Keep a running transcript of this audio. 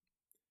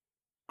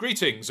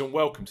Greetings and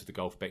welcome to the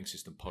Golf Betting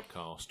System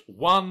podcast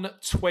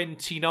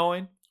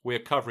 129. We're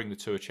covering the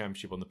Tour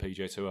Championship on the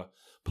PGA Tour,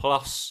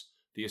 plus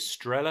the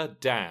Estrella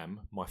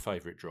Dam, my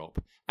favourite drop,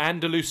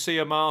 and the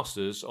Lucia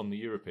Masters on the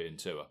European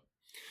Tour.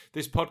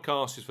 This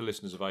podcast is for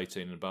listeners of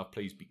 18 and above.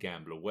 Please be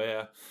gamble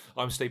aware.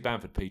 I'm Steve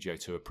Bamford, PGA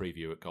Tour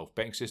preview at Golf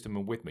Betting System,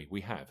 and with me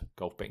we have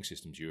Golf Betting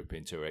System's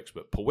European Tour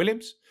expert Paul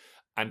Williams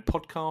and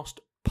podcast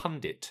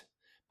pundit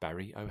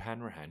Barry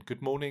O'Hanrahan.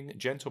 Good morning,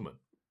 gentlemen.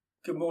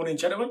 Good morning,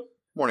 gentlemen.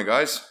 Morning,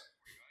 guys.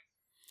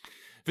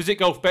 Visit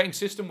Golf Betting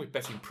System with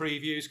betting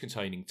previews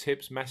containing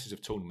tips, masses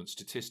of tournament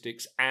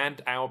statistics,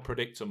 and our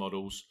predictor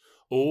models,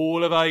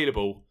 all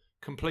available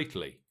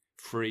completely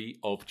free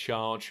of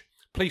charge.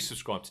 Please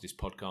subscribe to this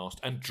podcast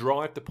and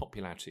drive the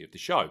popularity of the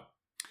show.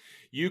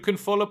 You can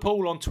follow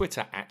Paul on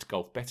Twitter at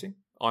Golf Betting.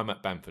 I'm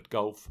at Bamford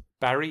Golf.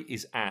 Barry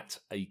is at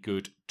A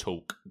Good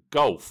Talk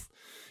Golf.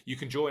 You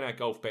can join our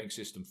Golf Betting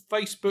System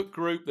Facebook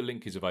group. The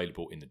link is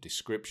available in the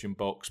description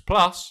box.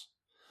 Plus,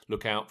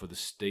 look out for the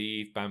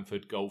Steve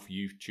Bamford Golf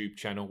YouTube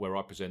channel where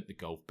I present the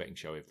Golf Betting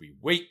Show every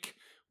week.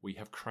 We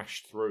have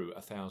crashed through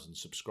 1,000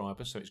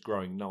 subscribers, so it's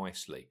growing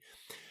nicely.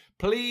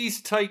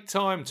 Please take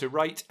time to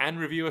rate and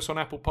review us on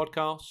Apple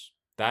Podcasts.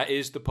 That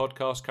is the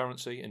podcast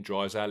currency and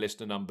drives our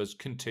listener numbers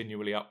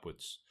continually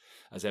upwards.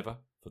 As ever,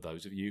 for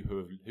those of you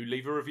who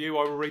leave a review,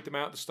 I will read them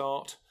out at the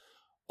start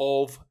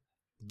of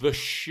the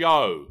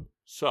show.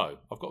 So,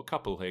 I've got a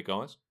couple here,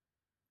 guys.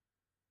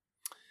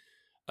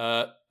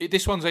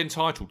 This one's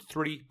entitled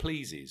 3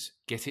 Pleases,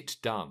 Get It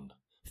Done.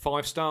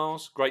 5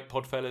 stars, great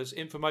podfellas.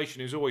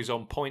 Information is always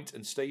on point,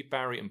 and Steve,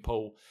 Barry and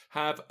Paul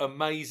have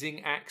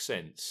amazing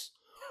accents.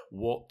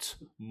 What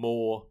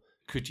more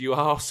could you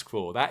ask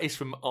for? That is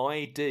from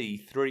ID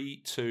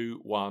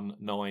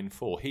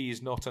 32194. He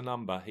is not a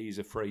number, he's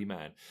a free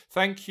man.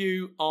 Thank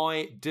you,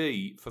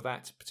 ID, for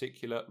that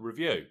particular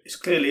review. It's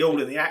clearly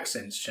all in the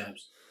accents,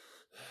 chaps.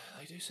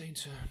 They do seem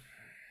to...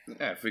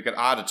 Yeah, if we could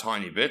add a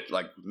tiny bit,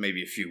 like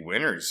maybe a few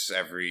winners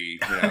every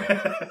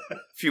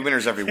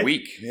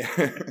week.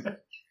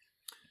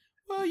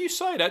 Well, you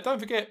say that. Don't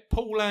forget,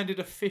 Paul landed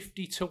a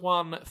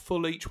 50-1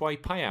 full each way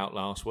payout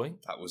last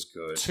week. That was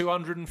good.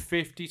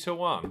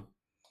 250-1.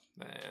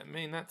 I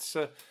mean, that's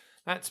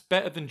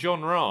better than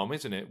John Rahm,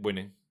 isn't it?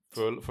 Winning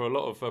for a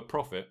lot of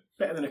profit.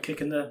 Better than a kick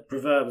in the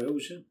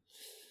proverbials, yeah.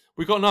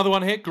 We've got another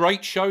one here.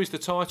 Great show's the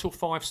title.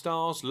 5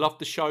 stars. Love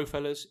the show,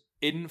 fellas.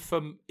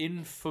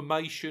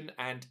 Information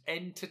and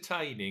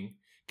entertaining.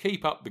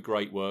 Keep up the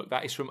great work.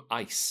 That is from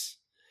Ace,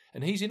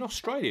 and he's in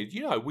Australia.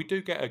 You know, we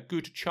do get a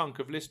good chunk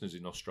of listeners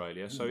in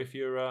Australia. So if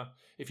you're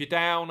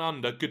down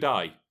under, good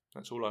day.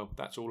 That's all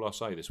I'll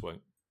say this week.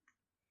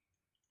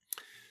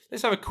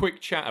 Let's have a quick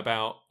chat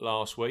about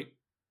last week.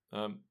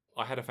 I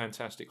had a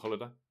fantastic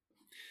holiday.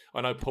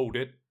 I know Paul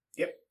did.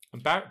 Yep.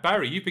 And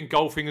Barry, you've been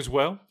golfing as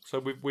well. So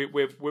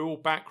we're all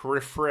back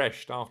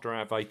refreshed after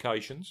our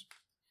vacations.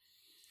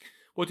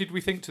 What did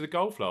we think to the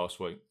golf last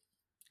week?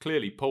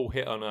 Clearly, Paul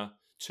hit on a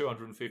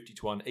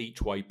 250-1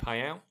 each-way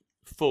payout,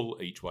 full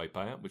each-way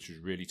payout, which was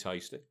really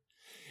tasty.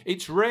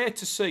 It's rare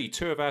to see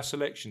 2 of our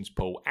selections,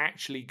 Paul,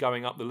 actually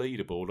going up the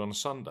leaderboard on a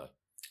Sunday.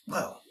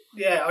 Well,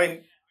 yeah, I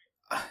mean,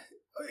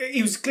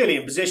 he was clearly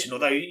in position,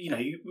 although,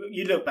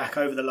 you look back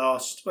over the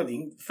last, well,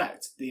 in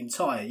fact, the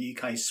entire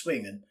UK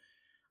swing, and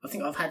I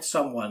think I've had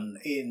someone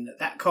in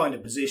that kind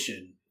of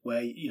position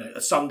where,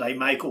 a Sunday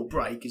make or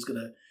break is going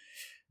to,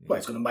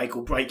 it's going to make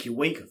or break your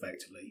week,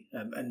 effectively.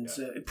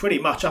 Pretty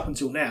much up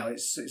until now,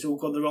 it's all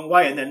gone the wrong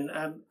way. And then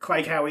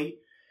Craig Howie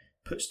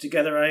puts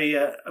together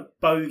a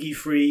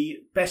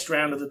bogey-free best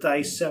round of the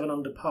day, 7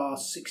 under par,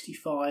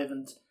 65,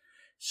 and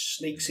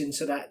sneaks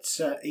into that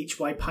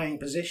each-way paying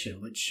position,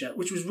 which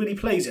was really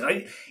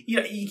pleasing.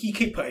 You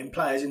keep putting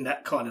players in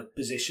that kind of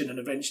position, and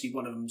eventually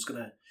one of them's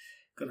going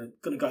to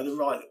go the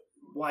right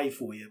way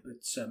for you.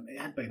 But it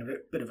had been a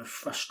bit of a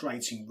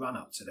frustrating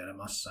run-up to that, I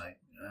must say.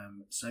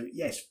 So,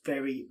 yes,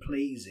 very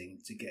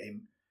pleasing to get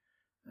him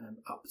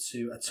up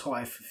to a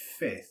tie for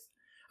 5th.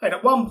 And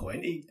at one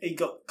point, he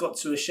got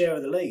to a share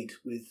of the lead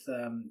with,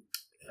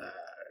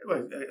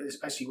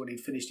 actually when he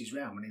finished his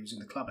round, when he was in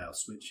the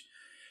clubhouse, which,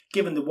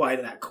 given the way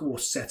that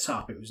course set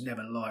up, it was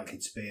never likely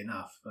to be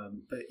enough.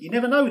 But you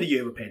never know with the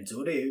European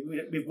Tour, do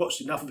you? We've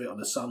watched enough of it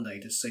on a Sunday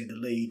to see the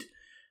lead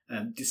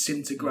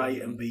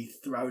disintegrate and be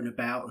thrown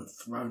about and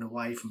thrown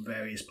away from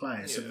various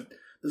players. Yeah. So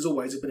there's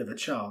always a bit of a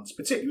chance,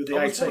 particularly with the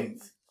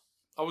 18th.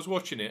 I was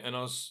watching it, and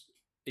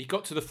he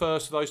got to the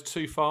first of those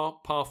 2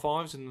 par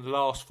 5s in the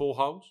last 4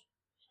 holes,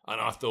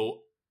 and I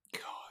thought,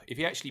 God, if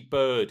he actually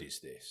birdies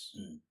this,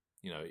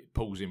 it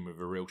pulls in with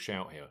a real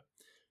shout here.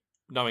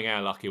 Knowing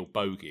how lucky he'll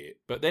bogey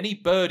it, but then he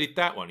birdied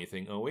that one. You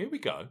think, oh, here we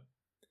go.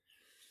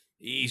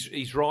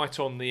 He's right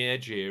on the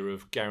edge here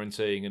of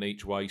guaranteeing an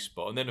each-way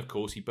spot, and then of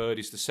course he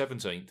birdies the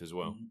 17th as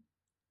well.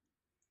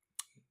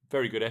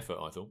 Very good effort,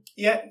 I thought.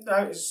 Yeah,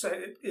 no, it's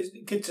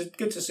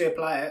good to see a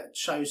player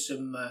show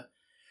some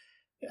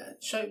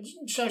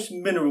show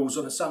some minerals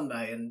on a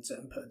Sunday and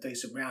put a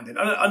decent round in.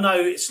 I know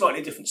it's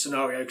slightly different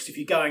scenario because if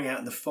you're going out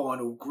in the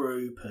final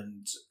group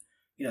and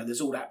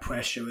there's all that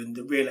pressure, and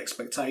the real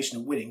expectation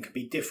of winning could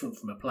be different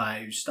from a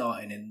player who's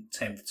starting in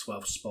 10th,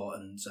 12th spot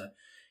and,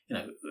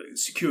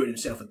 securing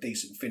himself a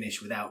decent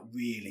finish without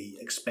really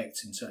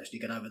expecting to actually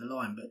get over the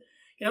line.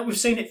 But, we've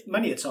seen it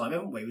many a time,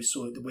 haven't we? We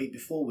saw it the week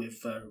before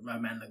with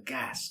Romain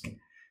Legasque,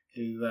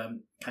 who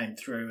came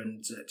through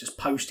and just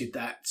posted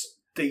that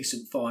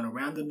decent final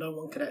round, and no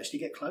one could actually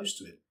get close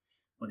to it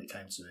when it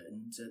came to it.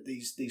 And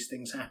these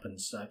things happen.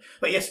 So,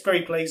 but yes,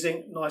 very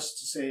pleasing. Nice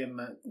to see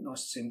him.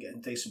 Nice to see him getting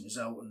a decent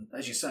result. And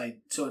as you say,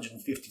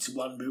 250 to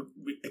 1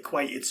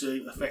 equated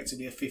to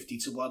effectively a 50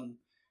 to 1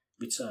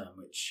 return,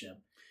 which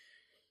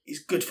is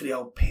good for the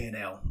old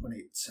P&L when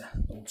it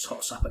all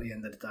tots up at the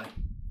end of the day.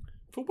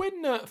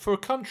 For a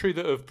country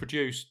that have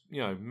produced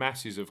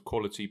masses of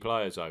quality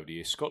players over the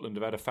years, Scotland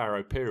have had a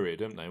fallow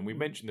period, haven't they? And we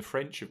mentioned the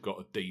French have got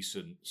a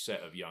decent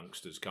set of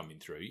youngsters coming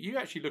through. You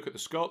actually look at the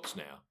Scots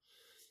now.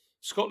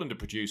 Scotland are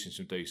producing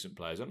some decent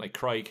players, aren't they?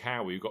 Craig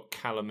Howie, we've got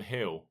Callum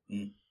Hill,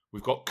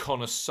 we've got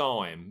Connor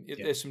Syme. Yeah.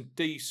 There's some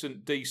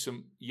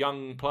decent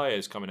young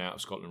players coming out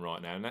of Scotland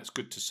right now, and that's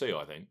good to see,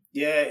 I think.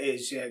 Yeah, it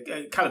is. Yeah,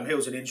 Callum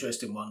Hill's an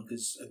interesting one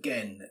because,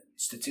 again,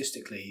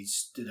 statistically, he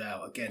stood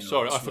out again.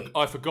 Sorry,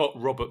 I forgot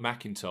Robert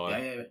McIntyre.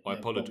 Yeah, I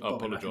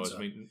apologise. I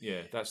mean,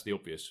 that's the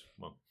obvious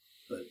one.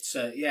 But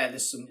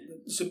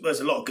there's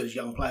a lot of good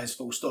young players.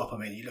 Full stop. I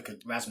mean, you look at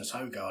Rasmus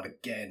Højgaard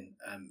again.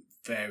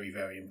 Very,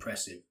 very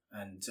impressive.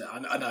 And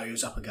I know he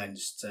was up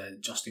against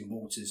Justin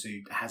Walters, who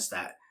has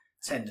that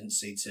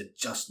tendency to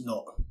just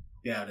not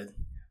be able to,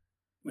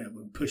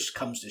 when push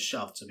comes to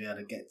shove, to be able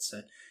to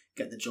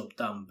get the job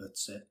done. But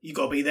you've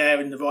got to be there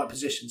in the right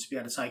position to be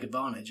able to take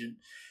advantage. And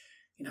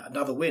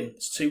another win.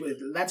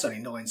 The lad's only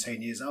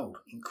 19 years old.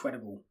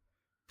 Incredible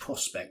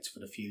prospect for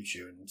the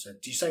future. And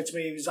did you say to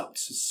me he was up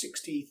to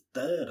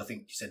 63rd? I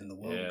think you said in the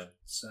world. Yeah.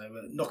 So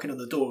knocking on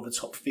the door of a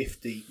top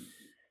 50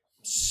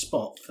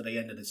 spot for the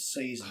end of the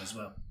season as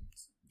well.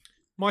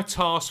 My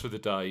task for the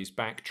day is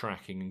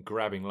backtracking and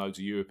grabbing loads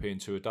of European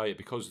Tour data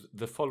because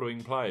the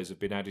following players have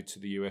been added to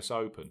the US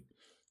Open.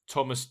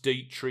 Thomas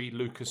Dietrich,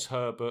 Lucas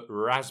Herbert,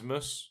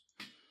 Rasmus,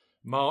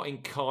 Martin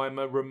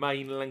Keimer,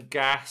 Romain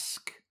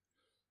Legasque.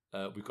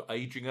 We've got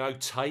Adrian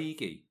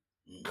Otaegi,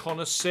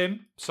 Connor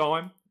Syme,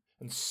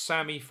 and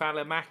Sami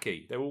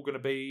Välimäki. They're all going to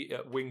be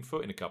at Winged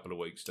Foot in a couple of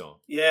weeks' time.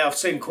 Yeah, I've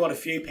seen quite a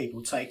few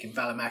people taking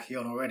Välimäki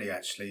on already,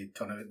 actually,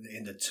 kind of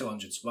in the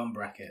 200 to 1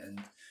 bracket.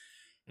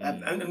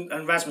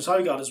 And Rasmus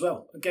Højgaard as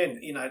well. Again,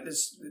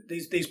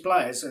 these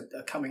players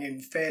are coming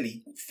in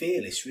fairly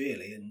fearless,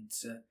 really, and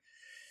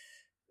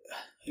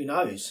who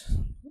knows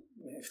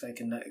if they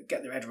can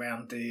get their head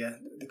around the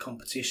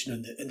competition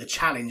and the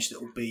challenge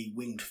that will be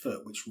Winged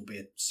Foot, which will be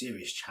a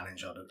serious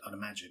challenge, I'd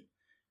imagine.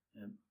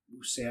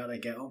 We'll see how they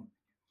get on.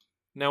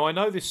 Now, I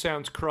know this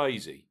sounds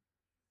crazy,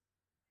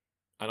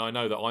 and I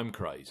know that I'm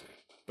crazy.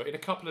 But in a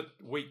couple of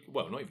weeks,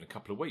 well, not even a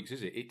couple of weeks,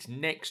 is it? It's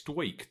next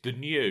week the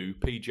new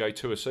PGA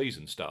Tour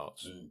season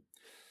starts.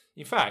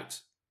 In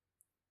fact,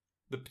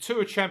 the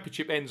Tour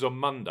Championship ends on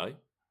Monday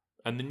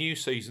and the new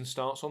season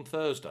starts on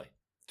Thursday.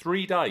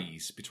 3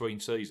 days between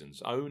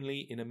seasons. Only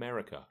in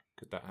America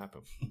could that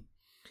happen.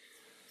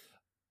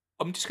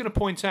 I'm just going to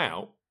point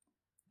out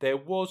there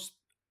was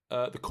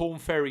the Corn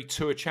Ferry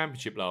Tour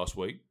Championship last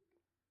week,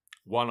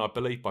 won, I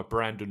believe, by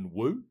Brandon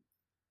Wu.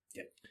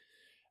 Yep.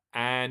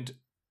 And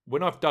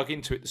when I've dug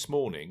into it this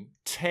morning,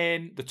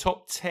 the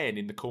top 10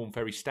 in the Corn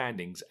Ferry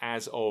standings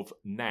as of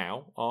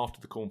now, after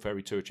the Corn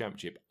Ferry Tour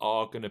Championship,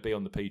 are going to be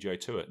on the PGA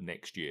Tour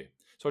next year.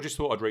 So I just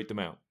thought I'd read them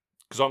out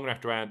because I'm going to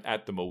have to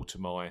add them all to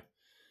my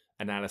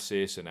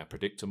analysis and our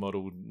predictor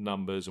model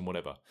numbers and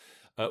whatever.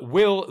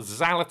 Will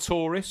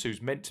Zalatoris,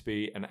 who's meant to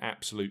be an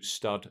absolute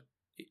stud,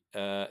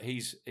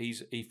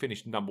 he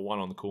finished number 1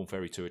 on the Corn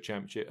Ferry Tour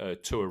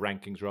Championship, Tour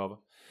rankings rather.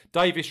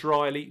 Davis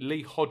Riley,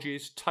 Lee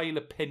Hodges,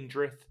 Taylor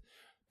Pendrith,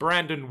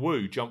 Brandon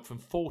Wu jumped from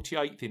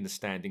 48th in the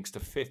standings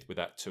to 5th with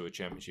that Tour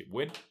Championship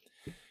win.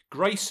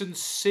 Grayson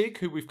Sigg,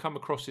 who we've come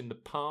across in the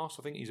past,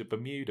 I think he's a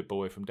Bermuda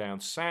boy from down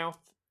south.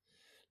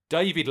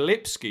 David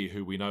Lipsky,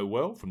 who we know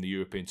well from the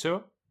European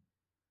Tour.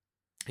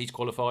 He's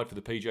qualified for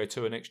the PGA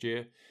Tour next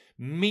year.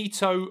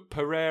 Mito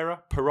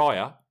Pereira,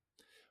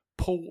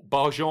 Paul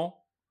Barjon,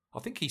 I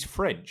think he's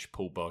French,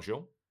 Paul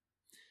Barjon.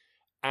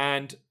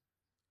 And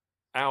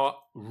our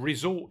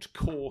resort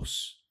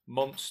course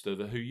monster,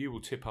 who you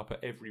will tip up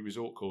at every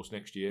resort course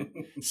next year,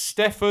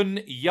 Stefan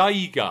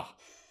Jaeger.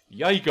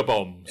 Jaeger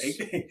bombs.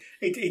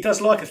 He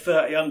does like a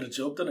 30 under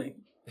job, doesn't he?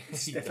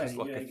 He does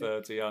like a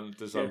 30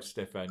 under, old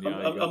Stefan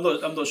Jaeger.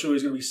 I'm not sure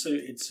he's going to be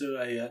suited to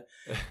a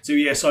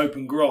US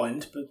Open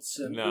grind, but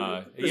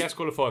no, he has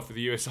qualified for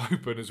the US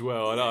Open as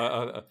well.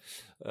 And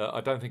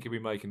I don't think he'll be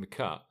making the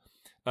cut.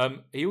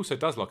 He also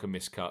does like a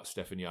miscut,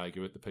 Stefan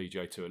Jaeger, at the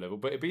PGA Tour level.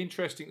 But it'd be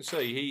interesting to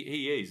see.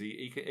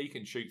 He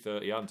can shoot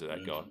 30 under,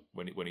 that guy,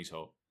 when he's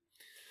hot.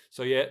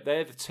 So yeah,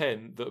 they're the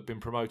 10 that have been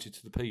promoted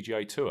to the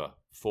PGA Tour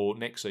for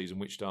next season,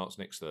 which starts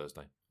next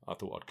Thursday. I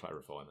thought I'd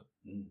clarify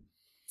that.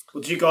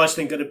 What did you guys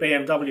think of the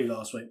BMW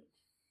last week?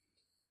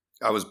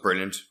 That was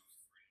brilliant.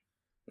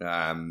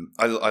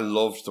 I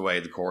loved the way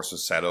the course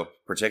was set up,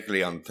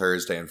 particularly on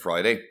Thursday and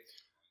Friday.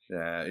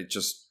 it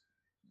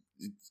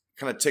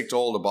kind of ticked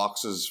all the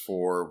boxes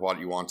for what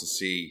you want to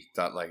see.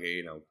 That, like,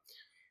 you know,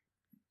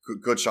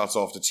 good shots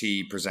off the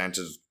tee,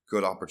 presented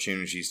good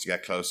opportunities to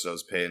get close to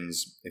those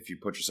pins. If you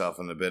put yourself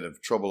in a bit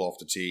of trouble off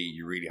the tee,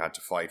 you really had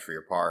to fight for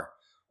your par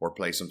or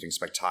play something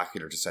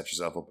spectacular to set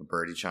yourself up a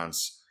birdie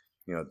chance.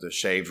 You know, the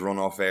shaved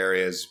runoff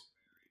areas,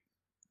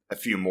 a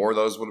few more of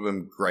those would have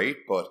been great,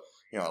 but,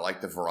 you know, I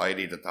like the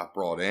variety that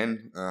brought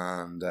in,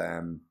 and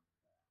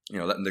you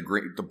know, letting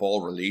the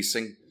ball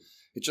releasing.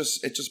 It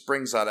just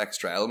brings that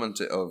extra element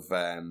of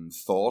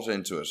thought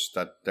into it,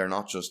 that they're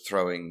not just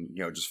throwing,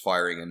 you know, just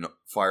firing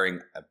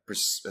a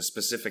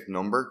specific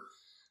number,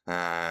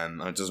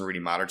 and it doesn't really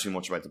matter too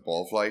much about the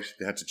ball flight.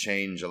 They had to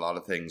change a lot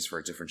of things for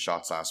different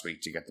shots last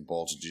week to get the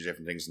ball to do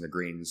different things in the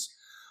greens.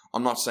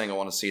 I'm not saying I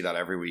want to see that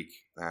every week,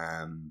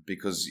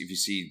 because if you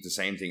see the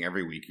same thing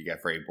every week, you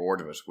get very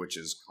bored of it, which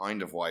is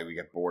kind of why we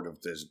get bored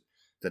of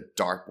the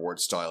dartboard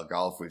style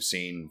golf we've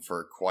seen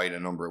for quite a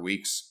number of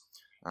weeks.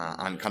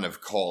 And kind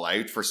of call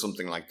out for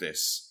something like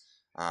this,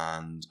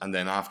 and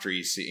then after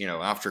you see, you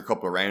know, after a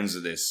couple of rounds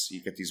of this,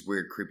 you get these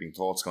weird creeping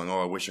thoughts going,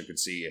 oh, I wish I could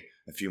see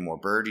a few more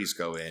birdies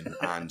go in,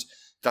 and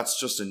that's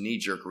just a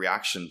knee-jerk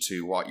reaction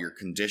to what you're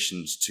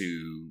conditioned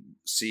to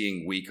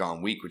seeing week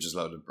on week, which is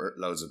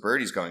loads of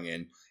birdies going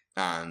in,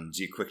 and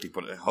you quickly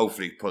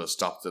hopefully put a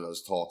stop to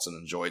those thoughts and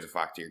enjoy the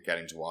fact that you're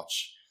getting to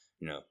watch,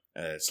 you know,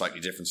 a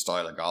slightly different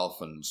style of golf.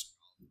 And,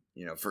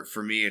 you know,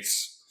 for me,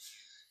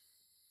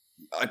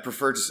 I'd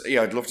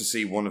love to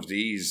see one of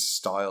these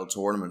style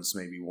tournaments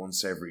maybe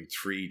once every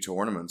 3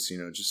 tournaments, you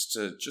know, just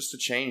to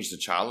change the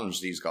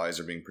challenge these guys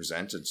are being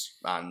presented.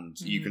 And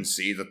you can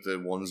see that the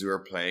ones who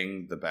are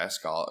playing the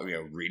best golf, you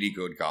know, really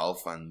good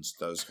golf, and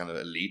those kind of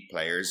elite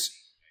players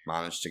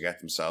manage to get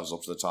themselves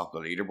up to the top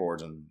of the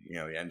leaderboard, and, you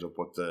know, you end up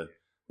with the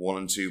 1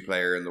 and 2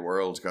 player in the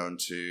world going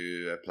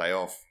to a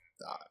playoff.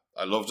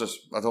 I loved it.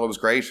 I thought it was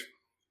great.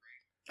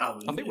 I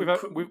think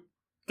we've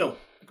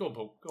Go on,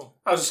 Paul. Go on.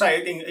 I was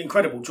going to say,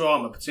 incredible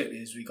drama,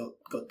 particularly as we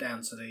got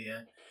down to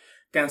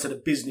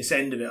the business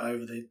end of it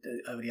over the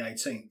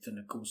 18th, and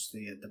of course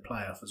the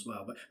playoff as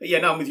well. But yeah,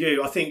 no, I'm with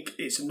you. I think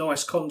it's a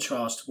nice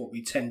contrast to what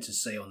we tend to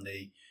see on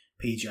the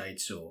PGA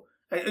Tour.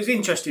 It was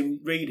interesting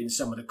reading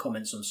some of the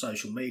comments on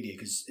social media,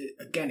 because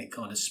again, it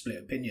kind of split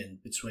opinion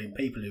between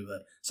people who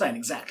were saying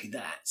exactly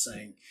that,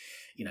 saying,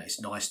 you know,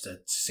 it's nice to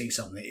see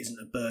something that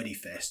isn't a birdie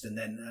fest, and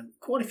then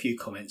quite a few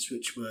comments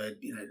which were,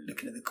 you know,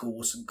 looking at the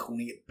course and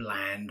calling it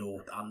bland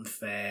or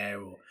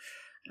unfair, or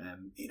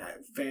you know,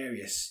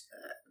 various.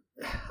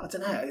 I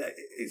don't know.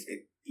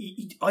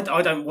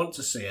 I don't want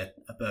to see a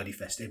birdie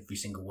fest every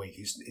single week.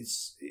 It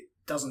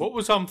doesn't. What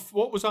was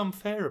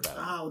unfair about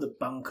it? Oh, the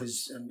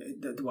bunkers and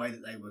the way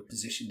that they were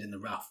positioned in the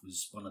rough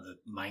was one of the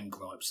main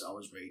gripes that I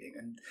was reading.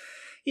 And,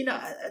 you know,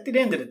 at the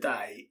end of the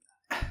day,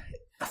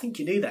 I think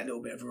you need that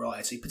little bit of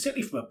variety,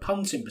 particularly from a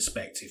punting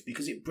perspective,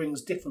 because it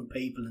brings different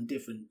people and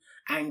different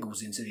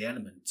angles into the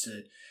element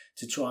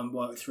to try and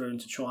work through and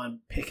to try and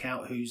pick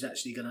out who's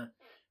actually going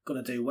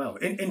to do well.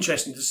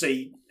 Interesting to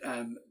see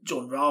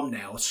Jon Rahm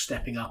now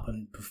stepping up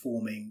and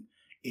performing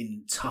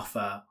in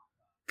tougher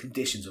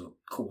conditions. Of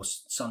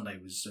course, Sunday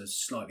was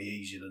slightly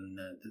easier than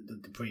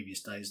the previous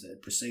days that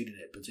had preceded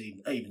it, but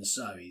even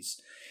so,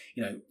 he's,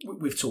 you know,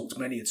 we've talked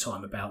many a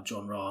time about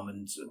Jon Rahm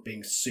and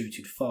being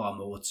suited far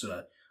more to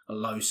a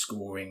low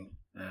scoring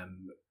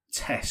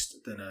test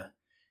than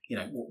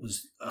what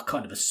was a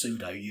kind of a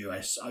pseudo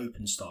US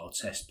Open style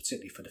test,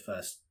 particularly for the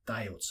first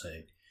day or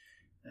two.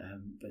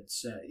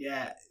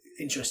 Yeah,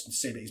 interesting to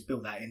see that he's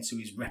built that into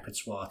his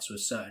repertoire to a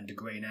certain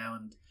degree now,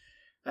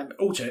 and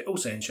also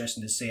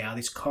interesting to see how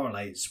this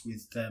correlates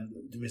with the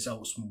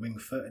results from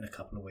Winged Foot in a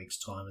couple of weeks'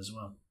 time as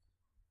well.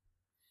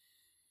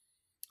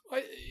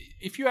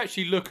 If you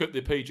actually look at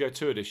the PGA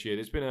Tour this year,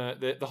 there's been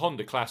the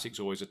Honda Classic's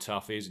always a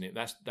toughie, isn't it?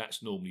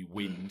 That's normally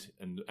wind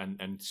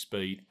and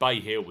speed. Bay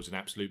Hill was an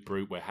absolute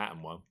brute where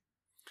Hatton won.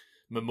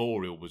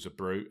 Memorial was a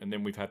brute, and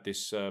then we've had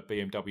this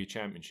BMW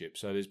Championship.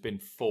 So there's been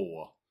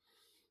 4,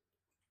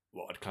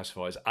 what I'd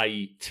classify as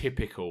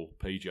atypical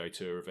PGA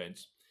Tour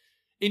events.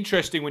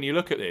 Interesting when you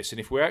look at this, and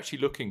if we're actually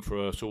looking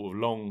for a sort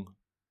of long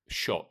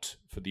shot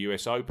for the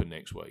US Open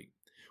next week,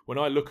 when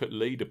I look at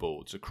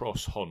leaderboards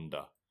across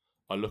Honda,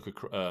 I look at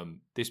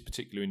this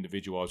particular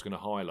individual I was going to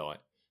highlight.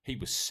 He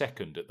was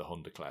 2nd at the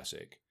Honda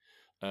Classic.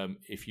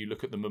 If you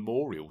look at the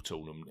Memorial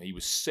Tournament, he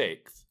was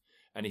 6th.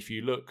 And if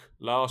you look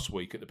last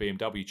week at the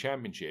BMW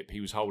Championship,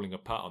 he was holding a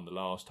putt on the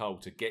last hole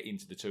to get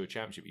into the Tour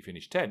Championship. He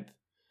finished 10th.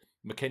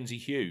 Mackenzie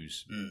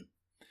Hughes.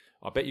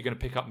 I bet you're going to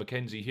pick up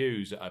Mackenzie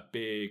Hughes at a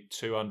big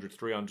 200,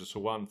 300 to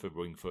 1 for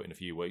Winged Foot in a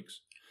few weeks.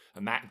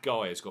 And that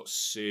guy has got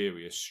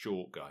serious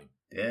short game.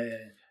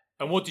 Yeah.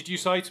 And what did you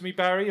say to me,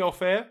 Barry,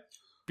 off air?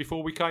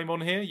 Before we came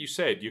on here, you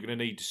said you're going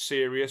to need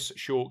serious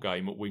short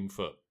game at Winged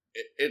Foot.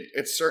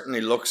 It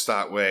certainly looks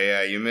that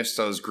way. You miss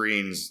those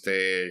greens.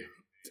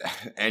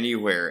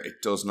 Anywhere, it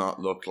does not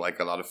look like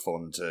a lot of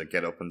fun to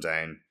get up and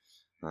down.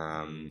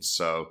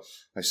 So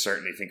I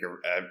certainly think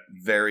a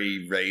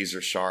very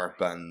razor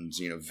sharp and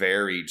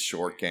varied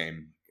short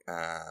game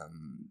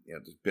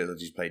The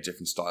ability to play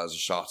different styles of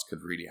shots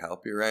could really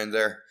help you around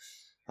there.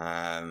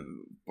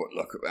 But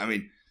look, I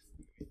mean,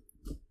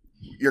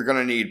 you're going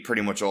to need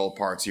pretty much all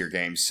parts of your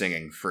game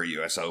singing for a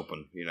US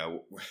Open.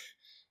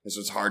 So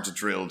it's hard to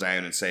drill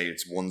down and say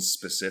it's one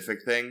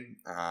specific thing.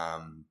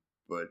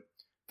 But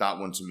that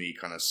one to me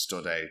kind of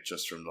stood out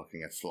just from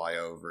looking at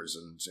flyovers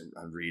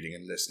and reading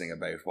and listening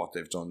about what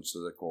they've done to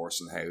the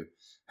course and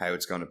how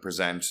it's going to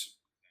present.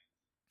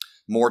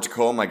 More to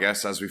come, I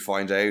guess, as we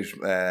find out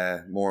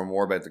more and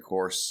more about the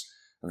course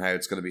and how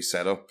it's going to be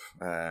set up,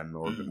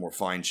 or a bit more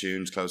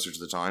fine-tuned closer to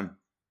the time.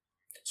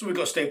 So we've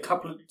got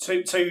to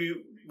stay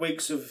two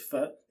weeks of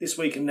this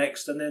week and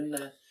next, and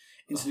then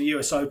into the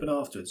US Open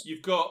afterwards.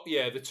 You've got,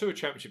 the Tour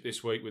Championship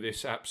this week with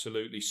this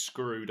absolutely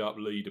screwed up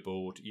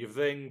leaderboard. You've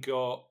then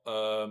got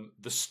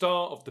the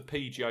start of the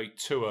PGA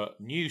Tour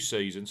new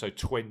season, so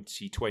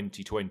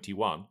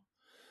 2020-21.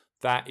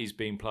 That is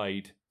being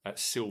played at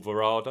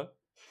Silverado,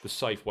 the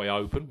Safeway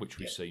Open, which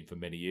we've seen for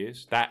many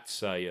years.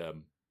 That's a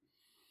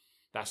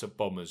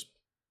bomber's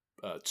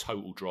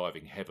total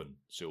driving heaven,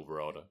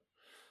 Silverado.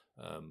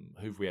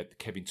 Who've we had?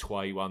 Kevin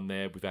Tway won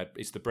there.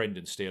 It's the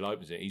Brendan Steele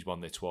Open, isn't it? He's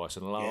won there twice.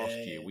 And last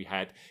year we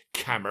had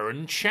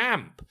Cameron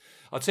Champ.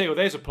 I'll tell you what,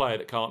 there's a player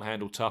that can't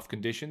handle tough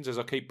conditions, as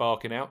I keep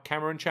barking out.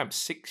 Cameron Champ,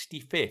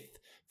 65th,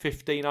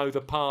 15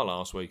 over par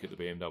last week at the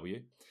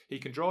BMW. He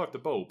can drive the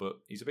ball, but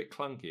he's a bit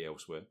clunky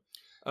elsewhere.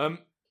 Can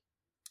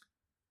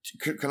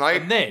I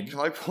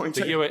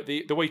point out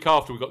the week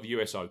after we got the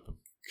US Open?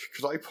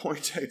 Could I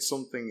point out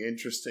something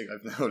interesting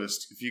I've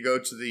noticed? If you go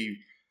to the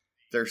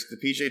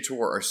PGA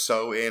Tour are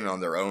so in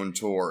on their own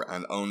tour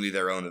and only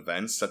their own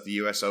events that the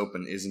US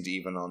Open isn't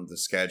even on the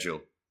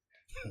schedule.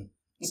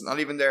 It's not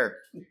even there.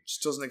 It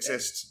just doesn't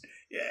exist.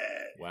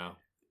 Yeah. Wow.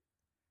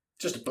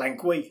 Just a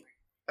blank week.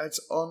 It's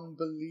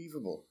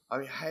unbelievable. I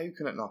mean, how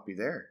can it not be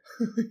there?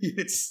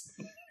 It's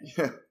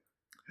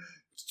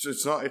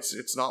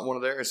not one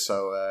of theirs.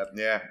 So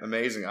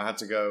amazing. I had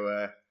to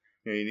go.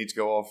 You need to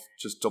go off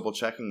just double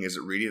checking. Is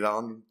it really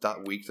on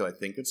that week that I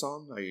think it's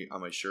on?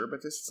 Am I sure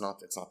about this? It's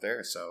not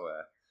there. So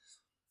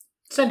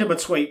send him a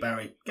tweet,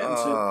 Barry. Get him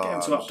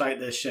to update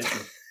their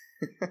schedule.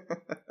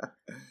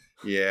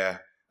 Yeah,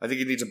 I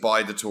think you need to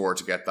buy the tour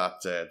to get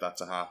that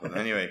to happen.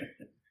 Anyway,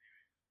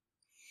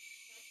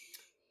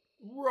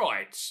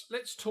 right.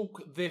 Let's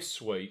talk this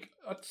week.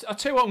 I'll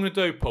tell you what I'm going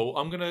to do, Paul.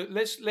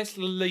 Let's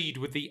lead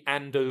with the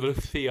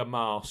Andalusia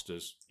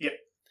Masters. Yep.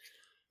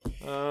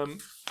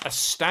 A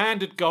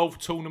standard golf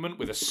tournament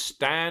with a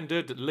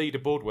standard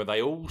leaderboard where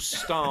they all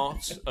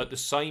start at the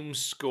same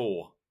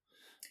score.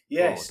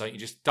 Yes. Oh,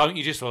 don't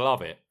you just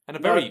love it? And a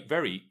very,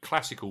 very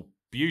classical,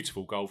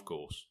 beautiful golf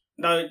course.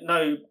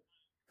 No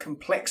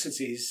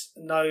complexities,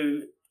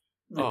 no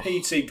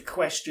repeated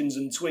questions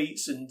and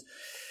tweets and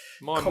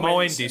my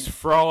mind is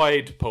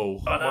fried,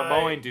 Paul. My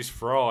mind is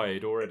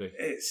fried already.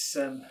 It's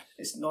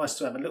nice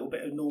to have a little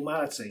bit of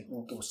normality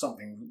or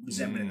something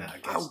resembling that, I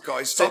guess. Oh,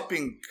 guys, stop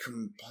being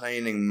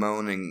complaining,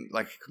 moaning.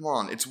 Like, come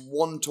on, it's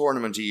one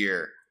tournament a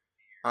year,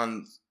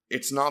 and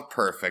it's not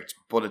perfect,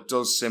 but it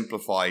does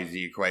simplify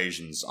the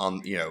equations.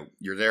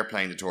 You're there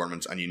playing the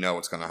tournament, and you know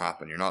what's going to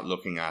happen. You're not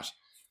looking at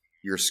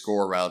your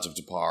score relative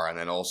to par, and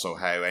then also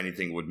how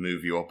anything would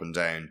move you up and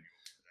down.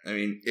 I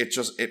mean,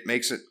 it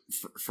makes it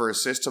for a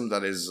system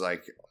that is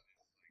like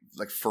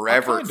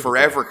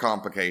forever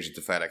complicated.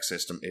 The FedEx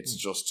system, it's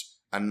just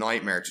a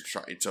nightmare to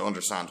try to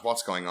understand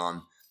what's going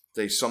on.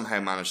 They somehow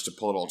managed to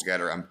pull it all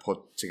together and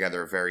put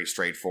together a very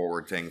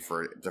straightforward thing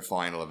for the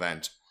final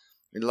event.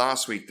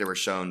 Last week, they were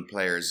shown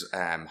players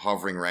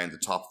hovering around the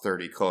top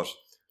 30 cut,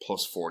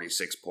 plus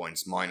 46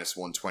 points, minus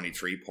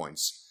 123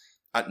 points.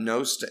 At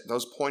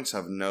those points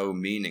have no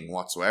meaning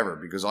whatsoever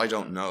because I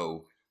don't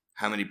know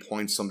how many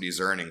points somebody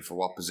is earning for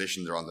what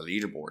position they're on the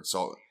leaderboard.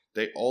 So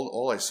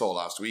all I saw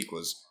last week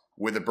was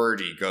with a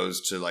birdie goes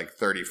to like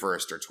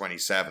 31st or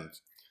 27th.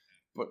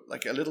 But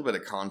like a little bit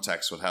of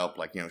context would help.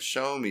 Like,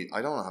 show me,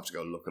 I don't have to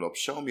go look it up.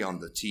 Show me on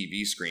the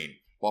TV screen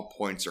what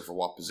points are for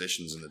what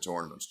positions in the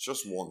tournament.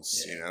 Just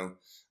once,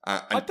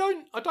 I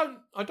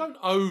don't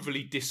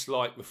overly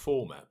dislike the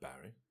format,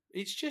 Barry.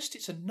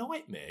 It's a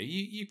nightmare.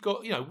 You've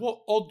got,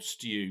 what odds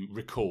do you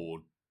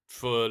record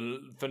for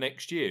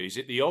next year? Is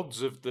it the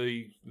odds of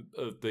the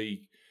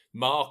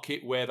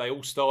market where they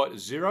all start at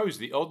zero? Is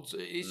the odds?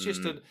 It's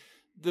just the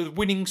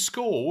winning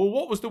score. Well,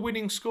 what was the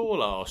winning score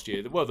last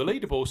year? Well, the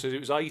leaderboard says it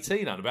was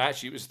 1800, but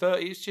actually it was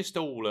 30. It's just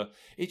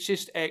it's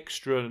just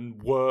extra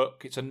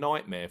work. It's a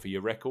nightmare for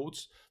your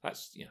records.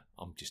 That's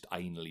I'm just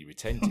anally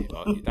retentive.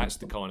 That's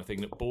the kind of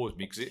thing that bores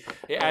me because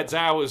it adds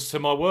hours to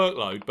my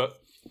workload, but.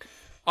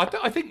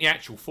 I think the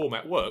actual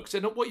format works,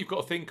 and what you've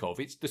got to think of,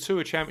 it's the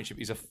Tour Championship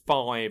is a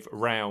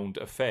 5-round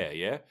affair,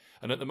 yeah.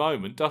 And at the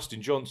moment,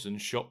 Dustin Johnson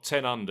shot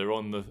 10 under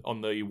on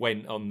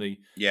the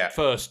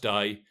first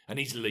day, and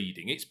he's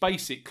leading. It's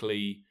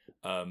basically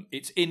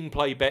It's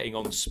in-play betting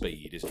on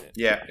speed, isn't it?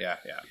 Yeah.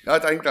 I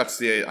think that's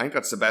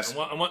the best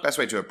best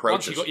way to approach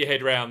once it. Once you've got your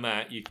head around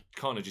that, you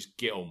kind of just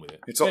get on with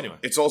it.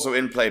 It's also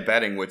in-play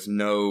betting with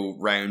no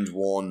round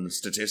one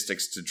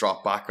statistics to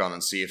drop back on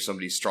and see if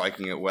somebody's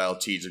striking it well,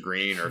 tee to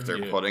green, or if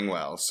they're putting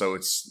well. So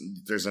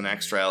there's an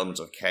extra element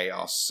of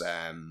chaos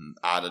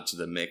added to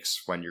the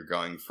mix when you're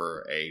going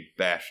for a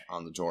bet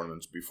on the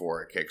tournament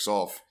before it kicks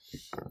off.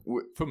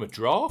 From a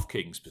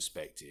DraftKings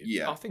perspective,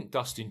 yeah. I think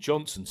Dustin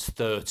Johnson's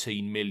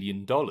 $13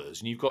 million,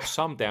 and you've got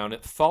some down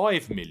at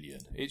 $5 million.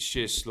 It's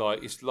just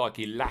like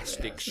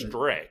elastic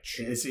stretch.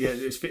 It's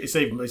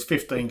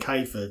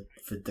 15k for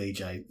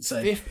DJ.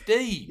 So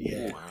 15.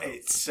 Yeah, wow.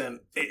 It's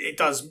it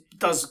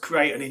does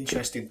create an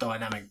interesting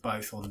dynamic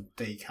both on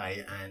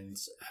DK and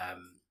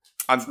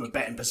from a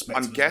betting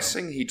perspective. I'm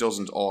guessing he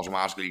doesn't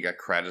automatically get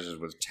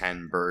credited with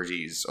 10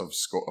 birdies of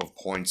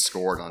points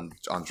scored on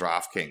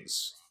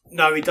DraftKings.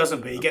 No, he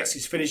doesn't, but he gets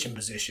his finishing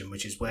position,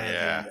 which is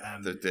where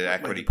the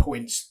equity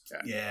points,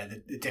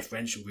 the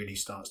differential really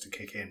starts to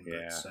kick in.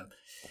 Yeah. But,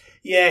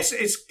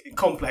 it's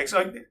complex.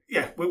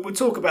 We'll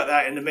talk about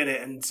that in a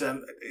minute and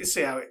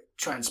see how it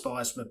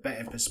transpires from a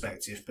betting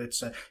perspective. But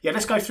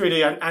let's go through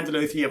the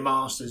Andalusia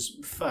Masters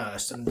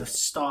first and the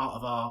start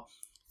of our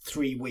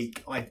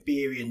 3-week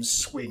Iberian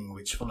swing,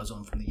 which follows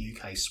on from the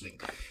UK swing.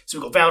 So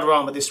we've got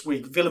Valderrama this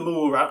week,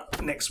 Vilamoura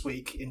next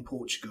week in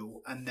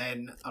Portugal, and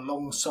then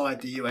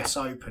alongside the US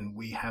Open,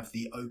 we have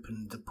the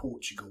Open de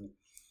Portugal,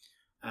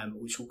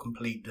 which will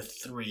complete the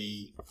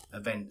 3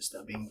 events that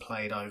are being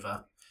played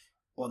over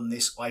on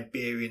this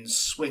Iberian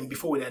swing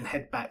before we then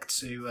head back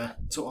to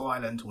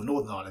Ireland, or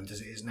Northern Ireland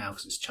as it is now,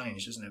 because it's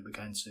changed, isn't it? We're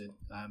going to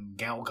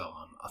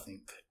Galgarn, I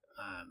think,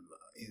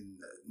 in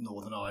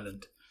Northern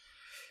Ireland.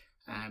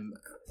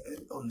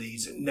 On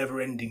these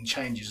never-ending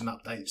changes and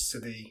updates to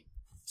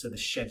the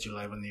schedule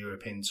over on the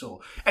European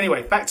Tour.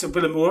 Anyway, back to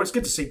Vilamoura. It's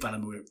good to see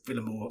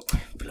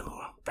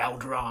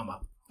Valderrama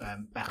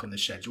back on the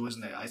schedule,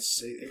 isn't it?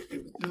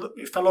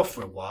 It fell off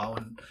for a while,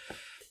 and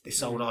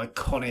this old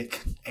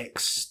iconic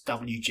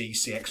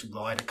ex-WGC,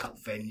 Ryder Cup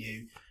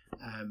venue,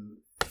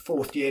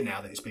 4th year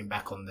now that it's been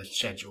back on the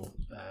schedule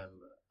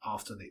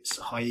after its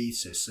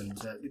hiatus, and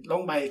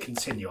long may it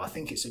continue. I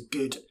think it's a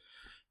good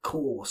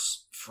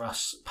course for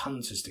us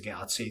punters to get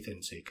our teeth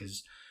into,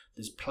 because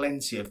there's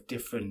plenty of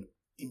different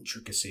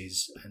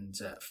intricacies and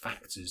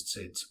factors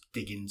to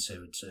dig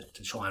into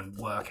to try and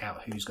work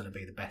out who's going to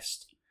be the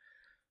best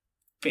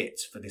fit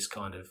for this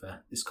kind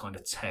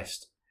of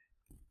test.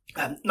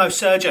 No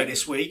Sergio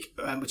this week,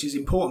 which is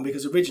important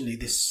because originally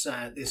this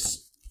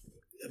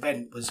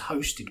event was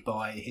hosted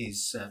by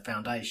his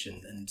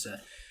foundation, and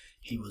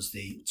he was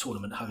the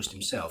tournament host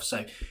himself.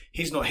 So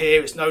he's not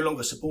here. It's no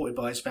longer supported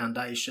by his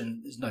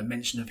foundation. There's no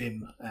mention of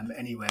him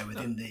anywhere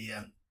within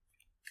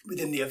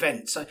the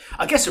event. So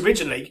I guess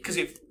originally, because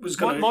it was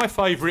going my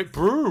favourite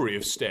brewery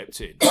have stepped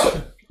in,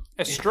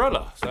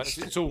 Estrella. So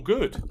it's all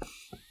good.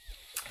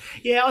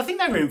 Yeah, I think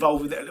they were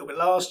involved with it a little bit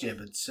last year,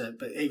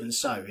 but even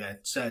so,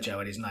 Sergio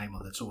had his name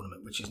on the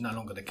tournament, which is no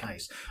longer the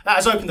case. That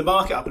has opened the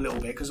market up a little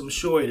bit, because I'm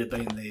sure he'd have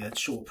been the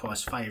short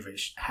price favourite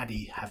had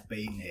he have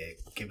been here,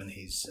 given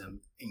his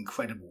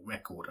incredible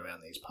record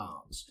around these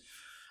parts.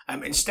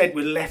 Instead,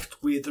 we're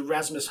left with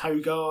Rasmus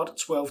Højgaard,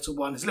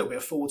 12-1. There's a little bit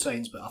of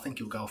 14s, but I think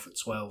he'll go off at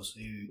 12s,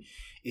 who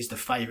is the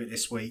favourite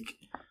this week.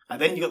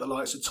 Then you've got the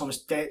likes of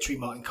Thomas Detry,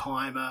 Martin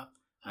Keimer,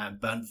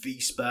 Bernd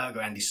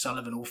Wiesberger, Andy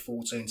Sullivan, all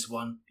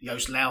 14-1.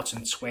 Joost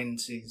Luiten,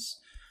 20s.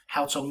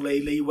 Haotong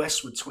Lee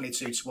Westwood,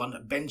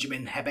 22-1.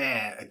 Benjamin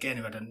Hebert, again,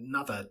 who had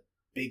another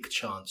big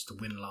chance to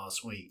win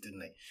last week,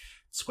 didn't he?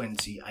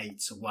 28-1.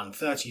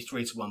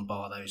 33-1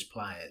 bar those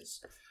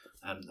players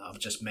I've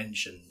just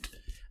mentioned.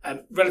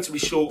 Relatively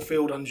short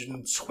field,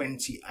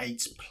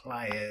 128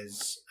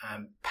 players.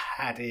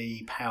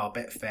 Paddy, Power,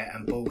 Betfair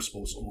and Ball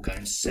Sports all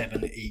going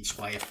 7 each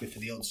way for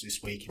the odds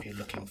this week if you're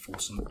looking for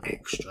some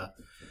extra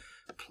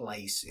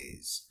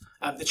places.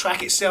 The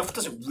track itself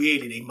doesn't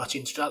really need much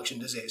introduction,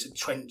 does it? It's a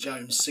Trent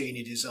Jones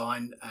senior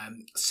design,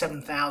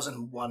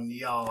 7,001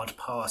 yard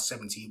par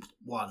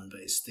 71, but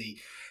it's the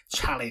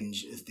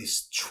challenge of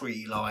this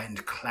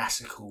tree-lined,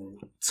 classical,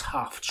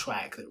 tough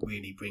track that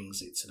really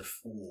brings it to the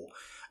fore.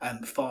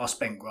 Fast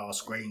bent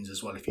grass greens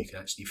as well, if you can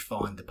actually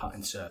find the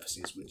putting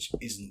surfaces, which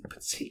isn't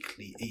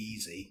particularly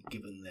easy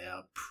given they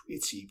are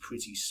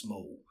pretty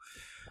small.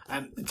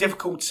 The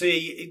difficulty,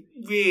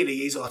 it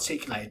really is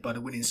articulated by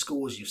the winning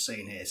scores you've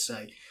seen here.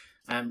 So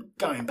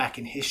going back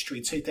in history,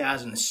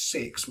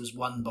 2006 was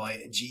won by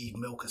Jeev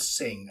Milka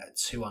Singh at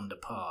 2 under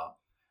par.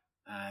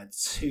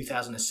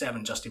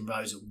 2007, Justin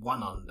Rose at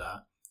 1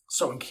 under.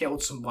 Soren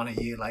Kjeldsen won a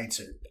year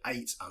later at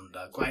 8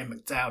 under. Graham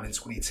McDowell in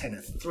 2010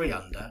 at 3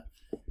 under.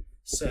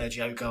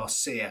 Sergio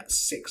Garcia at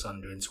 6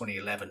 under in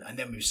 2011, and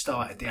then we've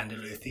started the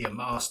Andalusia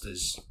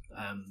Masters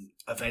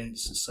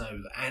events.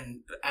 So,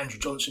 and Andrew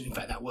Johnson, in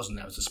fact, that was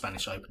the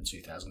Spanish Open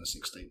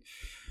 2016.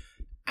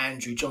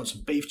 Andrew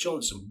Johnson, Beef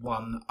Johnson,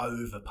 won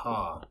over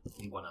par.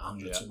 He won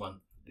 100-1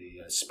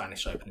 the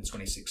Spanish Open in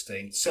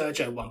 2016.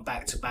 Sergio won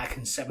back to back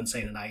in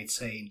 17 and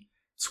 18.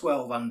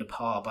 12 under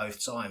par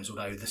both times,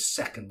 although the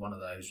second one of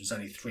those was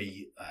only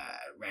 3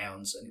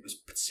 rounds, and it was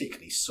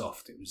particularly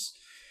soft.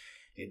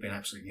 It'd been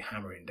absolutely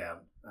hammering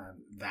down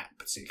that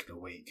particular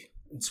week.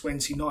 In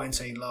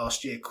 2019,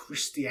 last year,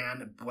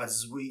 Christian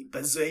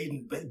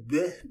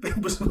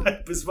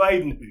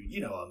Bezuidenhout,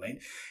 you know what I mean,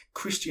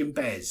 Christian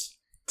Bez,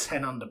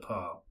 10 under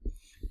par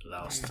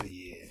last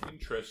year.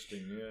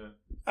 Interesting, yeah.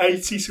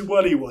 80 to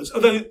 1 he was.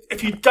 Although,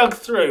 if you dug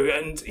through,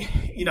 and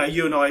you know,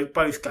 you and I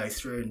both go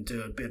through and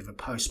do a bit of a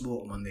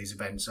post-mortem on these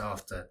events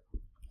after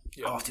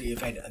the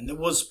event, and there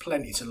was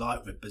plenty to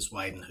like with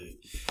Bezuidenhout.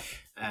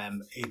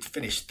 He'd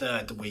finished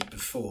third the week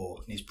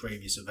before in his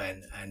previous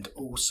event, and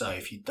also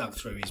if you dug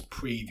through his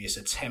previous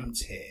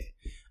attempt here,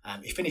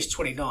 he finished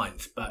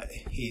 29th, but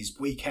his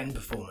weekend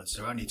performance,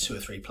 there are only 2 or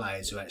 3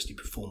 players who actually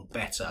performed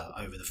better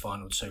over the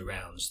final 2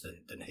 rounds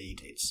than he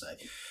did. So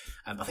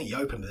I think he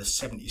opened with a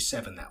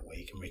 77 that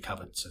week and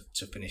recovered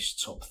to finish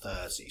top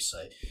 30.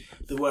 So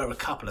there were a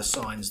couple of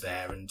signs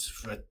there, and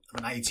for an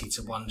 80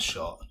 to 1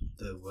 shot,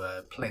 there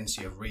were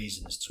plenty of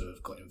reasons to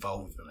have got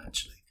involved with him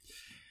actually.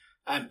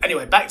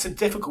 Anyway, back to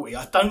difficulty.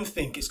 I don't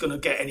think it's going to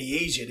get any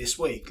easier this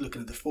week,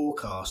 looking at the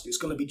forecast. It's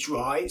going to be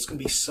dry, it's going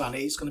to be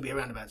sunny, it's going to be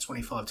around about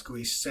 25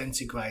 degrees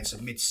centigrade, so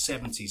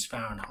mid-70s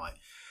Fahrenheit.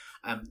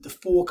 The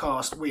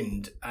forecast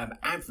wind,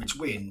 average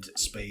wind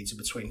speeds are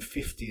between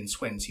 50 and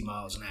 20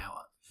 miles an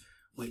hour,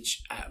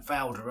 which at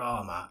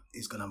Valderrama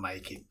is going to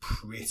make it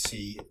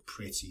pretty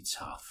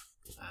tough.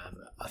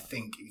 I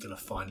think you're going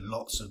to find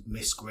lots of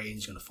missed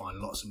greens, you're going to find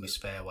lots of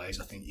missed fairways.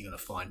 I think you're going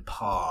to find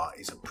par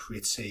is a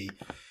pretty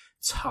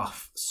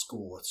tough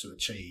score to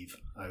achieve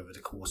over the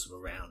course of a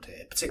round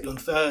here, particularly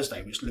on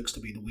Thursday, which looks to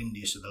be the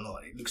windiest of the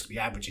lot. It looks to be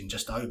averaging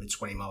just over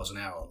 20 miles an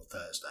hour on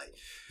Thursday.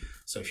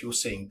 So if you're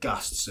seeing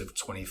gusts of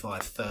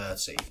 25,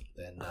 30,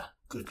 then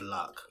good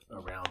luck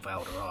around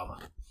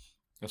Valderrama.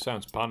 That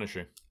sounds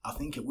punishing. I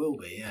think it will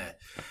be, yeah.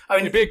 I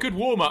mean, it'd be a good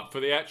warm-up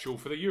for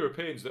the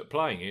Europeans that are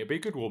playing it. It'd be a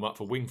good warm-up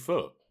for Winged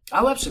Foot.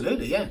 Oh,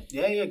 absolutely, yeah.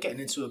 Yeah, getting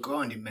into a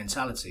grinding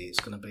mentality. It's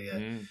going to be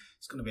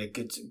It's going to be a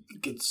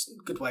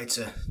good way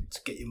to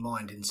get your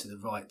mind into the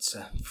right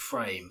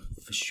frame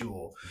for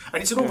sure.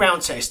 And it's an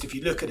all-round test. If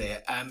you look at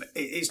it, it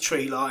is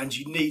tree lined.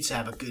 You need to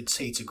have a good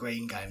tee to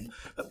green game,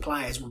 but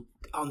players will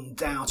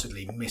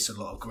undoubtedly miss a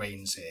lot of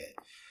greens here.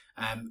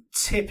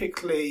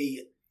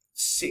 Typically,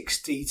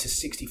 60 to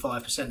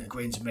 65% of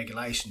greens in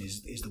regulation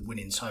is the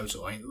winning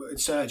total. I mean,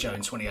 Sergio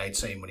in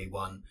 2018 when he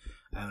won,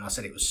 and I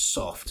said it was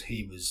soft,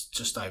 he was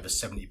just over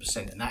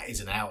 70%, and that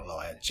is an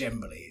outlier.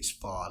 Generally, it's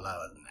far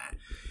lower than that.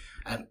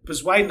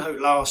 Bezuidenhout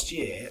last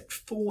year,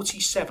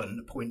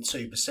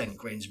 47.2%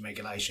 greens in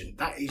regulation.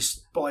 That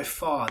is by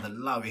far the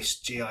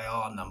lowest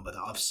GIR number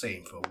that I've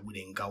seen for a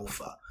winning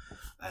golfer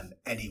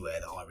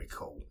anywhere that I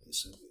recall.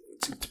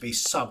 To be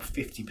sub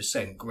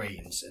 50%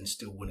 greens and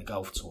still win a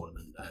golf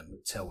tournament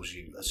tells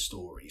you a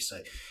story.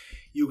 So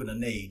you're going to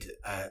need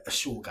a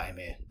short game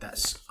here.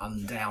 That's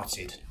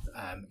undoubted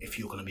if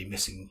you're going to be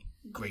missing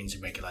greens in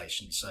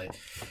regulation. So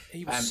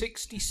he was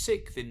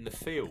 66th in the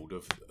field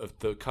of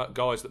the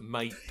guys that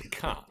made the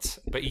cut,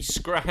 but he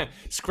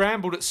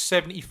scrambled at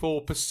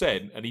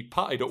 74% and he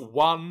putted at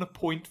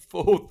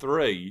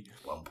 1.43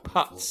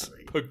 putts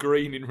per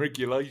green in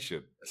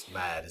regulation. That's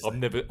mad,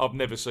 isn't it? I've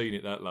never seen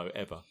it that low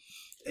ever.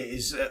 It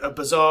is a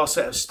bizarre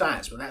set of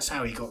stats, but that's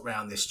how he got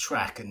round this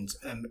track. And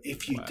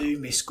if you do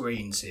miss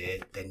greens here,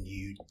 then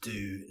you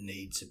do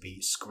need to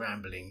be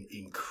scrambling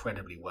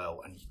incredibly well,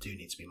 and you do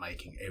need to be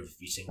making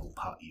every single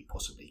putt you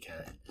possibly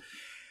can.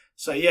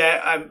 So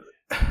I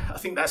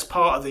think that's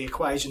part of the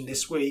equation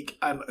this week.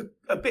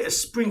 A bit of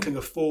sprinkling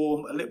of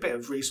form, a little bit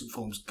of recent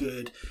form's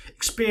good.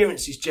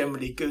 Experience is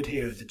generally good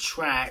here at the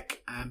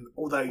track.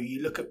 Although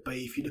you look at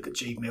Beef, you look at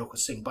Jeev Milker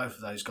Singh, both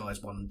of those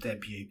guys won on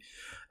debut.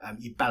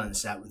 You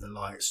balance out with the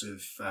likes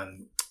of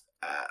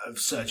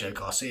Sergio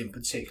Garcia in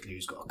particular,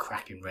 who's got a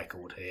cracking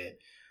record here.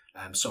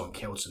 Soren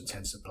Kelton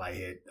tends to play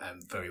here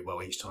very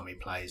well each time he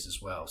plays as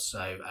well.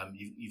 So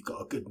you've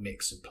got a good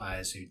mix of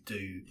players who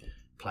do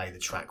play the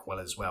track well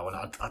as well. And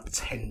I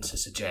tend to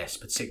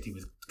suggest, particularly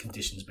with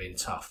conditions being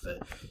tough,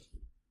 that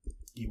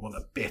you want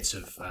a bit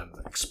of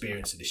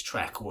experience of this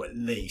track, or at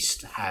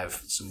least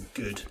have some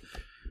good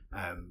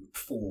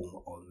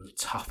form on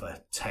tougher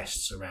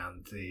tests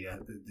around the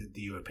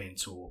European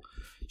Tour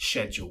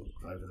schedule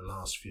over the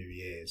last few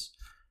years.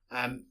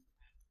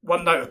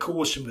 One note of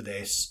caution with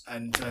this,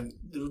 and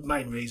the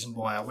main reason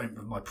why I went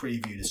with my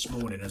preview this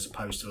morning as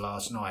opposed to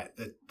last night,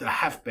 that there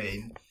have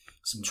been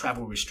some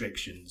travel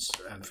restrictions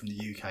from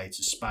the UK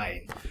to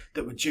Spain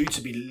that were due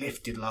to be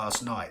lifted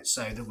last night.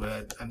 So there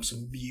were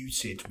some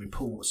muted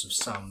reports of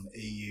some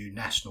EU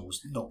nationals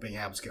not being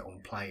able to get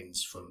on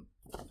planes from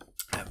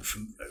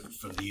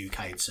the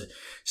UK to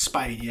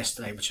Spain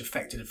yesterday, which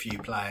affected a few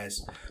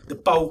players. The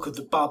bulk of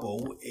the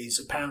bubble is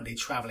apparently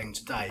travelling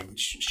today,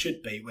 which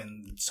should be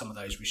when some of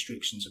those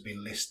restrictions have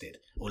been lifted.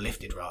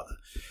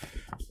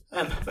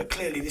 But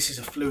clearly this is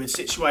a fluid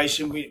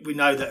situation. We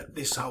know that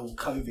this whole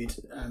COVID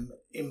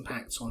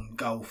impact on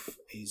golf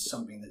is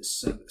something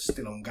that's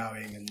still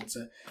ongoing, and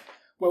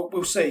Well,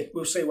 we'll see.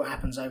 We'll see what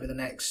happens over the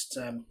next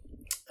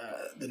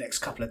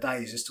couple of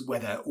days as to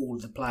whether all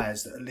of the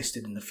players that are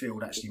listed in the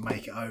field actually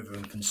make it over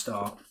and can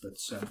start. But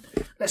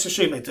let's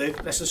assume they do.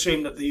 Let's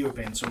assume that the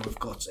European Tour have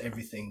got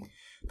everything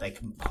they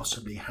can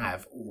possibly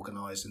have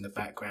organised in the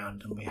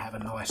background, and we have a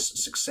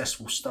nice,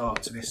 successful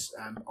start to this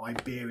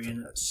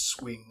Iberian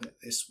swing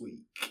this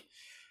week.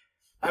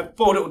 I've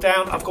boiled it all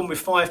down. I've gone with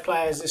 5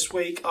 players this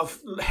week.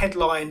 I've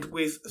headlined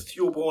with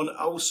Thorbjørn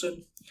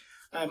Olesen.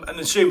 And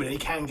assuming he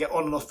can get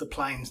on and off the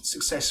plane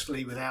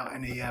successfully without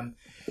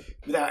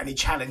any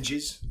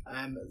challenges,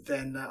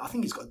 then I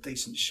think he's got a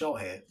decent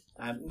shot here.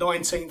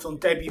 19th on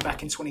debut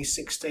back in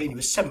 2016. He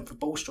was 7th for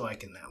ball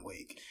striking that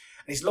week.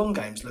 And his long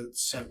games looked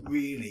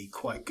really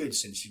quite good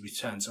since he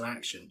returned to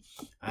action.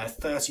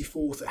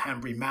 34th at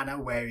Hanbury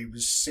Manor, where he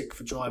was 6th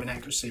for driving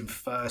accuracy and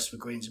 1st for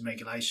greens and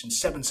regulation.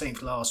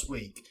 17th last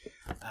week.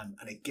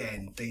 And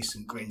again,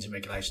 decent greens and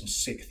regulation.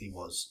 6th he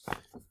was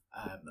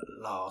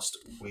last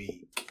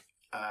week.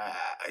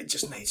 It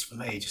just needs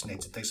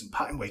a decent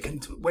putting week,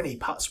 and when he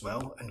putts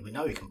well, and we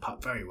know he can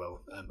putt very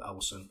well,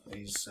 Olsen,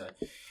 he's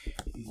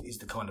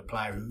the kind of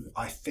player who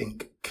I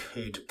think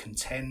could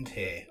contend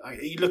here.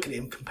 You look at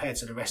him compared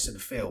to the rest of the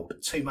field: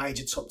 2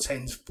 major top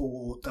 10s,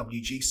 4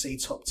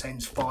 WGC top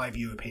 10s, 5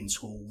 European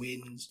Tour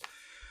wins.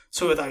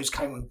 2 of those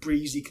came on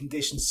breezy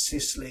conditions,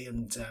 Sicily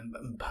and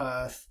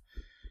Perth.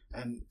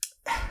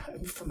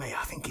 For me,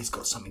 I think he's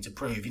got something to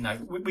prove. You know,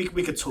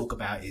 we could talk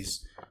about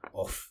his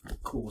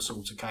off-course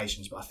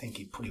altercations, but I think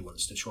he probably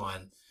wants to try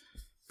and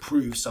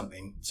prove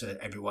something to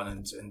everyone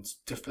and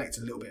deflect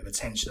a little bit of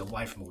attention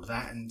away from all of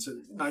that. And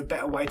no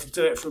better way to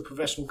do it for a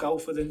professional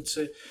golfer than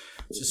to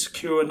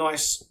secure a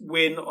nice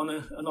win on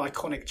an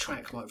iconic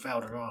track like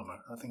Valderrama.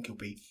 I think he'll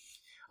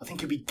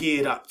be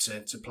geared up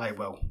to play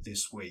well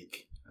this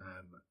week.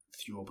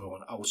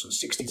 Thorbjørn Olesen,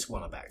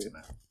 60-1 I backed him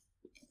at.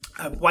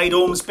 Wade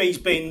Ormsby's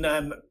been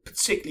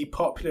particularly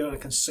popular, and I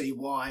can see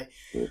why.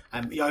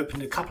 He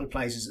opened a couple of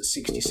places at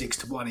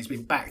 66-1. He's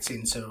been backed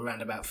into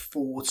around about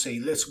 40,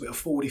 a little bit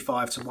of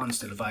 45-1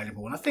 still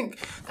available, and I think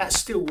that's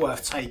still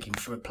worth taking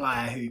for a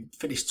player who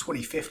finished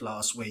 25th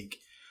last week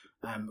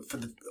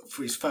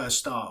for his first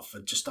start for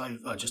just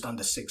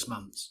under 6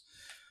 months.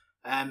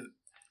 10th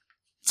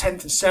and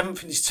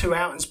 7th in his 2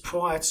 outings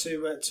prior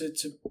to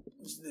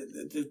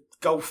the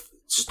golf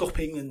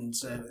stopping and.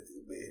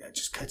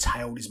 Just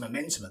curtailed his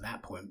momentum at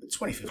that point. But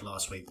 25th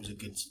last week was a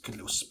good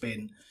little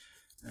spin,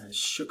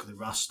 shook the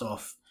rust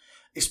off.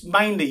 It's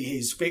mainly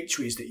his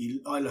victories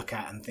that I look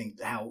at and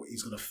think how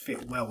he's going to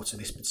fit well to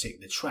this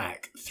particular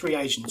track. 3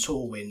 Asian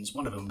Tour wins.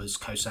 One of them was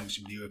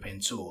co-sanctioned with the European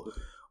Tour.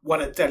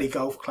 One at Delhi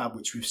Golf Club,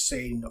 which we've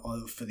seen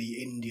for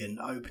the Indian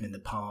Open in the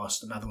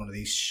past. Another one of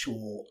these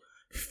short,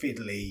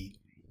 fiddly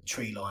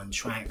tree-lined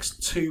tracks.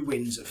 2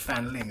 wins at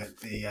Fanling at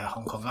the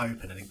Hong Kong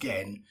Open, and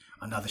again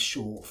another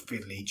short,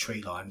 fiddly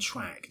tree-lined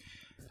track.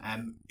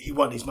 He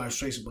won his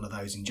most recent one of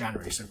those in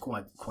January, so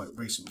quite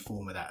recent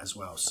form of that as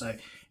well. So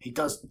he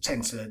does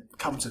tend to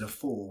come to the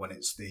fore when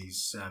it's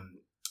these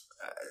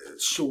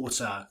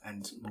shorter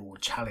and more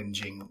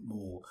challenging,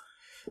 more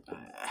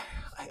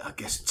I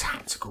guess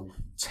tactical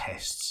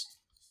tests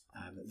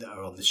that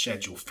are on the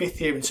schedule. 5th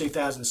here in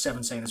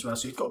 2017 as well,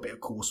 so he's got a bit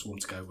of course form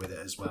to go with it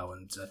as well,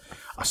 and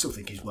I still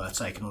think he's worth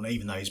taking on,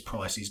 even though his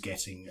price is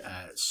getting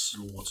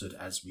slaughtered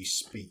as we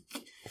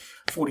speak.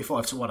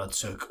 45-1 I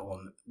took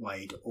on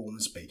Wade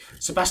Ormsby.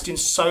 Sebastian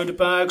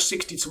Soderberg,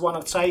 60-1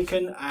 I've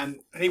taken,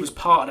 and he was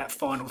part of that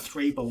final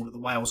 3-ball at the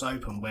Wales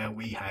Open where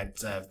we had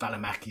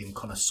Valimaki and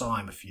Connor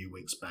Syme a few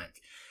weeks back.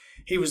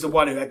 He was the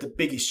one who had the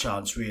biggest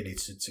chance, really,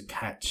 to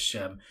catch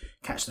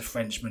the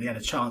Frenchman. He had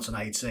a chance on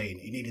 18.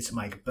 He needed to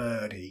make a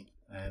birdie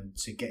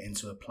to get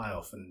into a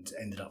playoff, and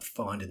ended up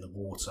finding the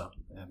water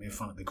in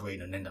front of the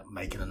green and ended up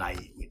making an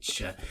 8,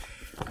 which,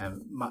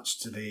 much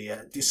to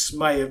the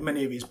dismay of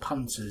many of his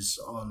punters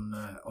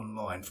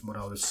online, from what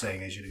I was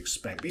seeing, as you'd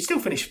expect. But he still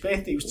finished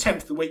 5th. He was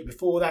 10th the week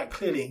before that,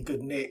 clearly in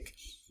good nick.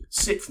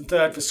 6th and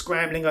 3rd for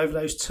scrambling over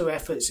those 2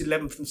 efforts,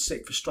 11th and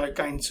 6th for straight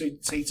going to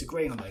tee to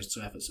green on those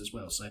 2 efforts as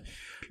well. So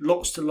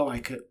lots to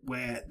like at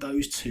where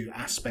those 2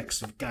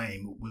 aspects of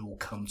game will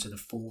come to the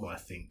fore, I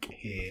think,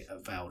 here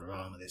at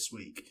Valderrama this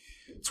week.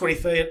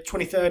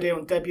 23rd here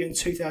on debut in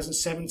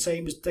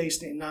 2017 was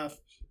decent enough.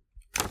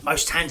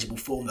 Most tangible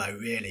form, though,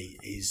 really,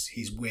 is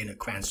his win at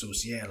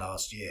Cran-sur-Sierre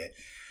last year.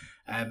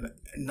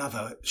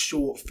 Another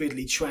short,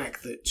 fiddly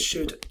track that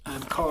should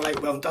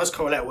correlate well, and does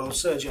correlate well.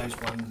 Sergio's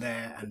won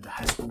there and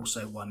has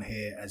also won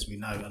here, as we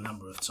know, a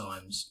number of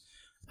times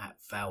at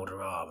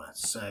Valderrama.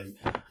 So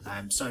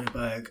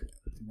Soderberg,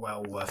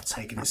 well worth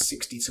taking at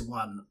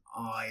 60-1,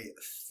 I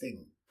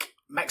think.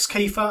 Max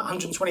Kiefer,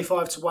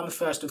 125-1, the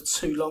first of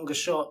 2 longer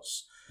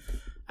shots.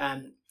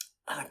 And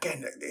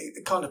again,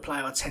 the kind of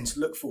player I tend to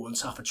look for on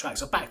tougher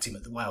tracks. I backed him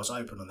at the Wales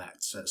Open on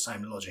that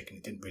same logic, and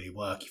it didn't really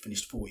work. He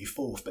finished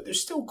 44th, but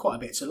there's still quite a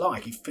bit to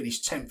like. He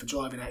finished 10th for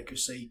driving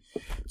accuracy,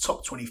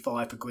 top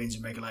 25 for greens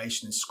and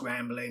regulation and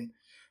scrambling,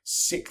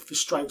 6th for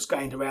strokes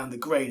gained around the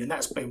green, and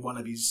that's been one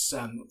of his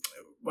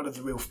one of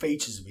the real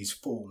features of his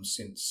form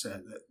since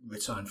the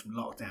return from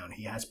lockdown.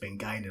 He has been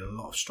gaining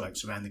a lot of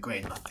strokes around the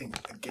green. I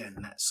think, again,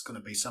 that's going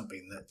to be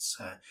something that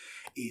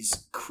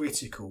is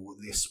critical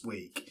this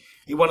week.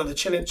 He won the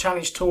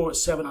Challenge Tour at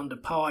 7 under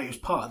par. He was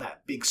part of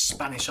that big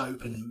Spanish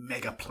Open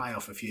mega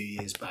playoff a few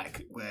years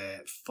back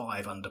where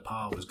 5 under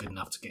par was good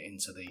enough to get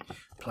into the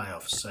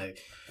playoffs. So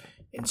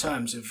in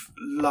terms of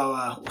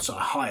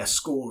higher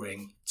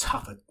scoring,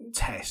 tougher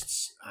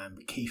tests,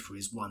 Kiefer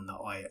is one that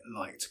I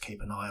like to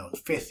keep an eye on.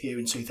 5th year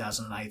in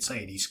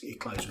 2018, he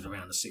closed with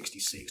around a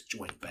 66,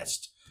 joint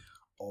best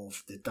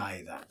of the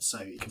day. So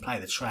he can play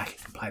the track, he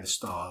can play the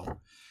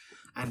style.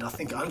 And I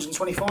think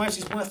 125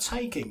 is worth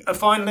taking.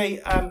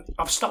 Finally,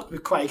 I've stuck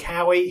with Craig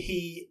Howie.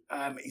 He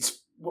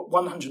is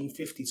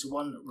 150 to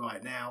 1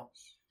 right now.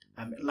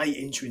 Late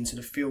entry into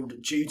the field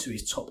due to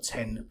his top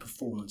 10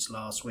 performance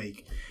last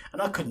week.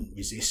 And I couldn't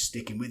resist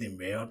sticking with him,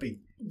 really. I'd be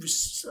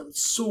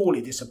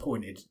sorely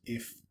disappointed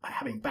if,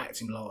 having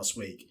backed him last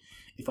week,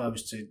 if I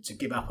was to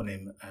give up on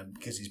him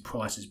because his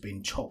price has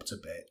been chopped a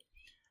bit,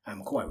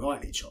 quite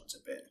rightly chopped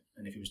a bit,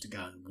 and if he was to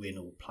go and win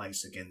or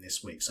place again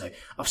this week. So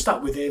I've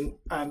stuck with him.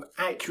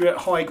 Accurate,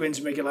 high greens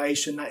and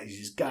regulation, that is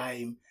his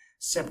game.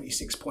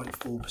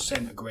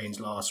 76.4% of greens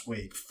last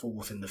week,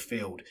 4th in the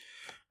field.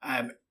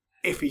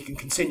 If he can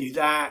continue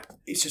that,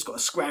 he's just got to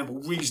scramble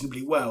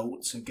reasonably well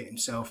to get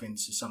himself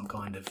into some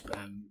kind of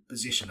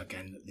position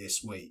again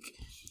this week.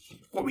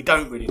 What we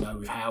don't really know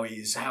with Howie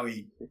is how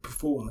he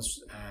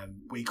performs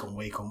week on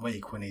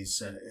week when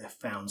he's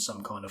found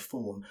some kind of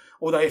form.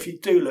 Although if you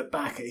do look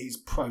back at his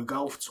Pro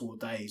Golf Tour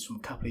days from a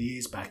couple of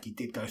years back, he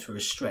did go through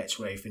a stretch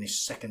where he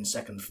finished second,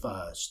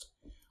 first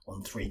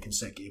on 3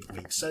 consecutive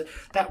weeks. So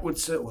that would,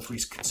 or 3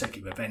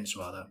 consecutive events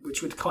rather,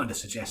 which would kind of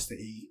suggest that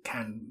he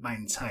can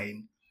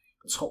maintain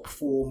top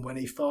form when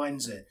he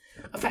finds it.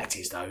 The fact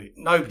is, though,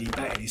 nobody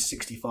betted his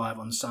 65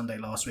 on Sunday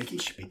last week. He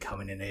should be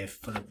coming in here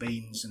full of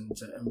beans and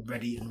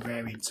ready and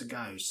raring to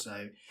go.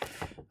 So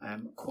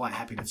I'm quite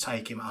happy to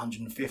take him at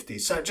 150.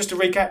 So just to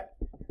recap,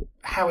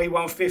 Howie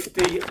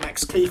 150,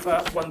 Max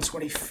Kiefer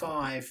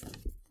 125,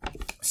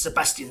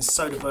 Sebastian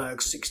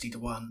Soderberg 60 to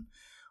 1,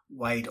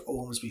 Wade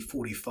Ormsby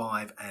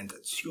 45, and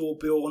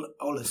Thorbjorn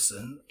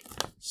Olesen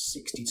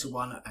 60 to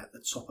 1 at the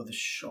top of the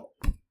shop.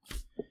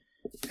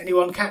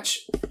 Anyone catch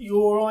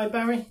your eye,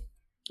 Barry?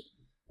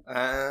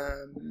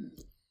 I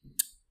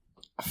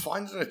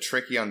find it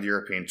tricky on the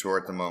European Tour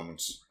at the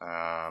moment.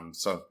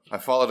 So I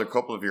followed a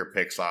couple of your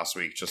picks last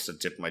week just to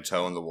dip my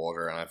toe in the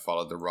water, and I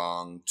followed the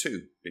wrong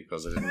 2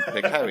 because I didn't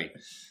pick Howie.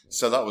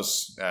 So that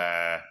was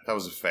a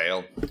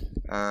fail.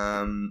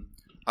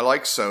 I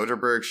like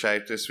Soderberg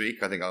shape this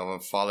week. I think I'll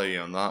follow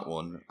you on that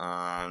one.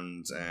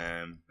 And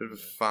a bit of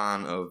a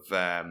fan of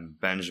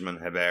Benjamin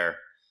Hebert.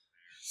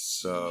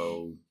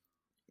 So,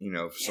 you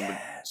know,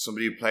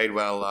 somebody who played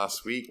well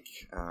last week.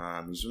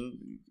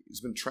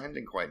 He's been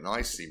trending quite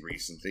nicely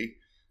recently.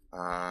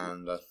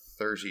 And at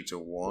 30 to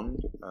 1,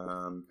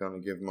 I'm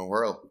going to give him a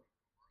whirl.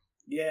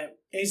 Yeah,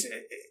 he's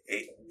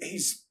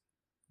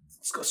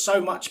got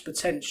so much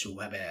potential,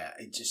 Hebert.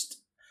 It just...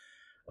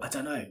 I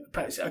don't know.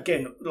 Perhaps,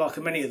 again, like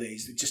many of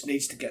these, it just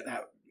needs to get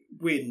that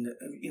win,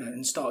 you know,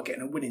 and start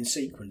getting a winning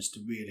sequence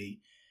to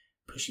really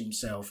push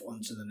himself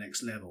onto the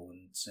next level.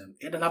 And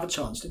he had another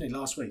chance, didn't he,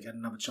 last week? He had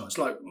another chance.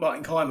 Like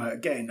Martin Kaymer,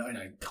 again, I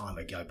know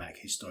Kaymer go back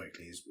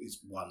historically is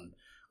won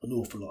an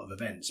awful lot of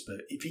events, but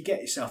if you get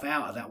yourself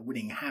out of that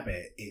winning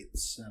habit, it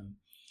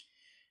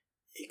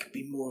can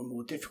be more and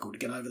more difficult to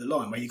get over the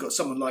line. Where you've got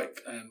someone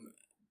like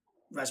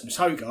Rasmus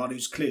Højgaard,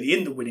 who's clearly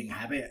in the winning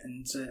habit,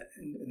 and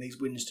these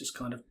wins just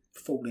kind of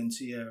fall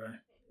into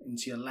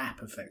your lap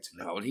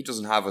effectively. Oh, well, he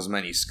doesn't have as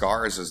many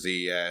scars as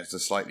the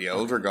slightly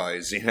older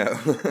guys, you know.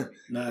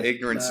 No,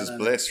 ignorance is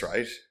bliss,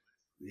 right?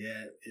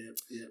 Yeah.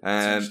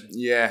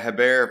 Yeah,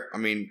 Hebert. I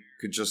mean,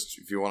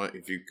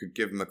 if you could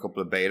give him a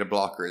couple of beta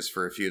blockers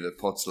for a few of the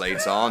putts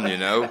lates on, you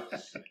know,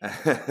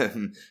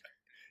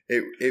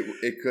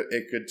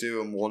 it could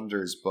do him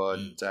wonders. But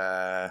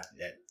yeah.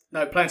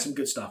 No, playing some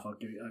good stuff. I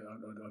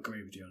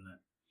agree with you on that.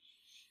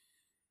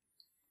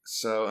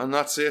 So, and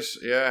that's it.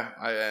 Yeah,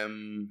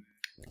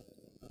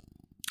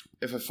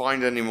 if I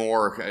find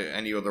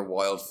any other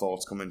wild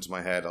thoughts come into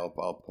my head, I'll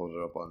put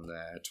it up on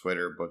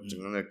Twitter. But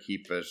I'm gonna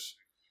keep it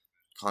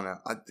kind of.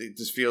 It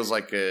just feels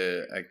like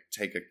I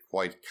take a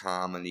quite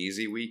calm and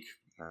easy week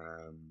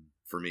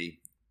for me.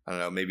 I don't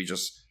know, maybe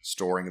just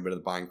storing a bit of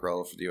the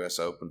bankroll for the US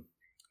Open.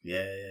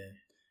 Yeah.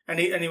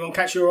 Anyone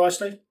catch your eye,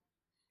 Steve?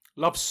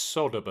 Love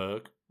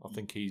Soderberg. I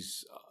think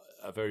he's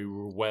a very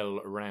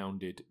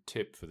well-rounded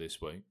tip for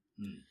this week.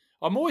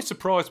 I'm always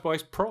surprised by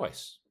his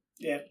price.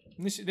 Yeah.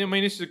 This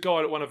is a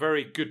guy that won a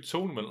very good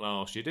tournament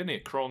last year, didn't he?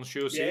 At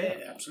Crans-sur-Sion.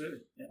 Yeah,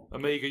 absolutely. Yeah.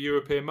 Amiga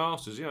European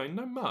Masters,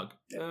 no mug.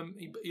 Yeah.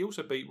 He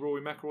also beat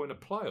Rory McIlroy in a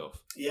playoff.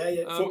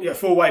 Yeah.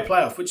 Four-way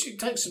playoff, which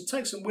takes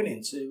some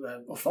winning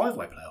to, or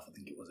five-way playoff, I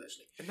think it was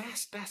actually. And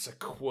that's a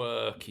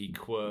quirky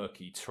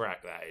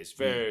track. That is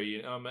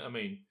very. I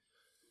mean,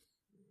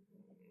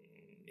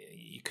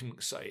 you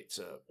couldn't say it's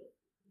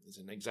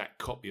there's an exact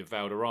copy of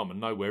Valderrama.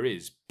 Nowhere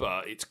is,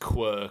 but it's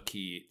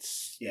quirky.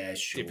 It's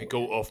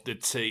difficult off the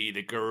tee.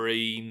 The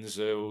greens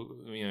are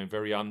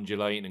very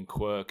undulating and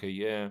quirky.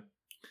 Yeah,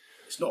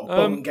 it's not a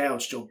bomb and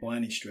gouge job by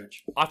any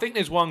stretch. I think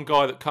there's one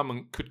guy that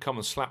could come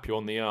and slap you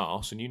on the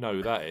arse, and you know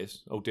who that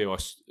is. Oh dear,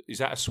 is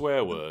that a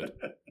swear word?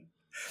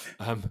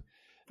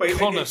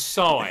 Connor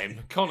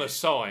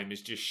Syme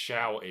is just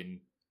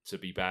shouting to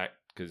be back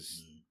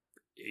because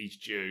he's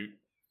due.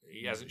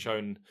 He hasn't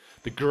shown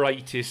the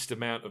greatest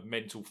amount of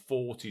mental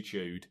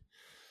fortitude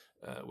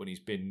when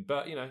he's been,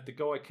 but the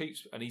guy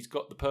keeps, and he's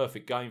got the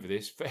perfect game for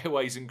this.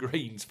 Fairways and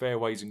greens,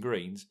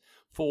 45-1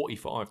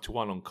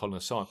 on Connor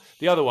Syme.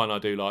 The other one I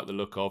do like the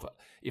look of.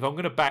 If I'm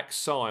going to back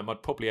Syme,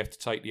 I'd probably have to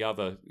take the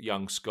other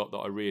young Scot that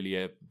I really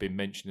have been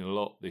mentioning a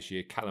lot this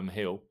year, Callum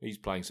Hill. He's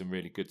playing some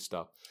really good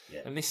stuff.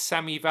 Yeah. And this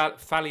Sami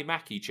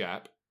Välimäki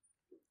chap,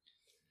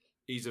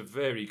 he's a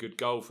very good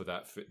golfer,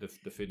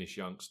 the Finnish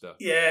youngster.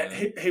 Yeah,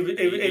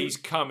 he's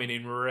coming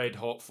in red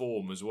hot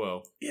form as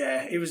well.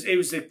 Yeah, he was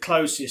the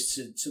closest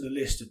to the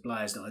list of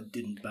players that I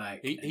didn't back.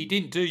 He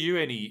didn't do you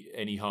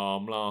any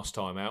harm last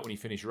time out when he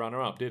finished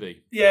runner up, did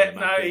he? Yeah,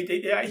 no,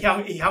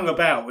 he hung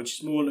about, which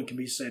is more than can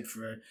be said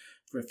for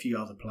a few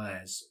other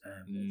players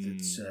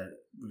that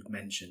we've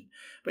mentioned.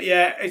 But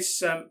yeah, it's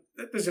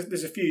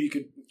there's a few you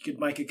could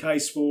make a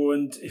case for,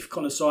 and if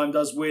Connor Syme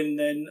does win,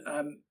 then.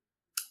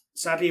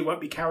 Sadly, he won't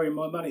be carrying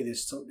my money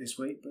this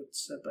week, but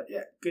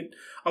yeah, good.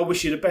 I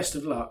wish you the best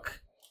of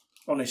luck,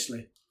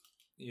 honestly.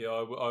 Yeah,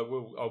 I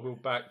will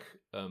back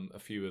a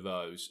few of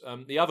those.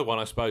 The other one,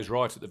 I suppose,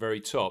 right at the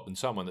very top, and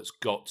someone that's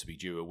got to be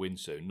due a win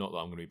soon, not that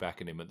I'm going to be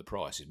backing him at the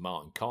price, is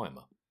Martin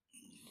Keimer.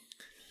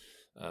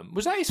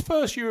 Was that his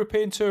first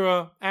European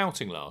Tour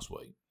outing last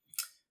week?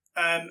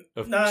 Has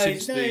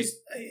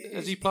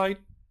he played?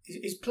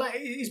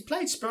 He's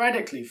played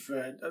sporadically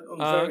on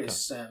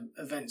various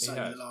events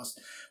over the last.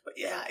 But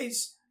yeah, I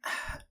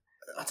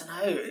don't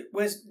know.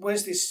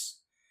 Where's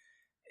this?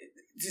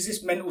 Does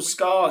this mental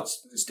scar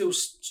still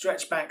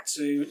stretch back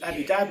to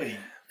Abu Dhabi?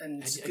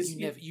 And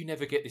you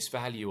never get this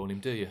value on him,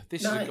 do you?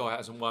 This is a guy who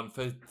hasn't won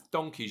for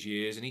donkey's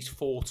years, and he's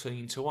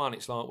 14-1.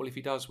 It's like, well, if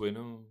he does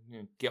win,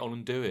 get on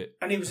and do it.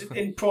 And he was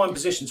in prime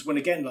position to win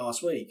again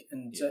last week,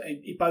 and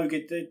he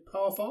bogeyed the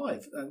par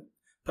 5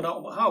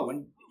 penultimate hole,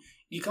 and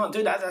you can't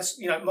do that. That's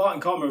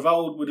Martin Keimer of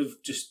old would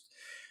have just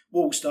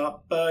waltzed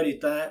up,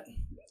 birdied that,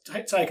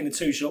 taken a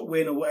 2-shot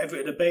win or whatever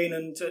it had been,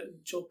 and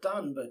job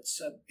done. But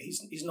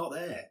he's not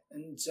there,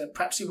 and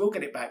perhaps he will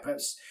get it back.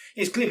 Perhaps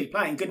he's clearly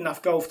playing good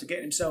enough golf to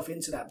get himself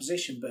into that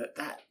position. But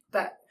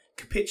that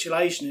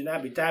capitulation in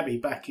Abu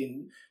Dhabi back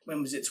in,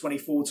 when was it,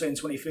 2014,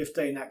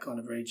 2015, that kind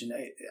of region.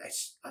 I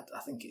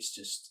think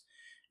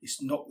it's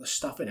knocked the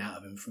stuffing out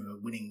of him from a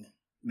winning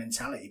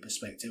mentality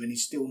perspective, and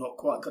he's still not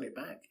quite got it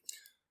back.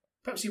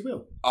 Perhaps he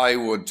will. I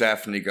would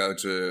definitely go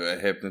to a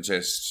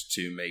hypnotist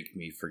to make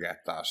me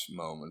forget that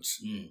moment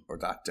or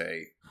that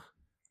day.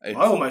 I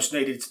almost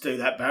needed to do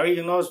that, Barry,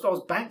 and I was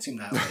backed him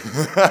that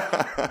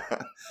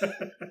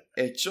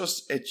way.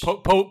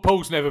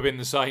 Paul's never been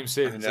the same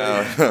since.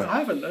 I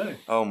haven't, no.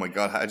 Oh my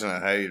God, I don't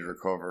know how you'd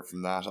recover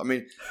from that. I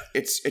mean,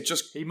 it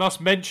just... He must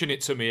mention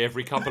it to me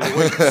every couple of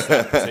weeks,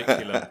 in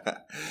particular.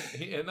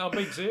 And I'm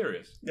being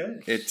serious. Yeah.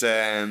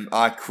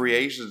 I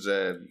created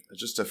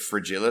just a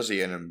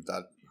fragility in him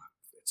that...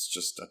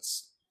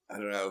 that's I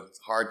don't know. It's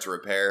hard to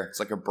repair. It's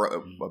like a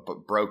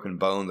broken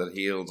bone that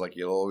heals. Like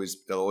there'll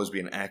always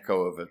be an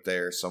echo of it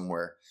there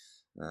somewhere,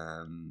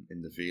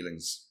 in the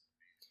feelings.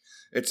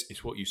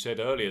 It's what you said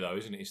earlier, though,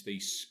 isn't it? It's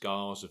these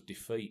scars of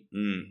defeat.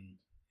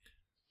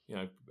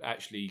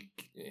 Actually,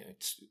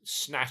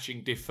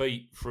 snatching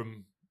defeat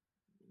from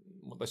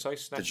what they say,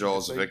 the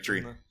jaws of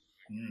victory.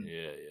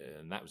 Yeah,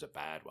 and that was a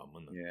bad one,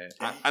 wasn't it?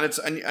 Yeah, and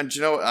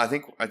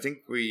I think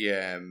we.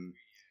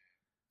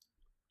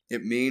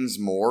 It means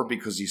more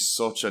because he's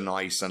such a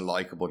nice and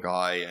likable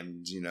guy,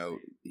 and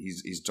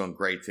he's done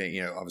great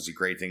things. Obviously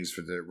great things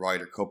for the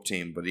Ryder Cup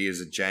team, but he is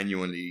a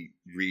genuinely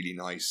really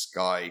nice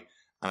guy,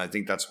 and I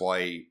think that's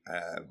why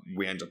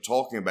we end up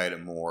talking about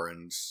him more,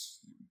 and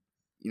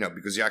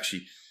because you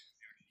actually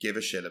give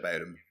a shit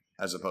about him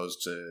as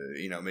opposed to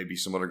maybe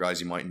some other guys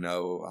you might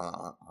know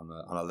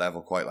on a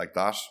level quite like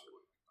that.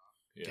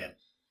 Yeah.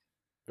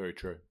 Very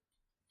true.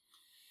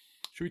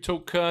 Should we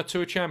talk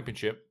Tour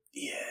Championship?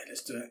 Yeah,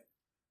 let's do it.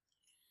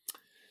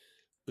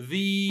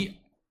 The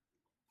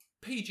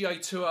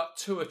PGA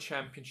Tour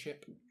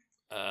Championship,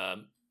 a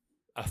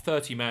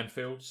 30-man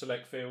field,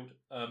 select field.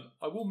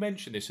 I will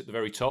mention this at the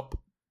very top.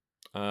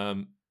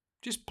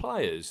 Just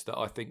players that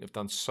I think have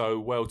done so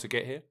well to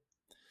get here.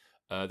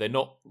 They're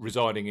not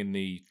residing in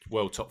the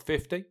World Top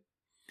 50.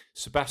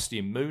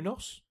 Sebastian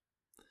Munoz,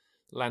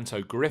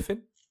 Lanto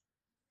Griffin,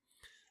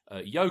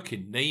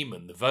 Joaquin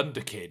Niemann, the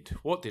Wunderkind.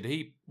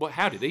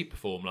 How did he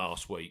perform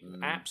last week?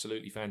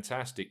 Absolutely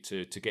fantastic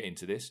to get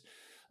into this.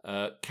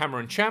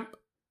 Cameron Champ,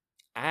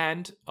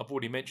 and I've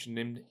already mentioned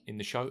him in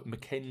the show,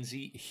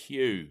 Mackenzie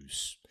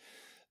Hughes.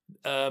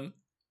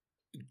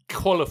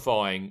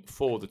 Qualifying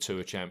for the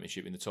Tour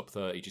Championship in the top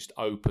 30 just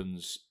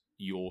opens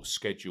your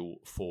schedule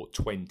for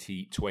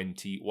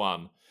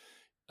 2021.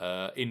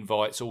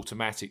 Invites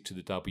automatic to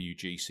the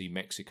WGC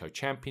Mexico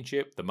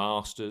Championship, the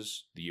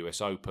Masters, the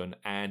US Open,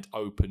 and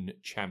Open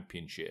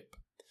Championship.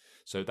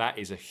 So that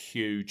is a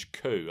huge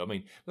coup. I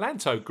mean,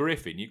 Lanto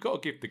Griffin, you've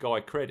got to give the guy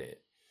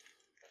credit.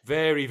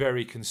 Very,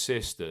 very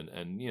consistent,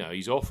 and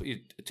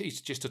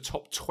he's just a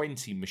top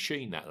 20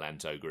 machine, that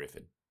Lanto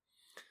Griffin.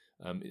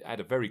 Had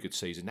a very good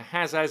season.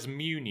 Hazaz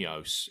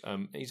Munoz,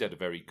 he's had a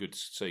very good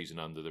season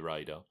under the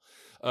radar.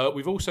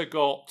 We've also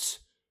got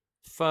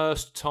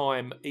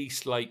first-time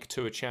Eastlake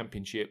Tour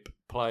Championship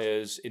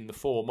players in the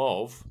form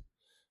of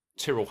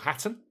Tyrrell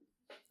Hatton,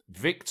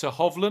 Victor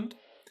Hovland,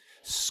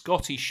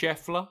 Scotty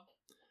Scheffler,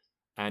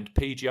 and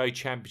PGA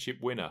Championship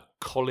winner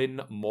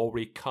Colin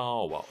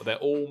Morikawa. They're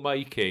all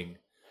making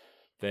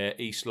their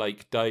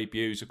Eastlake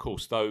debuts. Of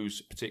course,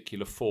 those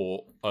particular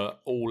four are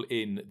all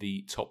in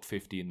the top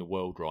 50 in the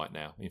world right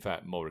now. In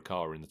fact,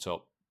 Morikawa in the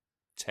top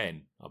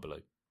 10, I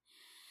believe.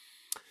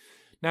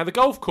 Now, the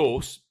golf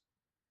course,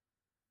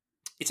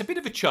 it's a bit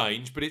of a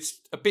change, but it's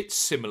a bit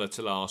similar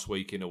to last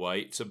week in a way.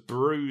 It's a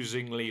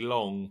bruisingly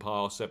long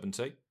par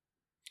 70.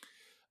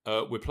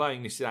 We're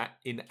playing this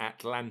in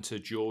Atlanta,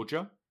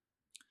 Georgia.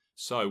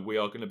 So we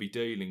are going to be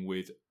dealing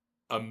with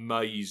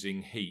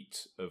amazing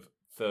heat of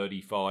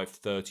 35,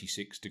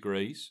 36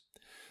 degrees.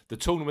 The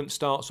tournament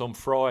starts on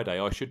Friday.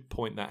 I should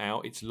point that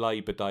out. It's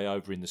Labour Day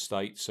over in the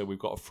States, so we've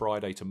got a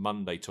Friday to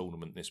Monday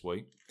tournament this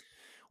week,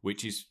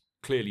 which is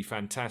clearly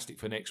fantastic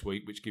for next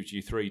week, which gives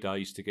you 3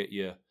 days to get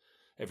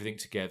everything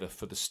together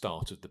for the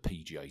start of the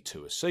PGA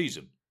Tour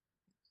season,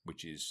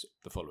 which is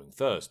the following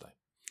Thursday.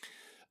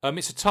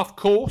 It's a tough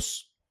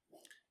course.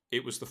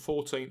 It was the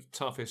 14th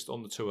toughest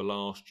on the tour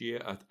last year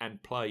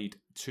and played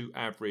to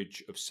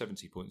average of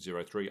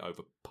 70.03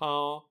 over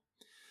par.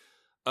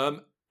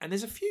 And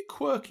there's a few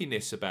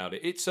quirkiness about it.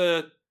 It's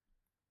a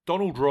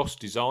Donald Ross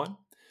design.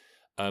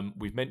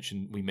 We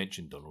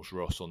mentioned Donald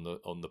Ross on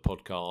the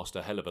podcast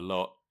a hell of a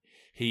lot.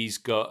 He's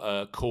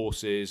got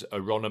courses: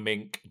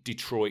 Aronimink,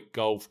 Detroit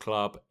Golf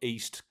Club,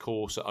 East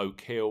Course at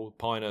Oak Hill,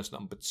 Pinehurst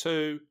number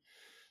 2,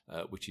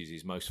 which is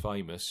his most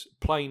famous,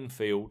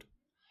 Plainfield,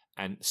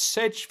 and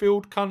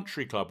Sedgefield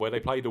Country Club, where they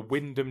play the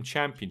Wyndham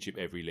Championship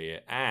every year.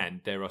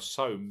 And there are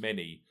so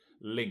many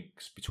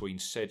links between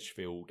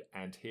Sedgefield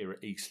and here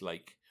at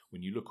Eastlake.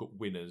 When you look at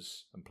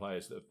winners and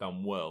players that have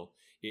done well,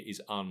 it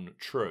is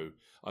untrue.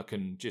 I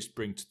can just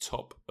bring to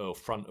top or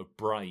front of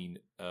brain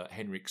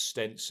Henrik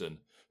Stenson,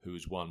 who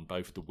has won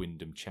both the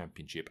Wyndham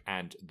Championship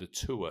and the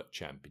Tour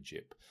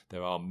Championship.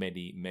 There are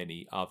many,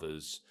 many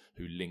others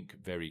who link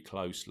very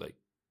closely.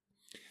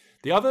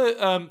 The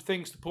other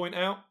things to point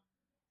out,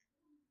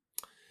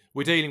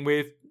 we're dealing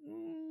with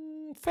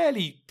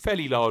fairly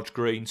large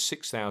greens,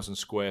 6,000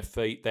 square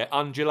feet. They're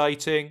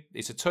undulating.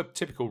 It's a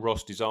typical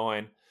Ross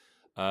design.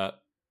 A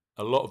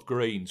lot of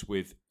greens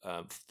with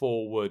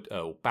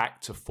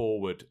back to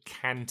forward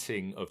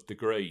canting of the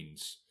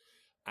greens.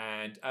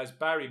 And as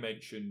Barry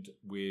mentioned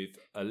with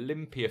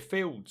Olympia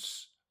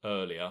Fields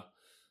earlier,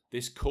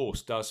 this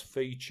course does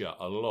feature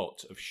a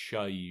lot of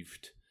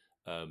shaved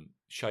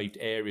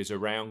areas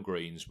around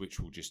greens, which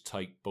will just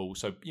take balls.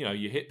 So,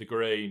 you hit the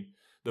green,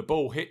 the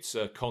ball hits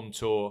a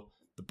contour,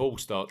 the ball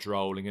starts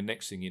rolling, and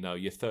next thing you know,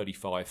 you're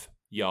 35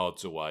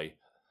 yards away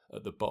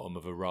at the bottom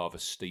of a rather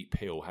steep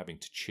hill having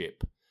to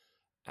chip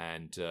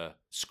and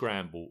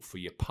scramble for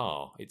your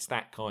par. It's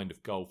that kind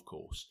of golf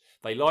course.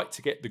 They like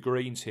to get the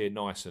greens here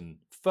nice and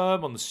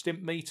firm on the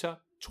stimp meter,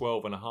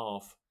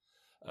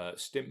 12.5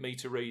 stimp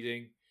meter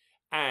reading.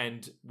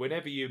 And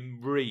whenever you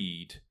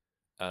read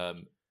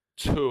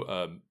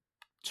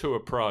tour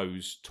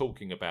pros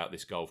talking about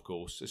this golf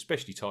course,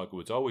 especially Tiger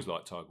Woods, I always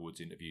like Tiger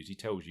Woods interviews. He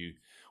tells you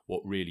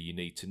what really you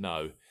need to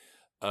know.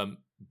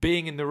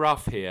 Being in the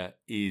rough here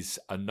is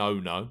a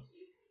no-no.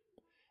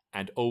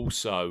 And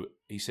also,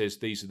 he says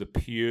these are the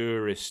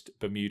purest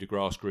Bermuda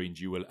grass greens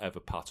you will ever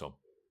putt on.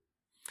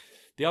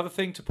 The other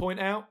thing to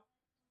point out,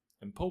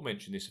 and Paul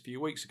mentioned this a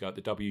few weeks ago at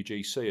the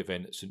WGC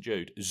event at St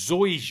Jude,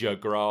 zoysia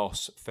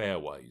grass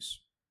fairways.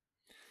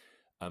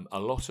 A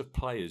lot of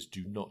players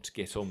do not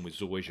get on with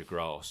zoysia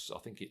grass. I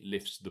think it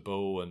lifts the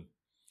ball, and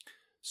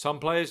some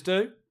players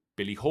do.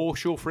 Billy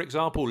Horschel, for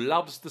example,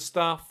 loves the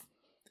stuff.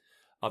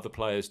 Other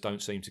players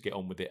don't seem to get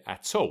on with it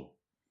at all.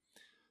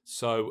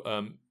 So,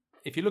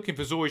 if you're looking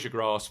for zoysia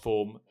grass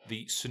form,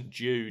 the St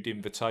Jude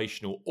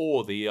Invitational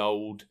or the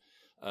old,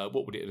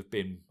 what would it have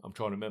been? I'm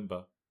trying to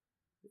remember.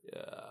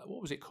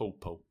 What was it called,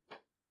 Paul?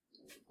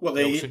 Well,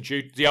 the old St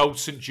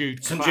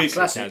Jude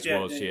Classic, as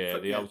was,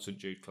 the old St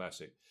Jude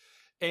Classic.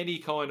 Any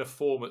kind of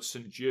form at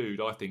St Jude,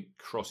 I think,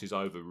 crosses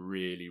over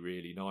really,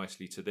 really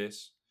nicely to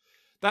this.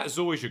 That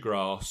zoysia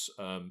grass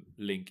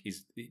link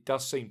it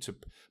does seem to.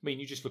 I mean,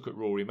 you just look at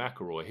Rory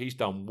McIlroy. He's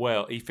done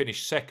well. He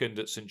finished second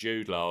at St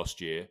Jude last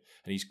year,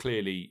 and he's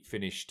clearly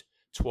finished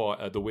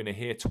the winner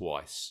here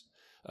twice.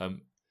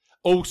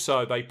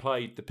 Also, they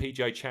played the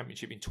PGA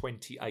Championship in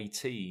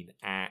 2018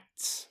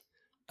 at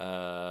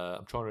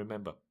I'm trying to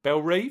remember,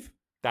 Bellerive.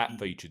 That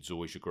featured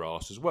Zoysia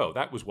grass as well.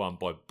 That was won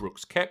by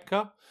Brooks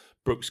Koepka.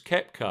 Brooks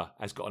Koepka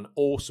has got an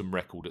awesome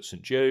record at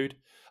St Jude,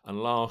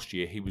 and last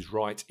year he was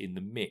right in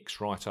the mix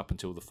right up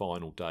until the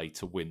final day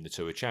to win the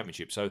Tour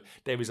Championship. So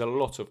there is a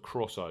lot of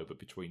crossover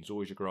between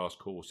Zoysia grass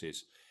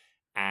courses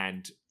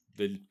and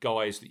the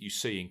guys that you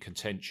see in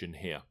contention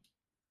here.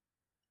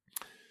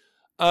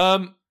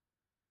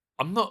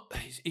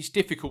 It's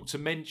difficult to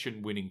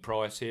mention winning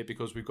price here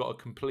because we've got a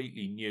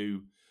completely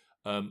new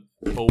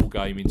ball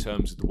game in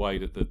terms of the way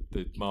that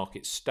the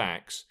market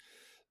stacks.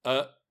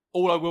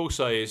 All I will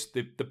say is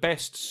the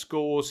best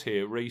scores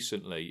here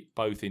recently,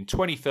 both in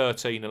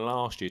 2013 and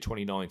last year,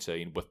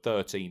 2019, were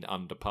 13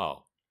 under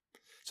par.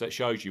 So it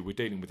shows you we're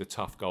dealing with a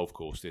tough golf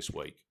course this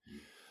week.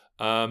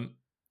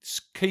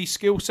 Key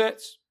skill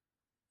sets.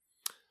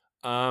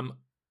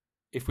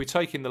 If we're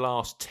taking the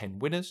last 10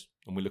 winners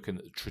and we're looking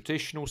at the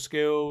traditional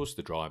skills,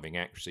 the driving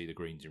accuracy, the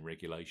greens in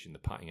regulation, the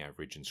putting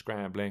average and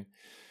scrambling,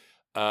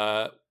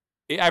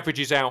 it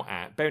averages out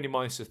at, bearing in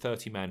mind it's a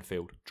 30-man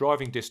field,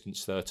 driving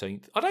distance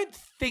 13th. I don't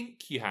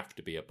think you have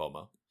to be a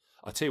bomber.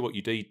 I tell you what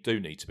you do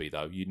need to be,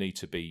 though. You need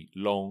to be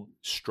long,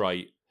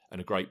 straight,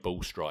 and a great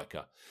ball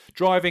striker.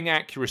 Driving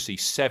accuracy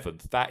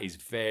 7th. That is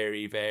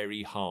very,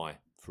 very high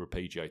for a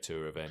PGA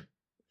Tour event.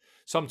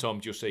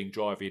 Sometimes you're seeing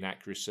driving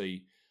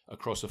accuracy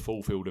across a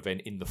full field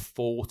event in the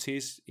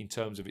 40s in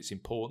terms of its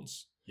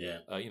importance. Yeah.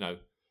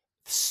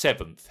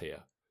 7th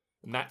here.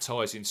 And that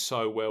ties in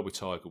so well with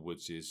Tiger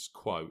Woods'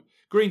 quote.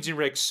 Greens in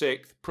reg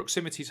 6th,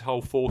 proximity to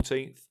hole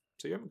 14th.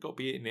 So you haven't got to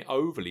be hitting it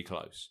overly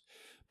close.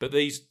 But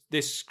this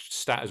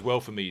stat as well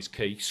for me is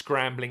key.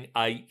 Scrambling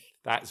 8th,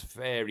 that's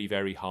very,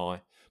 very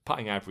high.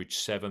 Putting average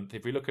 7th.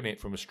 If we're looking at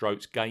it from a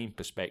strokes gain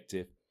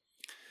perspective,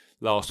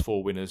 last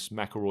 4 winners,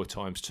 McIlroy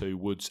 ×2,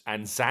 Woods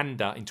and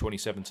Xander in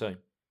 2017.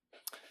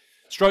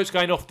 Strokes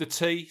gained off the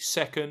tee,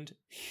 2nd,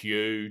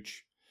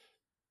 huge.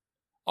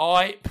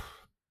 I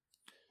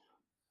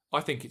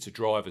think it's a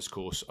driver's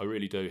course. I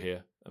really do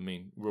here. I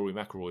mean, Rory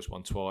McIlroy's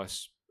won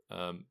twice.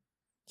 Xander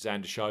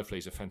Schauffele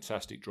is a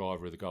fantastic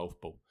driver of the golf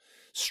ball.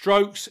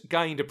 Strokes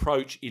gained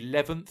approach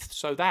 11th,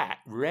 so that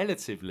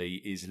relatively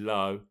is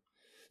low.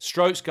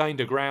 Strokes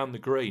gained around the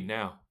green.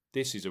 Now,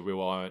 this is a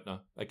real eye-opener.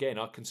 Again,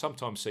 I can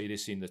sometimes see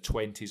this in the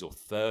 20s or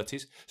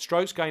 30s.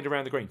 Strokes gained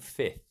around the green,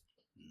 5th.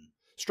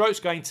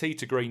 Strokes gained tee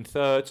to green,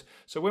 3rd.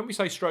 So when we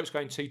say strokes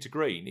gained tee to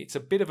green, it's a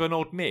bit of an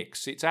odd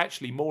mix. It's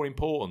actually more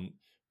important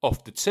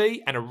off the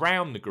tee and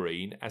around the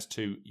green as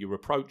to your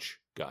approach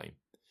game.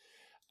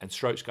 And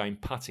strokes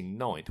gained putting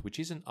 9th, which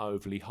isn't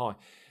overly high.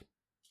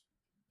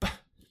 But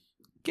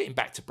getting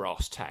back to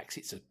brass tacks,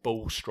 it's a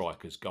ball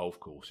striker's golf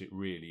course. It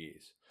really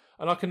is.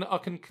 And I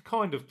can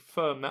kind of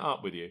firm that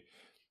up with you.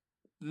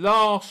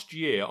 Last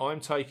year, I'm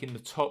taking the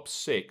top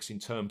 6 in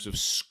terms of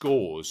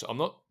scores. I'm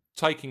not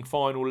taking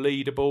final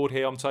leaderboard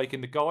here. I'm taking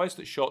the guys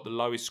that shot the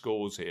lowest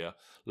scores here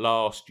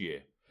last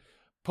year.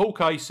 Paul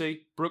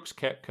Casey, Brooks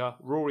Koepka,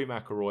 Rory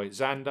McIlroy,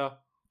 Xander,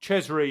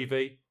 Ches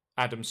Reavie,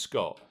 Adam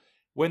Scott.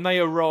 When they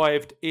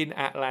arrived in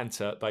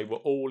Atlanta, they were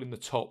all in the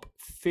top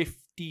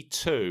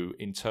 52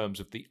 in terms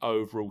of the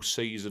overall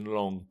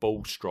season-long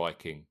ball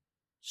striking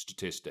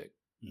statistic.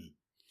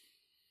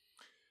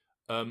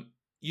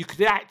 You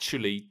could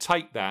actually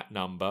take that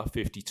number,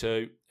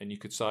 52, and you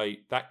could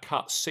say that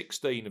cuts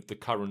 16 of the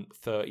current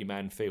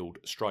 30-man field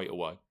straight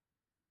away.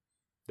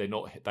 They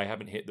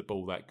haven't hit the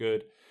ball that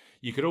good.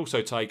 You could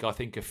also take, I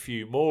think, a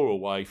few more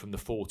away from the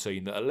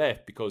 14 that are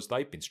left because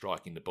they've been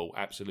striking the ball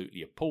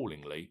absolutely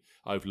appallingly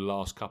over the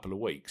last couple of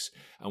weeks.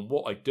 And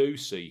what I do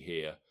see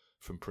here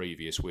from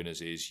previous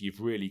winners is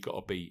you've really got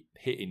to be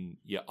hitting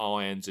your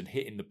irons and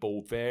hitting the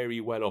ball very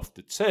well off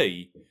the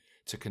tee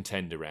to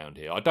contend around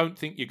here. I don't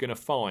think you're going to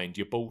find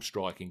your ball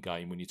striking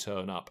game when you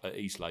turn up at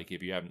Eastlake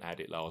if you haven't had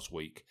it last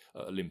week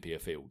at Olympia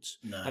Fields.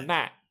 No. And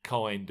that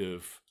kind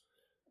of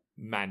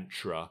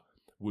mantra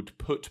would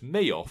put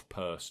me off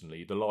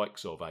personally, the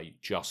likes of a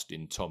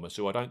Justin Thomas,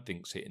 who I don't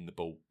think's hitting the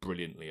ball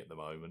brilliantly at the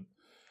moment.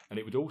 And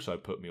it would also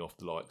put me off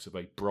the likes of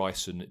a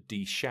Bryson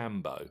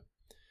DeChambeau,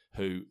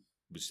 who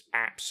was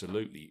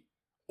absolutely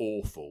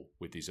awful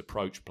with his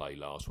approach play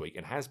last week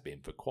and has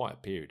been for quite a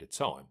period of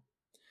time.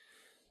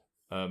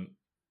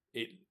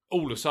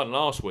 All of a sudden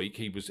last week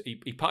he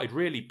putted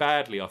really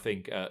badly, I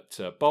think, at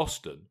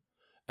Boston,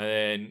 and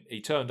then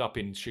he turned up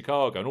in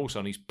Chicago, and all of a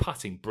sudden he's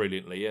putting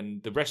brilliantly,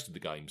 and the rest of the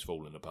game's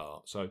fallen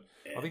apart. So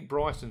yeah. I think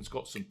Bryson's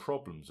got some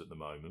problems at the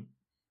moment.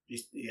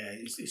 He's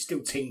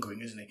still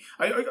tinkering, isn't he?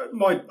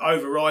 My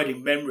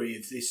overriding memory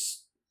of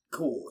this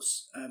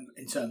course,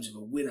 in terms of a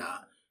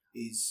winner,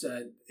 is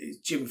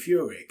Jim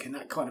Furyk, and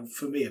that kind of,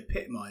 for me,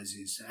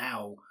 epitomises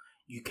how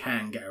you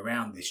can get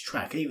around this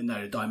track, even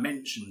though the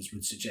dimensions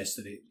would suggest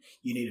that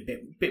you need a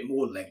bit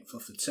more length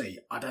off the tee.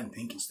 I don't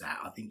think it's that.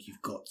 I think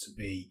you've got to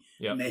be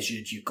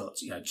measured. You've got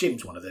to,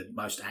 Jim's one of the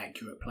most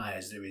accurate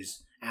players there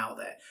is out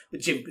there, but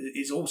Jim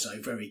is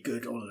also very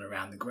good on and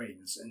around the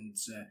greens, and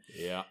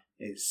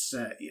it's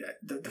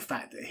the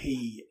fact that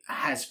he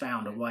has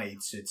found a way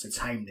to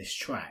tame this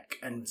track,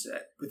 and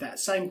with that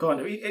same kind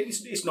of,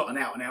 it's not an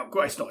out and out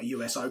grind. It's not a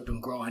US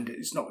Open grind.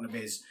 It's not going to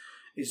be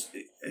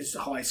as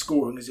high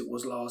scoring as it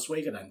was last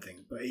week, I don't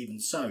think. But even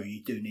so,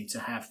 you do need to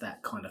have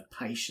that kind of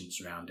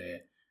patience around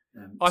here.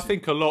 I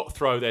think a lot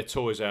throw their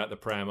toys out the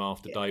pram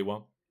after day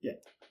one. Yeah.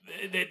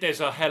 There's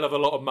a hell of a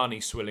lot of money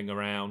swilling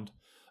around,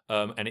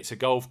 and it's a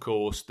golf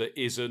course that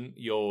isn't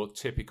your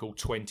typical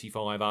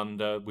 25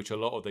 under, which a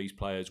lot of these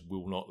players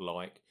will not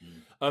like.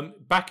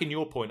 Backing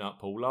your point up,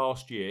 Paul,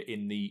 last year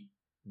in the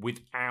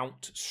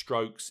without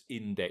strokes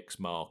index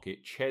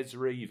market, Ches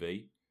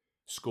Reavie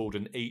scored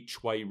an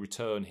each way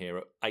return here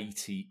at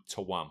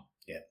 80-1.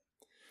 Yeah.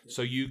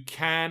 So you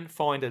can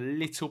find a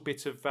little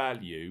bit of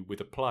value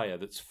with a player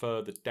that's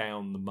further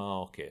down the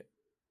market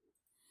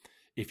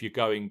if you're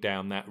going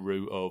down that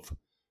route of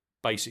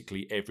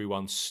basically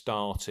everyone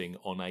starting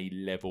on a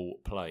level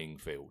playing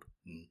field.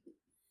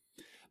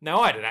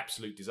 Now, I had an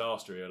absolute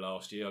disaster here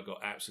last year. I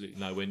got absolutely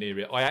nowhere near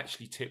it. I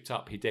actually tipped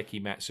up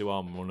Hideki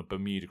Matsuyama on a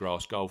Bermuda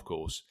grass golf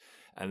course,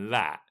 and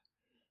that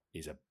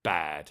is a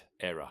bad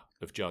error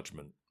of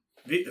judgment.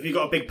 Have you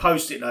got a big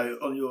post-it note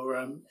on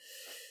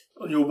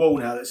your wall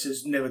now that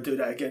says "Never do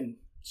that again,"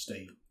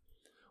 Steve?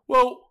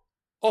 Well,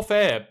 off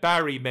air,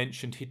 Barry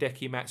mentioned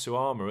Hideki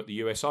Matsuyama at the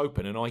US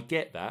Open, and I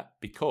get that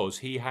because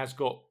he has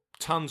got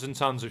tons and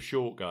tons of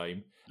short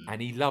game,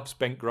 and he loves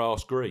bent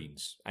grass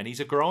greens, and he's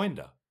a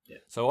grinder. Yeah.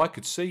 So I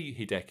could see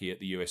Hideki at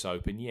the US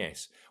Open,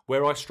 yes.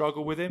 Where I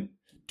struggle with him,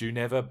 don't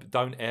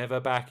ever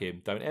back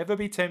him. Don't ever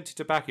be tempted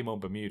to back him on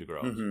Bermuda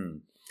grass. Mm-hmm.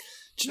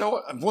 Do you know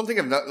what? One thing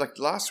I've not, like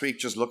last week,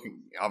 just looking,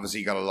 obviously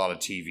he got a lot of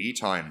TV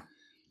time.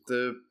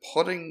 The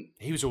putting,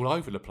 he was all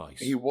over the place.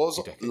 He was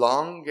Hideki.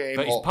 Long game,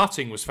 but his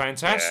putting was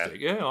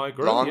fantastic. Yeah, I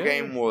agree. Long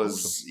game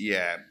was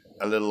awesome.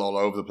 A little all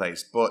over the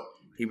place, but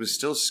he was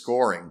still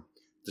scoring.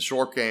 The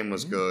short game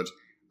was good,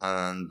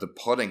 and the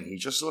putting, he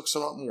just looks a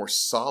lot more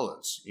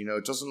solid. You know,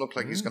 it doesn't look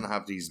like he's going to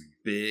have these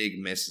big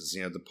misses.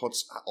 You know, the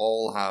putts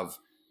all have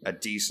a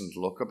decent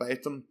look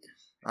about them.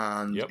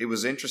 And it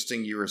was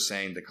interesting you were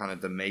saying the kind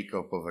of the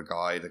makeup of a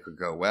guy that could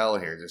go well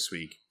here this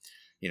week.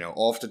 You know,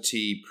 off the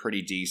tee,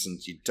 pretty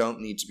decent. You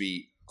don't need to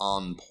be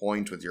on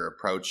point with your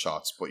approach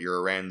shots, but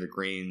your around the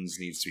greens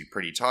needs to be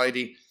pretty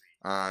tidy,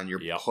 and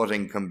your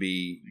putting can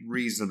be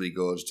reasonably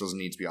good. It doesn't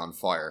need to be on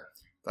fire.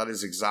 That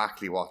is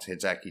exactly what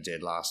Hideki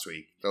did last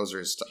week. Those are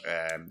his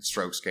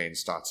strokes gained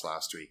stats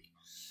last week.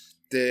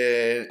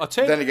 It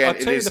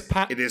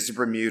is the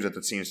Bermuda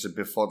that seems to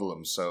befuddle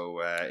him,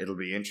 so it'll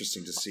be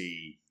interesting to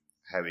see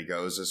how he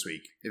goes this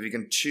week. If he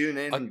can tune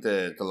in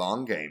the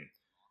long game,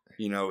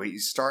 you know,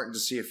 he's starting to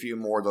see a few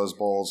more of those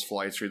balls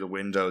fly through the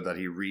window that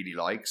he really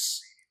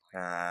likes.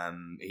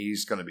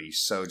 He's going to be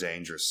so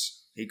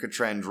dangerous. He could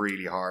trend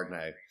really hard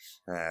now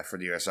for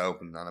the US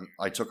Open. And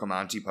I took him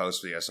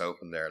anti-post for the US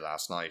Open there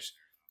last night.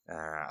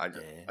 I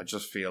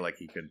just feel like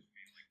he could.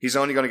 He's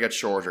only going to get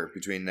shorter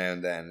between now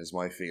and then, is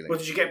my feeling. What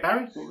did you get,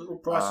 Barry?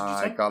 What price did you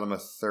take? I got him a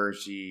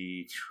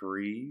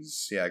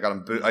 33s. Yeah, I got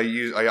him. I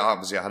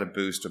had a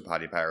boost with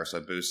Paddy Power, so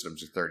I boosted him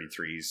to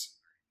 33s.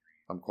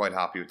 I'm quite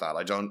happy with that.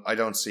 I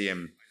don't see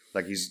him,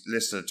 like, he's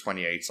listed at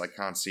 28s. I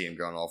can't see him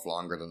going off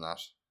longer than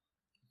that.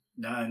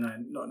 No,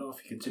 not if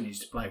he continues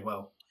to play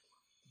well.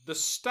 The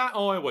stat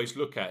I always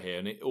look at here,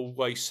 and it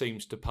always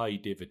seems to pay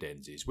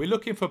dividends, is we're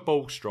looking for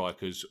ball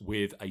strikers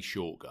with a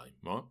short game,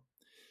 right?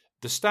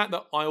 The stat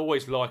that I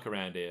always like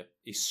around here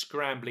is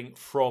scrambling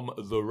from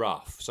the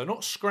rough. So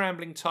not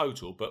scrambling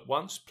total, but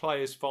once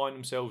players find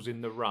themselves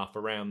in the rough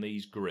around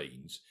these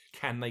greens,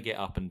 can they get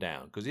up and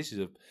down? Because this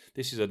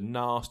is a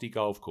nasty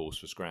golf course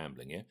for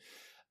scrambling, yeah?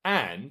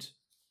 And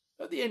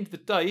at the end of the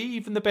day,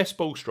 even the best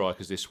ball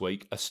strikers this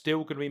week are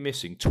still going to be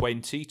missing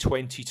 20,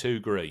 22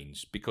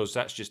 greens, because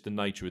that's just the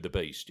nature of the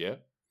beast, yeah?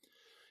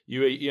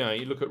 You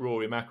look at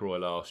Rory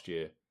McIlroy last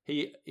year.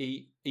 He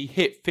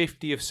hit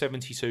 50 of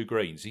 72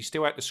 greens. He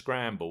still had to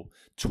scramble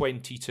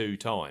 22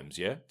 times,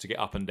 yeah, to get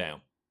up and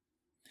down.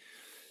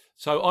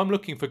 So I'm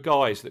looking for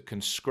guys that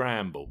can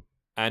scramble.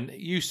 And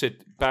you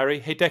said, Barry,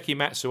 Hideki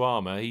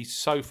Matsuyama, he's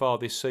so far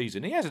this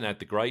season, he hasn't had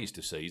the greatest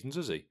of seasons,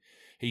 has he?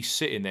 He's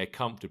sitting there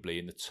comfortably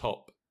in the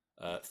top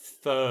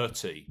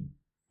 30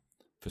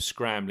 for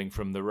scrambling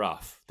from the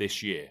rough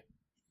this year.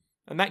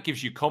 And that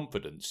gives you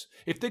confidence.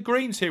 If the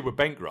greens here were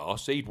bent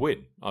grass, he'd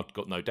win. I've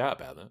got no doubt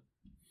about that.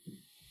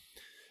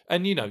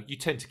 And, you know, you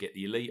tend to get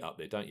the elite up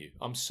there, don't you?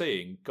 I'm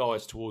seeing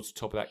guys towards the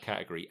top of that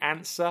category.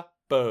 Ancer,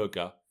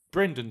 Berger,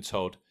 Brendan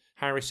Todd,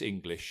 Harris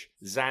English,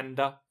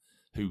 Xander,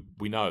 who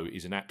we know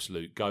is an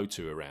absolute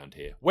go-to around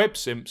here. Webb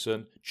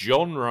Simpson,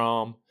 Jon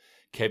Rahm,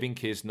 Kevin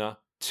Kisner,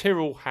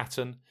 Tyrrell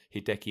Hatton,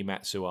 Hideki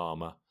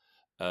Matsuyama,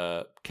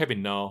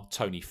 Kevin Na,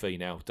 Tony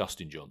Finau,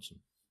 Dustin Johnson.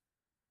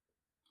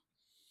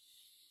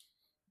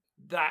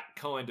 That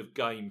kind of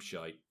game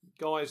shape.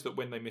 Guys that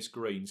when they miss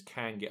greens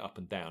can get up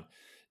and down.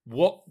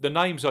 What the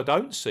names I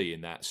don't see in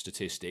that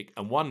statistic,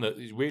 and one that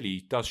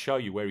really does show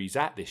you where he's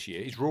at this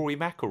year, is Rory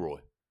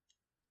McIlroy.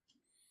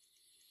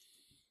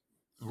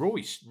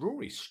 Rory's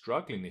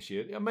struggling this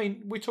year. I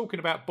mean, we're talking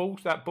about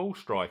that ball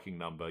striking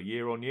number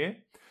year on year.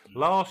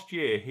 Last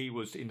year, he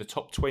was in the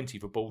top 20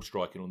 for ball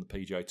striking on the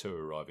PGA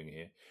Tour arriving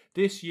here.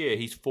 This year,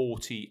 he's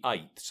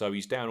 48th, so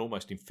he's down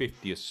almost in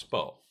 50th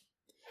spot.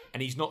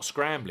 and he's not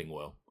scrambling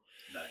well.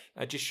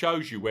 No. It just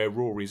shows you where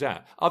Rory's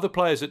at. Other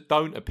players that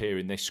don't appear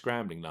in this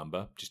scrambling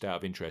number, just out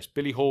of interest,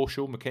 Billy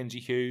Horschel, Mackenzie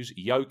Hughes,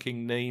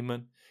 Joachim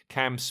Neiman,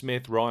 Cam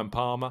Smith, Ryan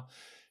Palmer.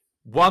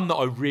 One that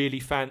I really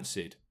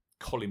fancied,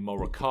 Colin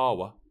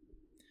Morikawa.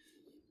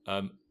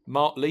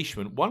 Mark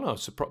Leishman, one I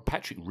was surprised,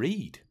 Patrick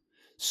Reed.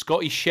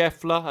 Scotty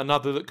Scheffler,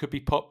 another that could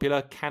be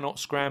popular, cannot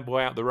scramble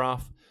out the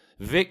rough.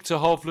 Victor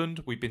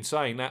Hovland, we've been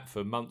saying that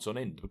for months on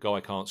end, the guy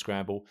can't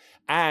scramble.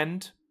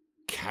 And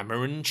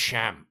Cameron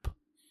Champ.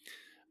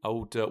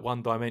 Old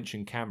One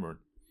Dimension Cameron.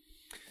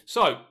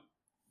 So,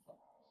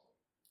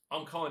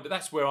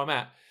 that's where I'm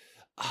at.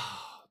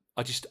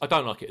 I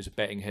don't like it as a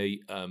betting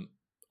heat.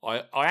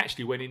 I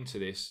actually went into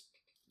this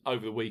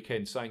over the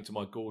weekend saying to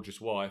my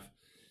gorgeous wife,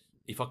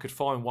 if I could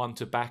find one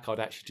to back, I'd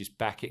actually just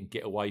back it and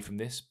get away from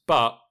this.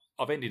 But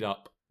I've ended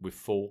up with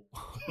 4.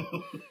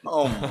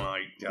 Oh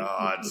my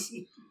God.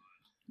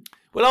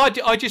 Well,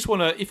 I just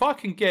want to, if I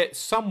can get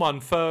someone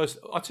first,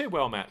 I'll tell you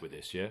where I'm at with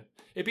this, yeah?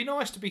 It'd be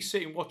nice to be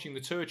sitting watching the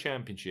Tour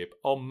Championship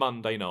on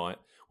Monday night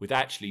with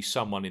actually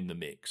someone in the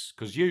mix.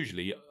 Because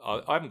usually,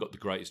 I haven't got the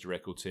greatest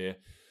records here.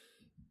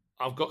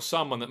 I've got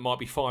someone that might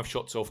be 5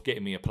 shots off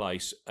getting me a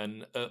place.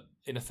 And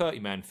in a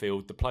 30-man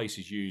field, the place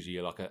is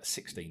usually like a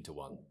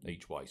 16-1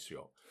 each way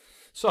shot.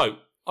 So,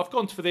 I've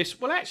gone for this.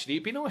 Well, actually,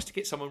 it'd be nice to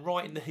get someone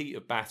right in the heat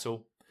of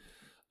battle.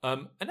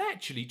 And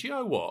actually, do you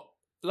know what?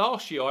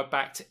 Last year, I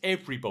backed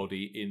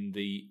everybody in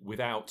the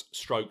without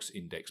strokes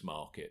index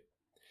market.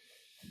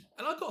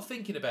 And I got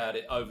thinking about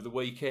it over the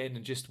weekend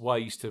and just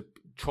ways to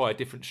try a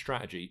different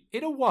strategy.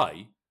 In a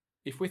way,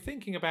 if we're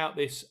thinking about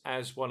this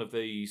as one of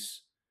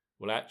these,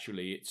 well,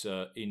 actually, it's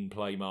a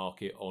in-play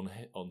market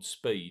on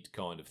speed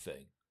kind of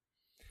thing.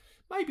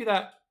 Maybe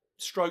that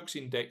strokes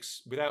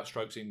index, without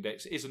strokes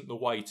index, isn't the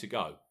way to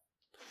go.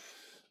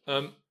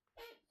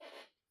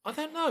 I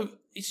don't know.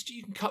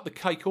 You can cut the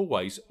cake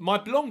always.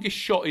 My longest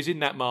shot is in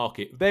that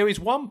market. There is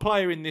one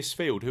player in this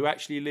field who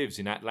actually lives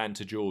in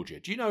Atlanta, Georgia.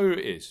 Do you know who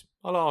it is?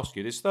 I'll ask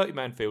you. This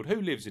 30-man field. Who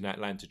lives in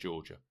Atlanta,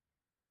 Georgia?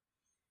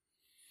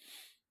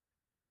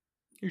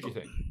 Who do you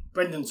think?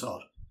 Brendan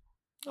Todd.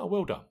 Oh,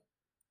 well done.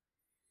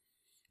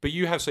 But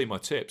you have seen my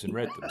tips and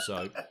read them,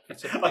 so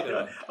it's a bit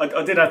of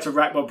I did have to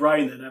rack my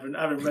brain then,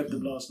 having read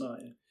them last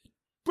night.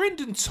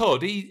 Brendan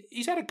Todd,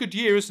 he's had a good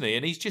year, hasn't he?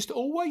 And he's just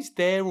always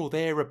there or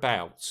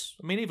thereabouts.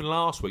 I mean, even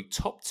last week,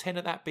 top 10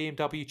 at that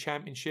BMW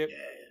Championship. Yeah.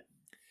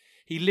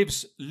 He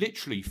lives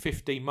literally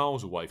 15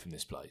 miles away from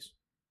this place.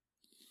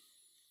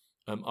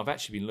 I've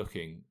actually been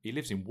looking. He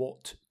lives in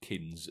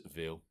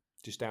Watkinsville,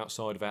 just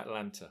outside of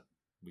Atlanta,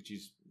 which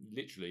is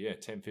literally,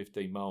 10,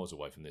 15 miles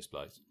away from this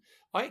place.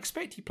 I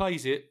expect he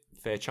plays it a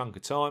fair chunk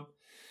of time.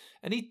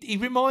 And he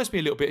reminds me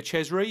a little bit of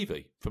Ches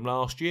Reavie from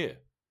last year.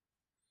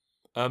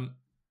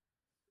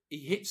 He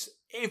hits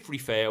every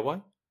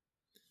fairway.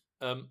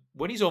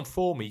 When he's on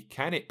form, he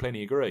can hit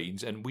plenty of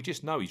greens, and we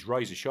just know he's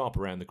razor sharp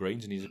around the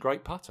greens, and he's a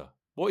great putter.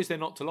 What is there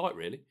not to like,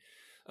 really?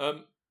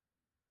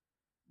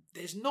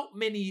 There's not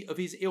many of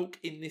his ilk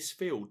in this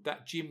field,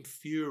 that Jim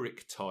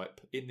Furyk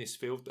type in this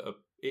field that are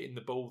hitting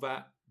the ball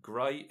that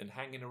great and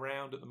hanging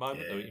around at the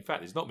moment. Yeah. In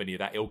fact, there's not many of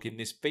that ilk in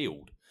this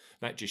field.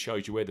 That just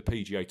shows you where the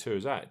PGA Tour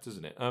is at,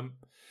 doesn't it?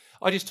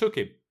 I just took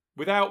him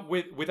without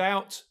the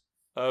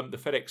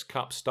FedEx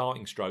Cup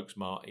starting strokes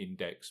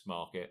index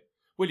market.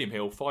 William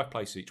Hill, 5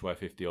 places each way,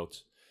 50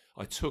 odds.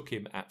 I took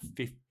him at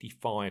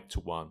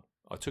 55-1.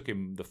 I took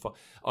him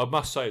I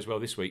must say as well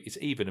this week, it's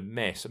even a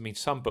mess. I mean,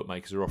 some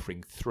bookmakers are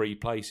offering 3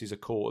 places a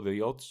quarter of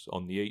the odds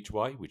on the each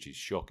way, which is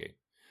shocking.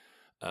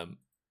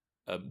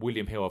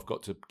 William Hill, I've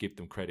got to give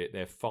them credit.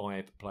 They're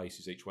 5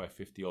 places each way,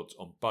 50 odds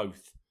on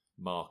both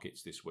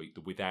markets this week,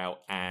 the without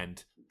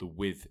and the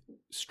with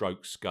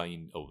strokes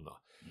gain. Oh, no,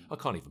 I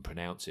can't even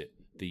pronounce it.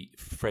 The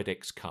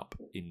FedEx Cup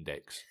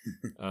Index.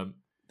 But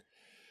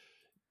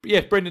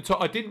yeah, Brendan Todd.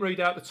 I didn't read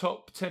out the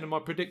top 10 of my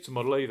predictor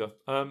model either.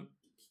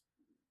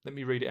 Let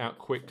me read it out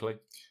quickly.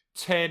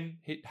 10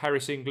 hit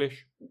Harris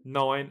English.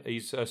 9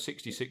 he's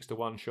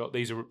 66-1 shot.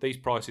 These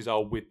prices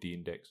are with the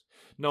index.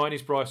 9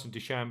 is Bryson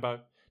DeChambeau.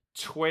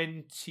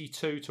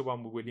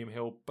 22-1 with William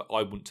Hill, but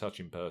I wouldn't touch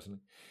him personally.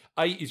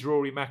 8 is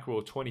Rory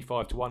McIlroy,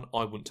 25-1.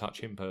 I wouldn't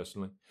touch him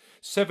personally.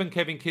 7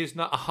 Kevin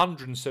Kisner,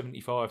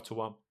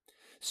 175-1.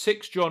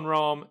 6 John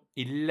Rahm,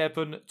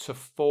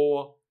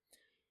 11-4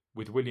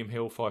 with William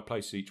Hill, 5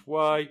 places each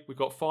way. We've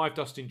got 5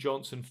 Dustin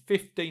Johnson,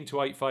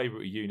 15-8 favourite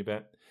with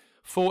Unibet.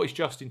 4 is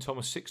Justin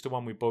Thomas,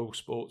 6-1 with Boyle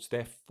Sports.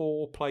 They're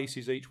 4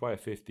 places each way at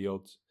 50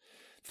 odds.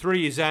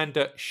 3 is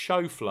Xander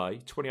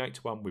Schauffele,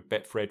 28-1 with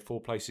Betfred, 4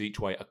 places each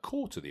way, a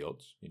quarter the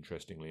odds,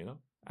 interestingly enough,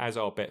 as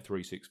are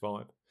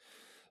Bet365.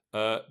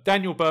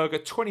 Daniel Berger,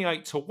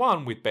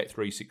 28-1 with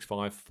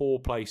Bet365, 4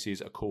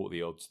 places, a quarter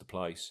the odds to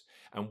place.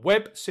 And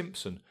Webb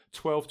Simpson,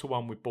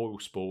 12-1 with Boyle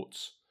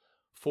Sports,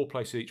 4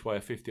 places each way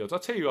at 50 odds. I'll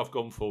tell you who I've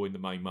gone for in the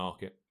main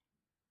market.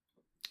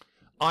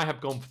 I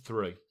have gone for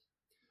 3.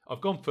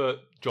 I've gone for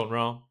John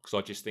Rahm, because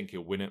I just think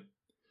he'll win it.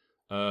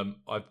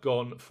 I've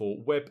gone for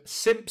Webb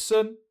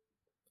Simpson.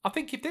 I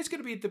think if there's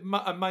going to be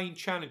a main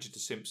challenger to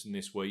Simpson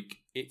this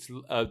week, it's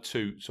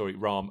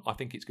Rahm. I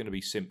think it's going to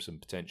be Simpson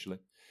potentially.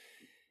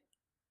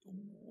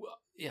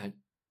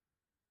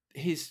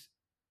 His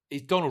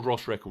Donald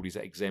Ross record is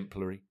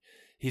exemplary.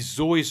 His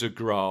Zoysia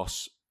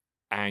grass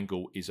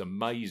angle is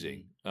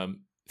amazing.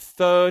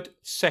 3rd,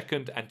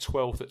 2nd, and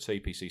 12th at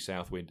TPC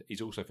Southwind.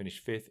 He's also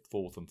finished 5th,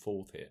 4th, and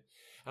 4th here.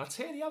 And I'll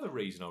tell you the other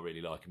reason I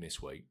really like him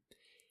this week.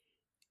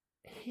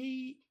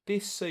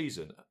 This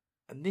season,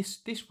 and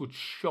this would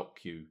shock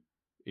you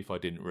if I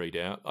didn't read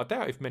it out. I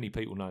doubt if many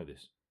people know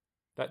this.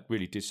 That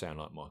really did sound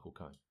like Michael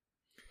Caine.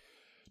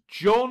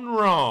 Jon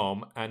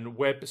Rahm and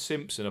Webb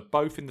Simpson are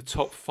both in the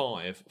top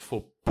 5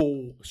 for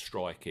ball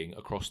striking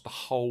across the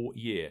whole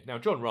year. Now,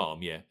 Jon Rahm,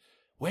 yeah.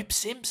 Webb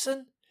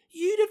Simpson?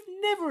 You'd have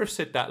never have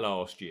said that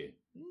last year.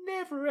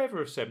 Never, ever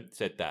have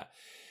said that.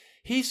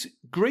 His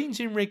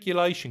greens in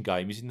regulation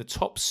game is in the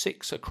top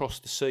 6 across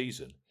the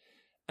season.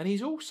 And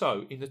he's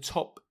also in the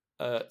top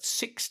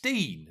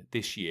 16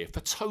 this year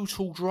for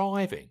total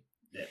driving.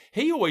 Yeah.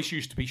 He always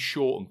used to be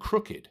short and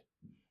crooked.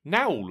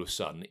 Now, all of a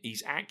sudden,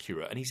 he's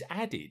accurate and he's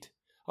added...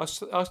 I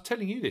was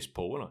telling you this,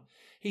 Paul, wasn't I?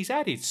 He's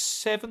added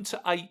 7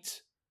 to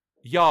 8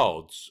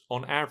 yards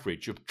on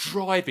average of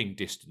driving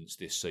distance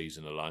this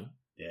season alone.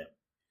 Yeah.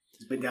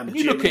 He's been down the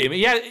you look at him,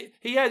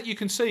 he has, you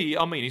can see,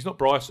 I mean, he's not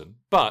Bryson,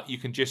 but you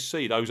can just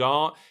see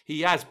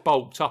he has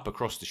bulked up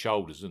across the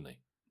shoulders, hasn't he?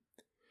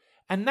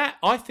 And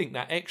I think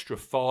that extra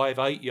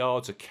 5-8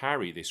 yards of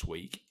carry this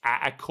week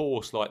at a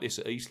course like this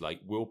at Eastlake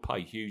will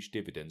pay huge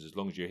dividends as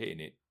long as you're hitting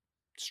it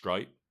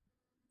straight.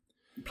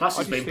 Plus,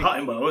 he's been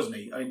putting well, hasn't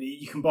he? I mean,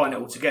 you combine it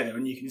all together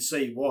and you can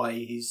see why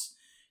he's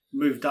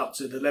moved up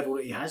to the level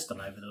that he has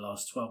done over the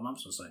last 12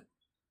 months or so.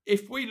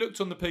 If we looked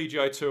on the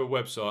PGA Tour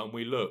website and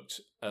we looked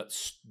at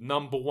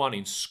number 1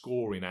 in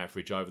scoring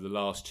average over the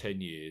last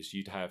 10 years,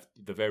 you'd have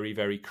the very,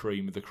 very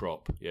cream of the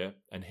crop, yeah?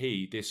 And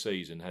he, this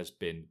season, has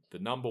been the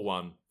number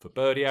 1 for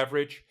birdie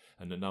average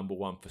and the number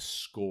 1 for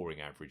scoring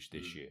average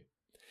this year.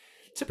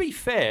 To be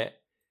fair,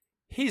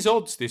 his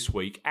odds this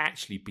week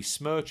actually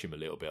besmirch him a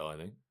little bit, I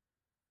think.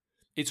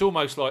 It's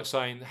almost like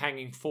saying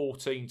hanging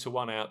 14 to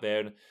 1 out there.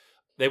 And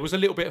there was a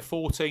little bit of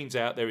 14s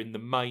out there in the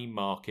main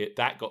market.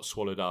 That got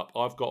swallowed up.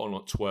 I've got on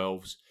at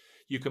 12s.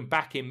 You can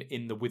back him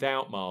in the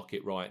without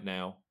market right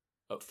now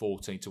at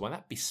 14 to 1.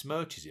 That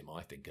besmirches him,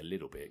 I think, a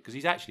little bit because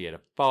he's actually had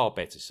a far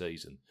better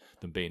season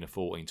than being a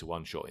 14 to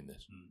 1 shot in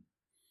this.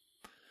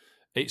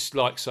 It's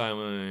like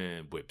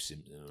saying, whips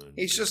him.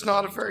 He's just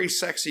not a very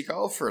sexy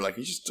golfer. Like,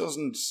 he just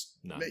doesn't...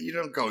 No. You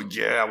don't go,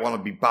 I want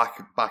to be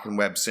back in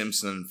Webb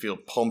Simpson and feel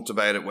pumped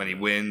about it when he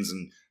wins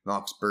and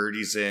knocks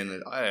birdies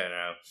in. I don't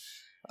know.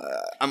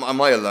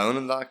 Am I alone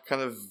in that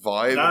kind of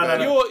vibe?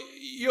 No.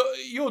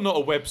 You're not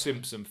a Webb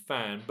Simpson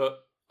fan, but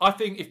I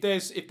think if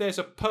there's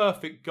a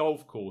perfect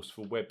golf course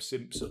for Webb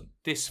Simpson,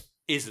 this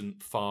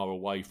isn't far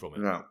away from it.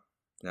 No.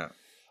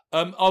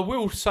 I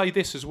will say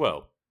this as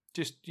well,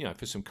 just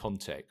for some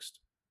context.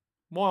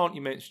 Why aren't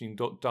you mentioning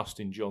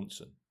Dustin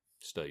Johnson,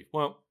 Steve?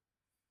 Well,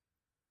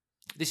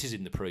 this is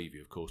in the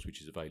preview, of course,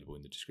 which is available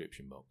in the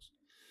description box.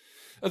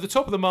 At the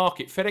top of the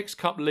market, FedEx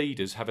Cup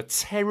leaders have a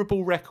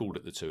terrible record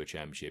at the Tour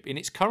Championship. In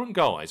its current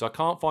guise, I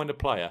can't find a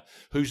player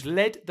who's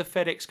led the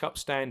FedEx Cup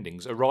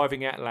standings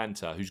arriving at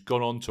Atlanta who's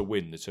gone on to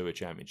win the Tour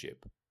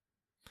Championship.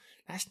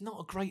 That's not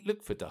a great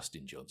look for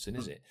Dustin Johnson,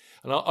 is it?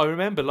 And I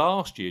remember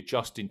last year,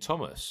 Justin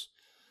Thomas,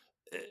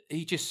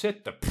 he just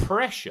said the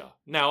pressure.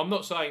 Now, I'm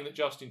not saying that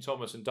Justin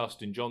Thomas and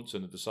Dustin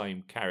Johnson are the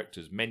same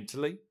characters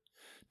mentally.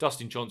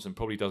 Dustin Johnson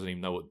probably doesn't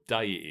even know what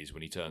day it is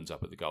when he turns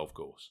up at the golf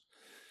course.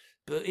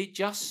 But it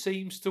just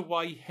seems to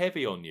weigh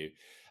heavy on you.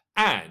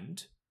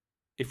 And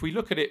if we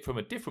look at it from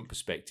a different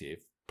perspective,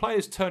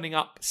 players turning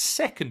up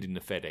second in the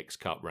FedEx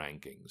Cup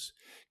rankings.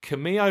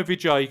 Camilo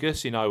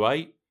Villegas in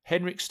 08,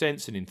 Henrik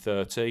Stenson in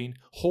 13,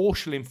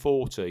 Horschel in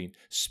 14,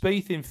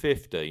 Spieth in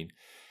 15,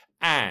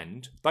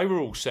 and they were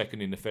all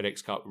second in the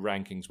FedEx Cup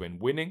rankings when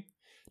winning.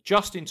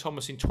 Justin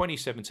Thomas in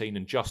 2017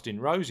 and Justin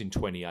Rose in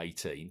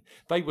 2018,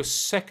 they were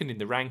second in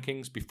the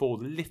rankings before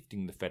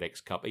lifting the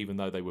FedEx Cup, even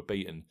though they were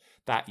beaten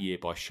that year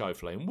by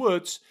Schauffele and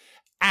Woods.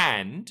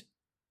 And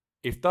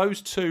if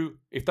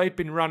they'd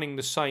been running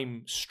the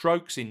same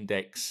strokes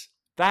index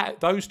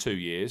those 2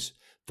 years,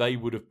 they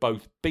would have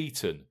both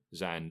beaten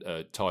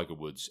Tiger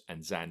Woods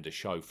and Xander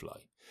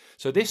Schauffele.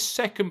 So this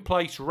second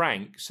place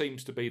rank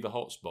seems to be the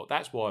hotspot.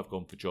 That's why I've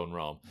gone for Jon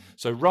Rahm.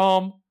 So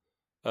Rahm,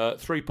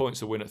 3 points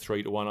to win at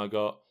 3 to 1 I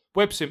got.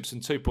 Webb Simpson,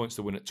 2 points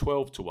to win at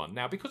 12 to 1.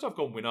 Now, because I've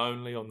gone win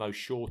only on those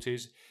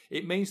shorties,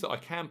 it means that I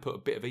can put a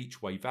bit of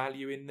each way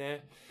value in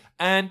there.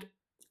 And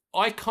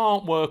I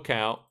can't work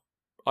out,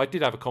 I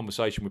did have a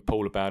conversation with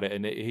Paul about it,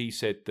 and he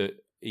said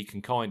that he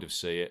can kind of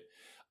see it.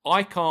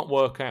 I can't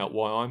work out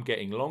why I'm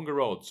getting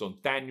longer odds on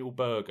Daniel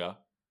Berger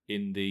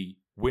in the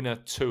Winner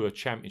Tour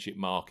Championship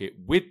market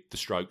with the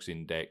strokes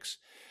index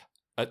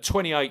at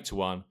 28 to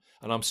 1,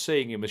 and I'm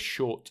seeing him as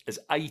short as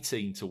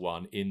 18 to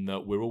 1 in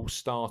that we're all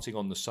starting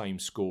on the same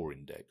score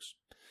index.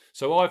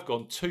 So I've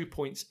gone 2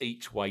 points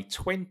each way,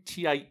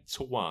 28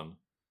 to 1,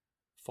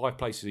 5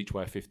 places each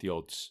way, 50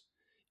 odds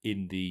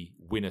in the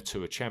Winner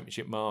Tour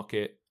Championship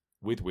market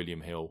with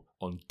William Hill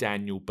on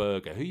Daniel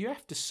Berger, who you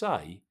have to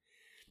say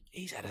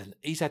he's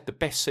had the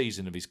best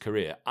season of his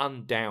career,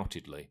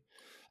 undoubtedly.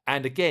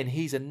 And again,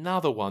 he's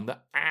another one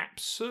that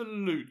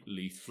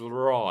absolutely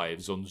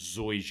thrives on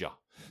Zoysia.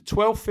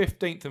 12th,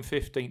 15th and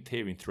 15th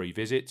here in 3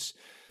 visits.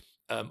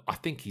 I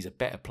think he's a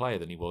better player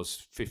than he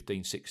was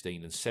 15,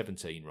 16 and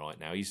 17 right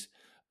now. He's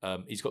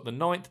got the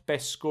 9th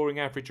best scoring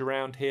average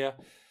around here.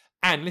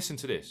 And listen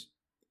to this.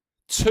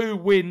 2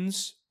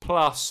 wins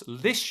plus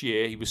this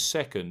year he was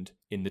second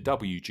in the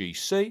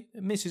WGC.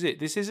 And this is it.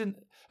 This isn't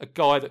a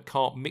guy that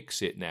can't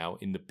mix it now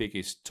in the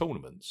biggest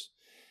tournaments.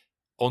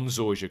 On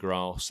Zoysia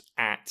grass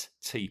at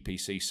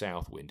TPC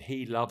Southwind.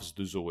 He loves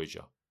the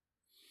Zoysia.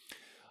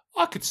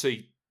 I could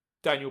see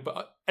Daniel...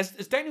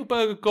 Has Daniel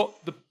Berger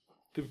got the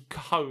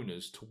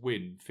cojones to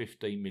win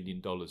 $15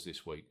 million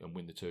this week and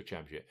win the Tour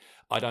Championship?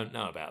 I don't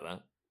know about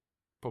that.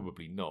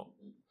 Probably not.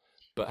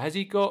 But has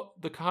he got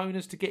the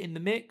cojones to get in the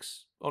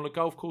mix on a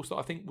golf course that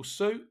I think will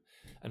suit?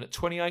 And at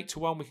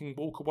 28-1, we can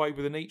walk away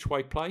with an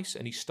each-way place,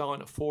 and he's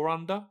starting at 4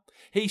 under.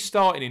 He's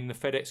starting in the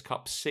FedEx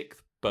Cup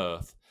 6th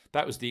berth.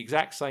 That was the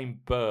exact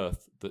same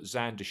berth that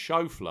Xander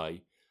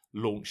Schauffele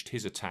launched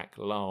his attack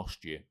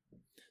last year.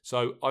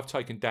 So I've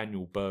taken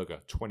Daniel Berger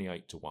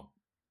 28-1.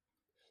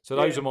 So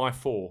those are my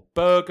 4.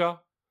 Berger,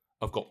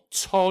 I've got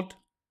Todd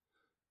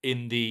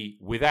in the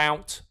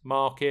without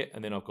market,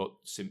 and then I've got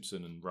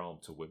Simpson and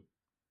Rahm to win.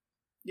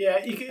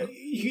 Yeah,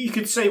 you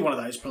could see one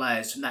of those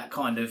players from that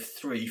kind of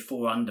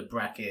 3-4 under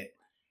bracket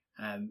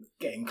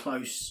getting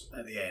close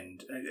at the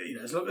end.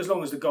 As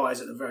long as the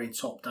guys at the very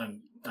top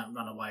don't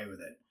run away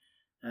with it.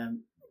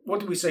 What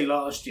did we see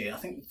last year? I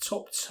think the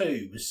top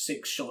 2 was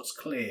 6 shots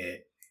clear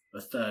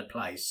of 3rd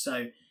place.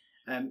 So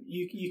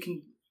you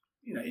can,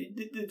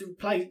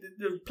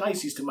 the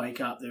places to make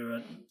up there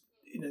are,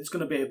 it's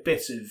going to be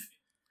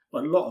a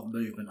lot of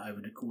movement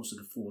over the course of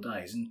the 4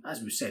 days. And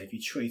as we said, if you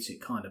treat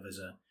it kind of as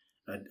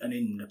an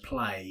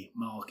in-the-play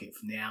market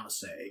from the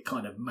outset, it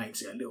kind of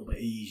makes it a little bit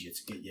easier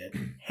to get your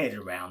head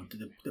around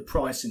the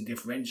pricing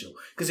differential.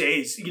 Because it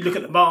is, you look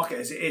at the market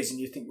as it is and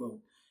you think,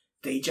 well,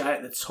 DJ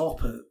at the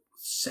top at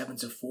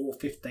 7-4,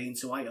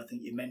 15-8, I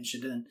think you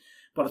mentioned, and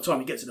by the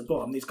time you get to the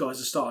bottom, these guys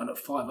are starting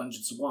at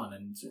 500-1,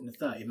 and in the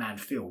 30-man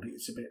field,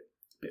 it's a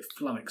bit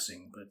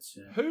flummoxing. But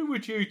who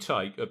would you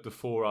take of the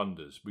 4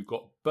 unders? We've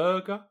got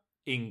Berger,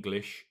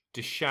 English,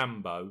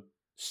 DeChambeau,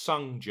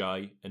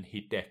 Sungjae, and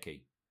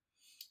Hideki.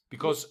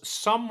 Because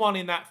someone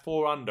in that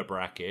 4 under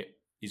bracket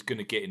is going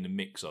to get in the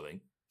mix, I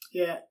think.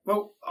 Yeah,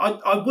 well,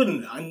 I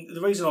wouldn't, and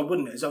the reason I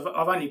wouldn't is I've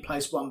only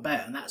placed 1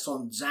 bet, and that's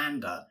on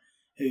Xander,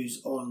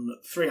 who's on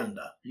 3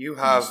 under. You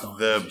have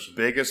the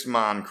biggest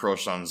man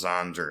crush on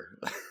Xander.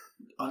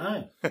 I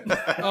know.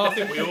 I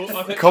think we all.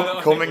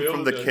 Coming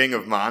from the king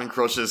of man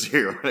crushes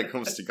here when it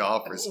comes to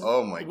golfers.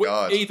 Oh my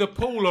god! Either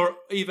Paul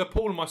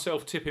or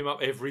myself tip him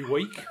up every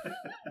week.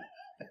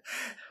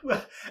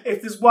 Well,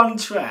 if there's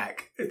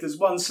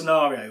one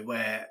scenario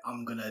where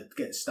I'm going to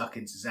get stuck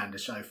into Xander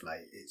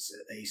Schauffele, it's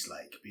at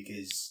Eastlake,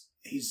 because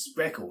his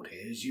record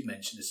here, as you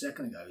mentioned a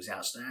second ago, is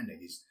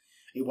outstanding.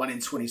 He won in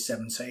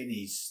 2017.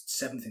 He's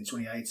 7th in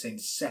 2018,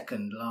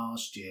 2nd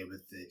last year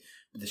with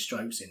the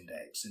strokes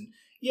index. And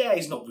yeah,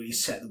 he's not really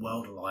set the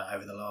world alight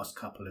over the last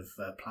couple of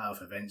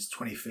playoff events,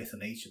 25th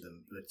on each of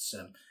them. But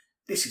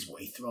this is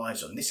what he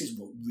thrives on. This is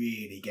what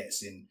really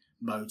gets him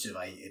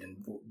motivated and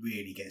what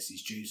really gets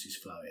his juices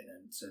flowing.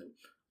 And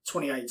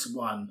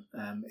 28-1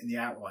 in the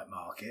outright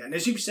market. And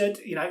as you've said,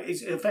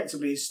 he's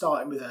effectively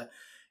starting with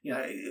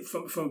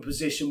from a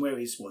position where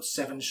he's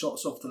 7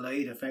 shots off the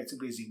lead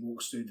effectively as he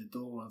walks through the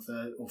door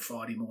on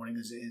Friday morning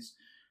as it is.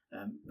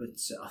 But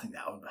I think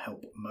that would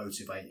help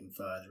motivate him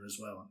further as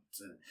well.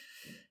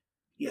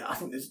 I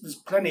think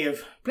there's plenty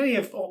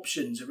of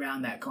options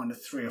around that kind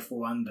of 3 or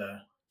 4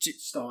 under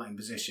starting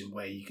position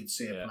where you could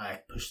see a player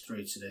push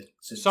through to the.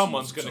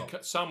 Someone's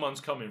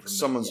coming from.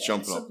 Someone's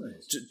jumping up.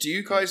 Do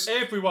you guys?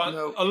 Everyone.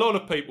 A lot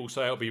of people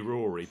say it'll be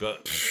Rory,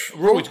 but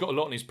Rory's got a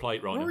lot on his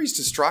plate right now. Rory's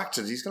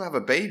distracted. He's going to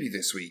have a baby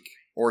this week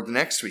or the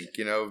next week.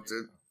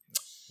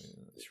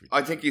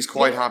 I think he's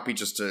quite happy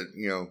just to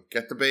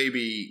get the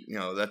baby.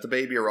 Let the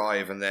baby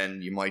arrive, and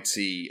then you might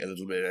see a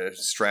little bit of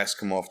stress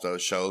come off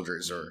those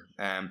shoulders.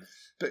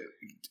 But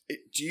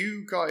do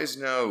you guys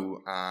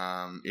know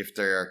if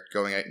they're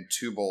going out in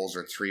 2 balls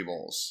or 3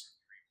 balls?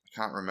 I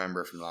can't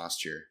remember from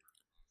last year.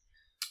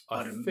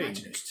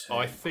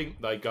 I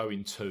think they go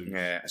in 2.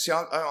 Yeah. See,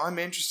 I'm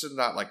interested in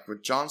that. Like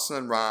with Johnson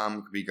and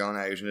Rahm could be going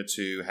out in a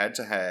 2 head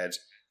to head.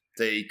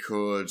 They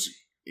could,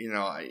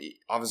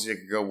 obviously they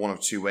could go one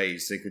of 2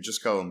 ways. They could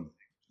just go and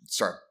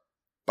start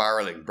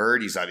barreling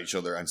birdies at each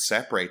other and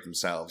separate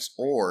themselves,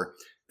 or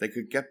they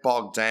could get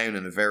bogged down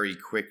in a very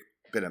quick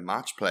bit of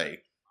match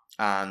play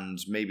and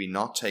maybe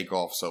not take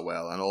off so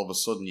well, and all of a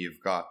sudden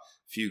you've got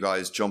a few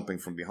guys jumping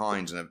from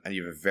behind and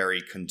you have a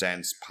very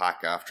condensed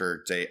pack at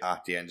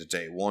the end of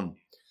day 1.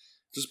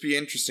 Just be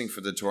interesting for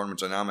the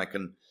tournament dynamic,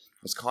 and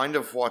it's kind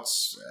of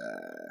what's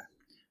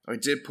I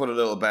did put a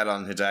little bet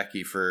on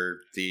Hideki for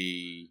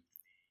the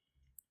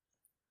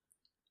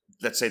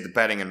let's say the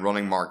betting and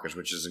running market,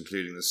 which is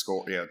including the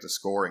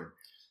scoring,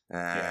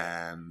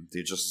 the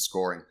adjusted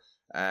scoring.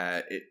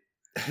 It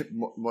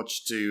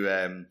much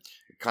to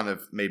kind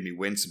of made me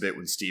wince a bit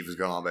when Steve was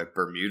going on about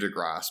Bermuda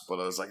grass, but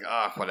I was like,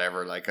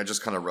 whatever. Like, I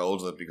just kind of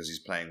rolled with it because he's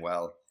playing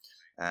well.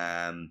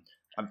 I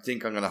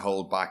think I'm going to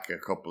hold back a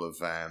couple of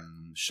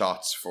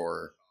shots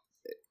for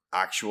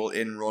actual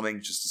in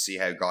running just to see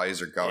how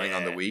guys are going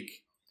on the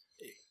week.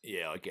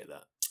 Yeah, I get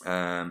that.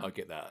 I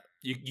get that.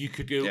 You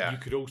could go. You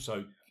could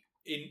also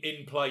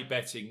in play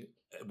betting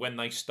when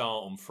they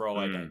start on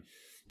Friday.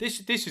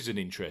 This is an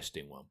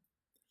interesting one.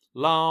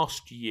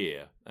 Last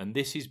year, and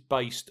this is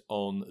based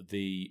on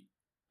the.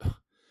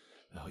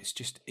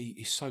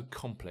 It's so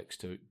complex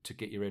to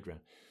get your head around.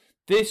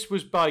 This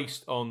was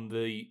based on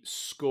the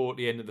score at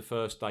the end of the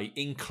first day,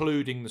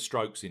 including the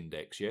strokes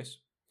index. Yes.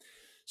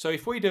 So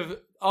if we'd have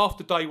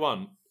after day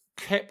one,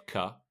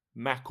 Koepka,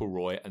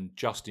 McIlroy, and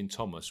Justin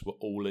Thomas were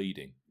all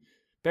leading.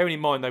 Bearing in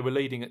mind they were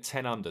leading at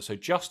 10 under, so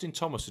Justin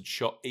Thomas had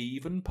shot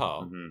even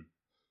par.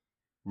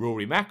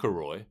 Rory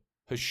McIlroy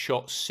has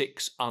shot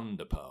 6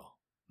 under par.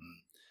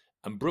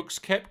 And Brooks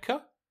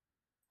Koepka,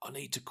 I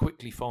need to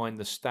quickly find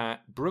the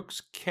stat.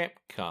 Brooks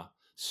Koepka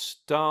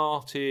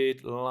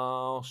started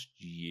last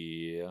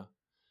year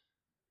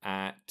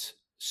at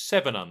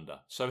 7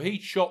 under. So he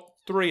shot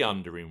 3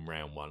 under in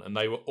round 1, and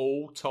they were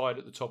all tied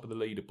at the top of the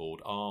leaderboard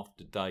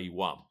after day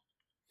 1.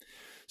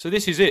 So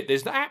this is it.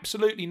 There's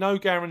absolutely no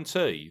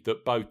guarantee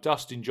that both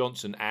Dustin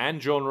Johnson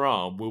and Jon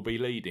Rahm will be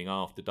leading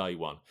after day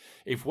 1.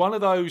 If one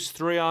of those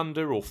 3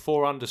 under or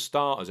 4 under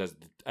starters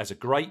has a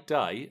great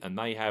day and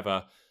they have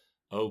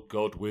oh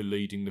God, we're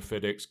leading the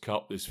FedEx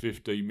Cup, there's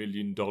 $15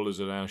 million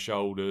on our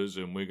shoulders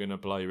and we're going to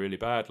play really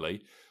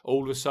badly,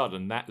 all of a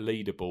sudden that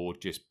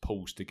leaderboard just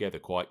pulls together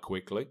quite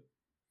quickly.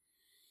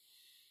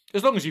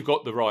 As long as you've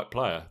got the right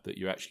player that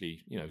you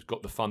actually, has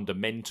got the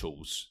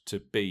fundamentals to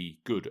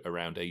be good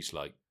around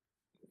Eastlake.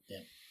 Yeah.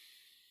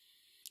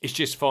 It's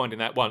just finding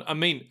that one. I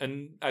mean,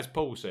 and as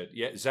Paul said,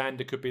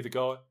 Xander could be the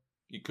guy.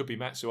 It could be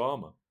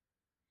Matsuyama.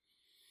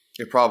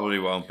 It probably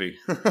won't be.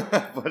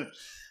 But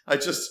I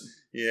just,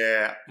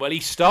 Well, he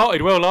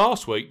started well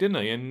last week,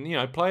 didn't he?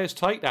 And, players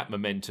take that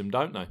momentum,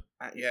 don't they?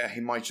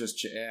 He might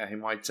just,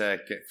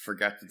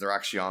 forget that they're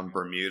actually on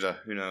Bermuda.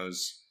 Who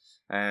knows?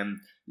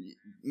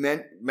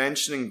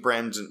 Mentioning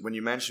Brendan, when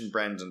you mentioned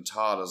Brendan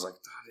Todd, I was like,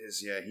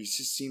 he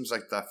just seems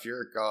like that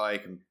pure guy,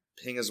 can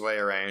ping his way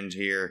around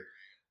here.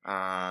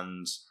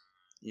 And,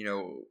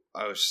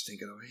 I was just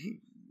thinking,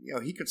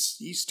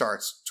 he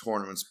starts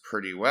tournaments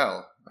pretty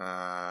well.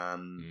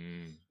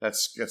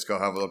 Let's go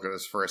have a look at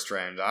his first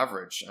round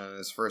average. And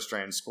his first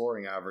round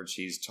scoring average,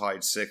 he's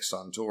tied 6th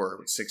on tour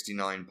with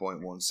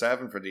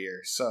 69.17 for the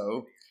year.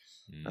 So,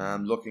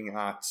 looking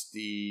at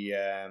the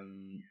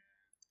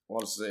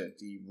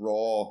the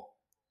raw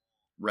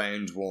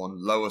round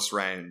 1 lowest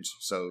round,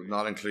 so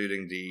not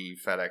including the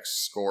FedEx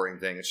scoring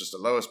thing, it's just the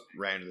lowest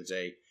round of the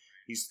day.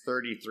 He's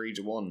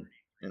 33-1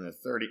 in a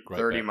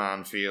 30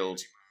 man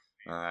field,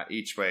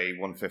 each way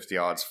 150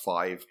 odds,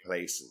 5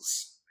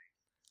 places.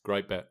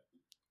 Great bet.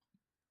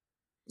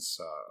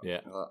 So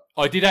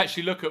I did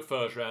actually look at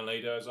first round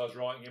leader as I was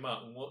writing him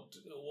up, and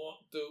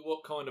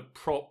what kind of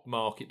prop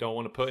market do I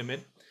want to put him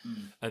in?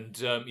 And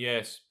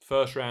yes,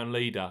 first round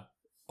leader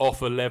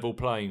off a level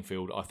playing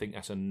field. I think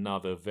that's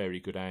another very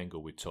good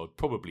angle with Todd.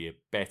 Probably a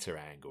better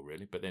angle,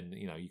 really. But then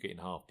you're getting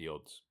half the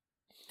odds.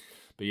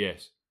 But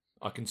yes,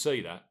 I can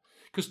see that.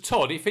 Because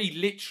Todd, if he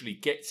literally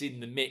gets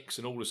in the mix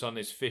and all of a sudden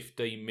there's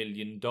 $15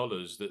 million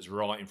that's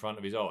right in front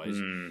of his eyes,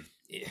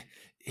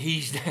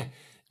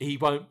 he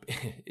won't.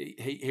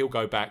 He'll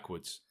go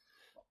backwards.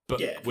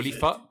 But will he?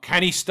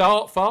 Can he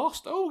start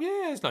fast? Oh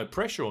yeah, there's no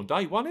pressure on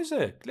day 1, is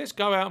there? Let's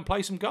go out and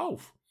play some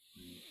golf.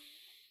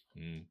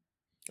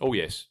 Oh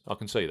yes, I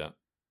can see that.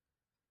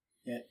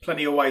 Yeah,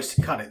 plenty of ways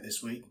to cut it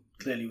this week.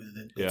 Clearly with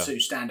the 2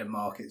 standard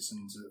markets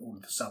and all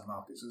of the sub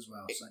markets as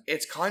well. So.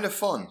 It's kind of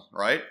fun,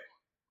 right?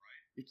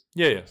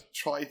 Yeah. You have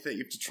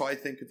to try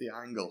think of the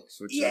angle.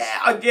 So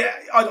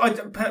I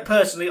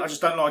personally, I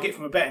just don't like it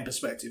from a betting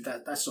perspective.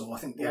 That's all. I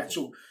think the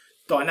actual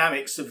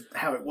dynamics of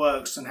how it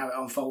works and how it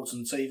unfolds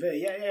on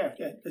TV. Yeah.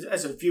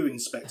 As a viewing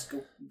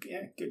spectacle,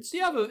 good.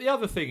 The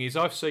other thing is,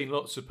 I've seen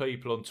lots of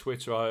people on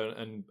Twitter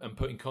and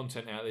putting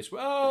content out this.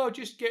 Oh,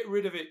 just get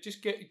rid of it.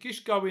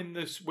 Just go in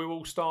this. We're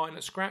all starting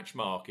at scratch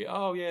market.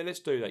 Oh yeah,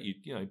 let's do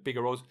that.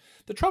 Bigger odds.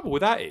 The trouble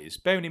with that is,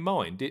 bearing in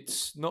mind,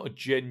 it's not a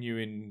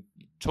genuine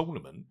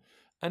tournament.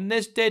 And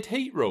there's dead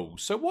heat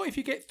rules. So what if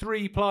you get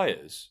 3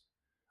 players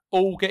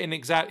all getting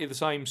exactly the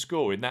same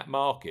score in that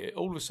market?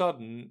 All of a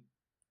sudden,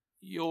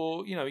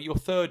 you're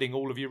thirding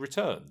all of your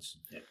returns.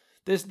 Yeah.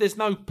 There's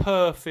no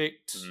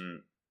perfect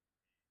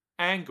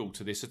angle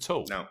to this at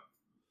all.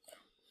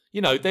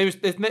 No. There's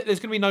going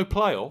to be no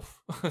playoff.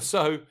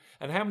 So,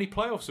 and how many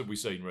playoffs have we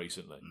seen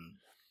recently?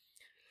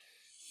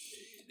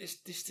 This.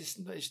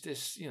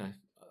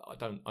 I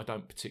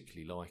don't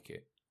particularly like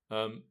it.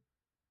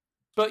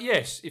 But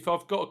yes, if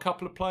I've got a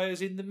couple of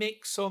players in the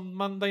mix on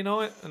Monday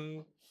night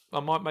and I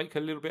might make a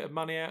little bit of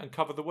money out and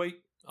cover the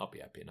week, I'll be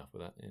happy enough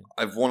with that. Yeah.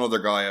 I've one other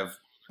guy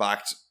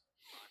backed.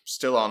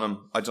 Still on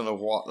him. I don't know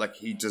what. Like,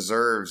 he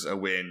deserves a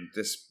win.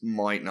 This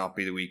might not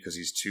be the week because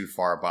he's too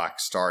far back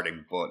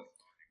starting, but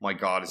my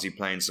God, is he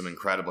playing some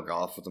incredible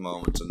golf at the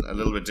moment? And a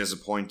little bit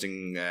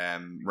disappointing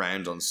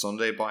round on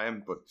Sunday by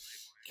him, but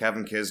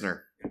Kevin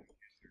Kisner.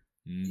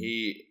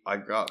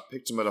 I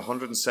picked him at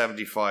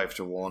 175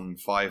 to 1,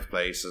 5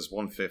 places,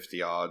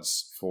 150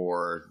 odds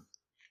for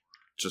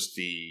just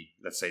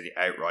let's say the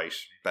outright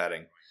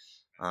betting.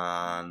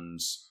 And,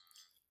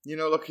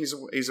 look,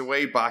 he's a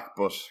way back,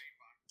 but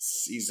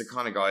he's the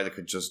kind of guy that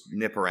could just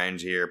nip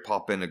around here,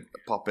 pop in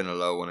a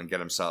low one and get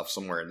himself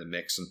somewhere in the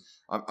mix. And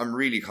I'm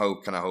really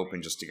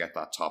hoping just to get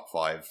that top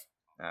 5.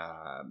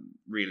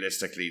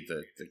 Realistically,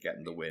 the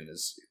getting the win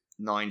is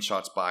 9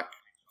 shots back.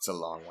 It's a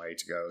long way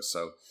to go.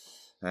 So,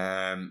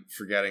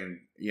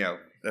 forgetting,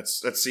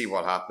 let's see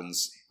what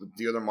happens.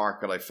 The other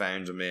market I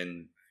found him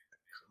in,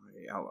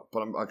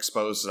 but I'm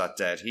exposed to that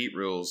dead heat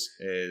rules,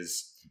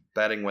 is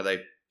betting without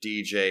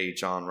DJ,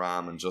 John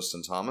Ram, and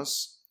Justin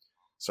Thomas.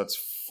 So it's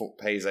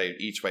pays out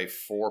each way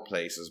 4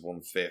 places,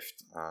 1/5,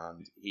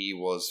 and he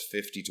was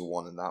 50 to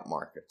 1 in that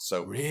market.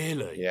 So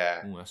really,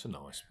 yeah, that's a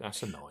nice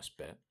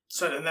bet.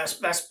 So then that's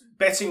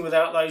betting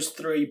without those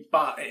 3,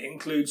 but it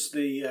includes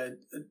the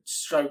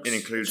strokes. It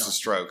includes the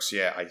strokes.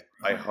 Yeah,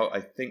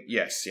 I think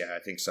yes, yeah, I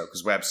think so,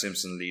 because Webb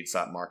Simpson leads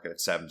that market at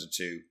 7 to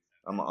 2.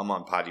 I'm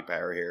on Paddy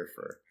Power here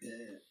for.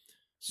 Yeah.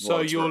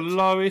 So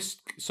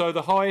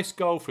the highest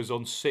golfer's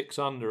on 6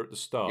 under at the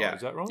start. Yeah. Oh.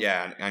 Is that right?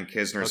 Yeah, and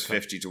Kisner's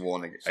 50 to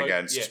 1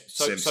 against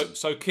Simpson.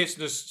 So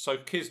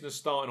Kisner's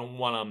starting on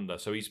 1 under,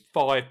 so he's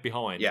 5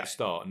 behind at the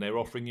start, and they're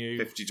offering you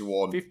 50 to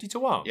 1. 50 to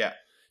 1. Yeah.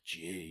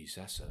 Jeez,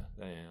 I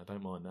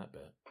don't mind that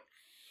bet.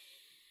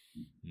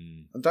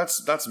 And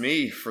that's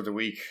me for the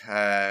week.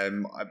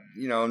 And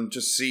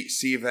just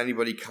see if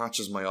anybody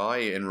catches my eye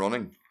in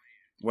running,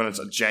 when it's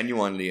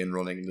genuinely in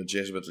running,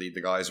 legitimately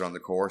the guys are on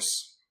the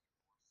course.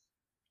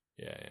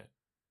 Yeah,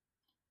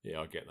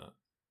 I get that.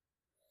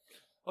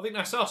 I think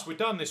that's us. We're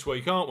done this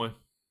week, aren't we?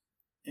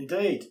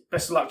 Indeed.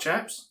 Best of luck,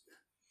 chaps.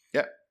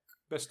 Yeah.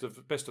 Best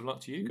of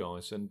luck to you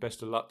guys, and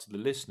best of luck to the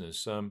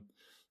listeners.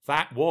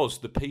 That was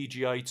the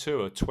PGA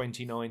Tour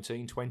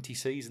 2019-20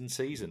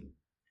 season.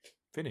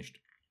 Finished.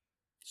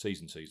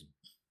 Season.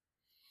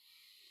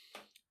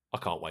 I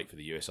can't wait for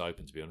the US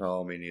Open, to be honest.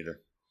 Oh, me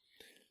neither.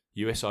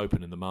 US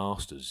Open and the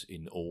Masters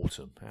in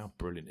autumn. How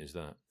brilliant is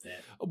that?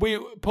 Yeah.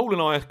 Paul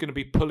and I are going to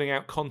be pulling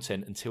out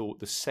content until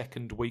the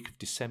 2nd week of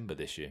December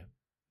this year.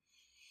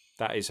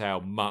 That is how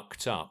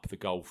mucked up the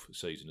golf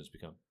season has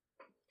become.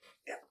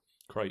 Yeah.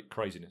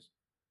 Craziness.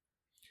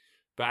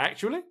 But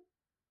actually,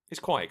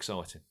 it's quite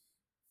exciting.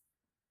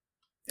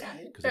 Yeah,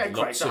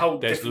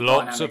 there's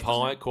lots of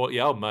high quality.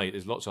 Oh, mate,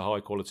 there's lots of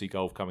high quality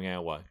golf coming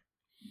our way.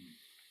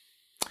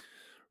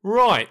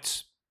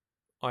 Right.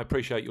 I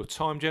appreciate your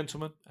time,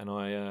 gentlemen, and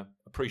I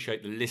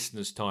appreciate the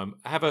listeners' time.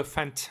 Have a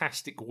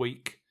fantastic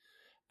week,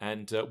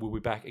 and we'll be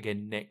back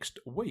again next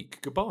week.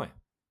 Goodbye.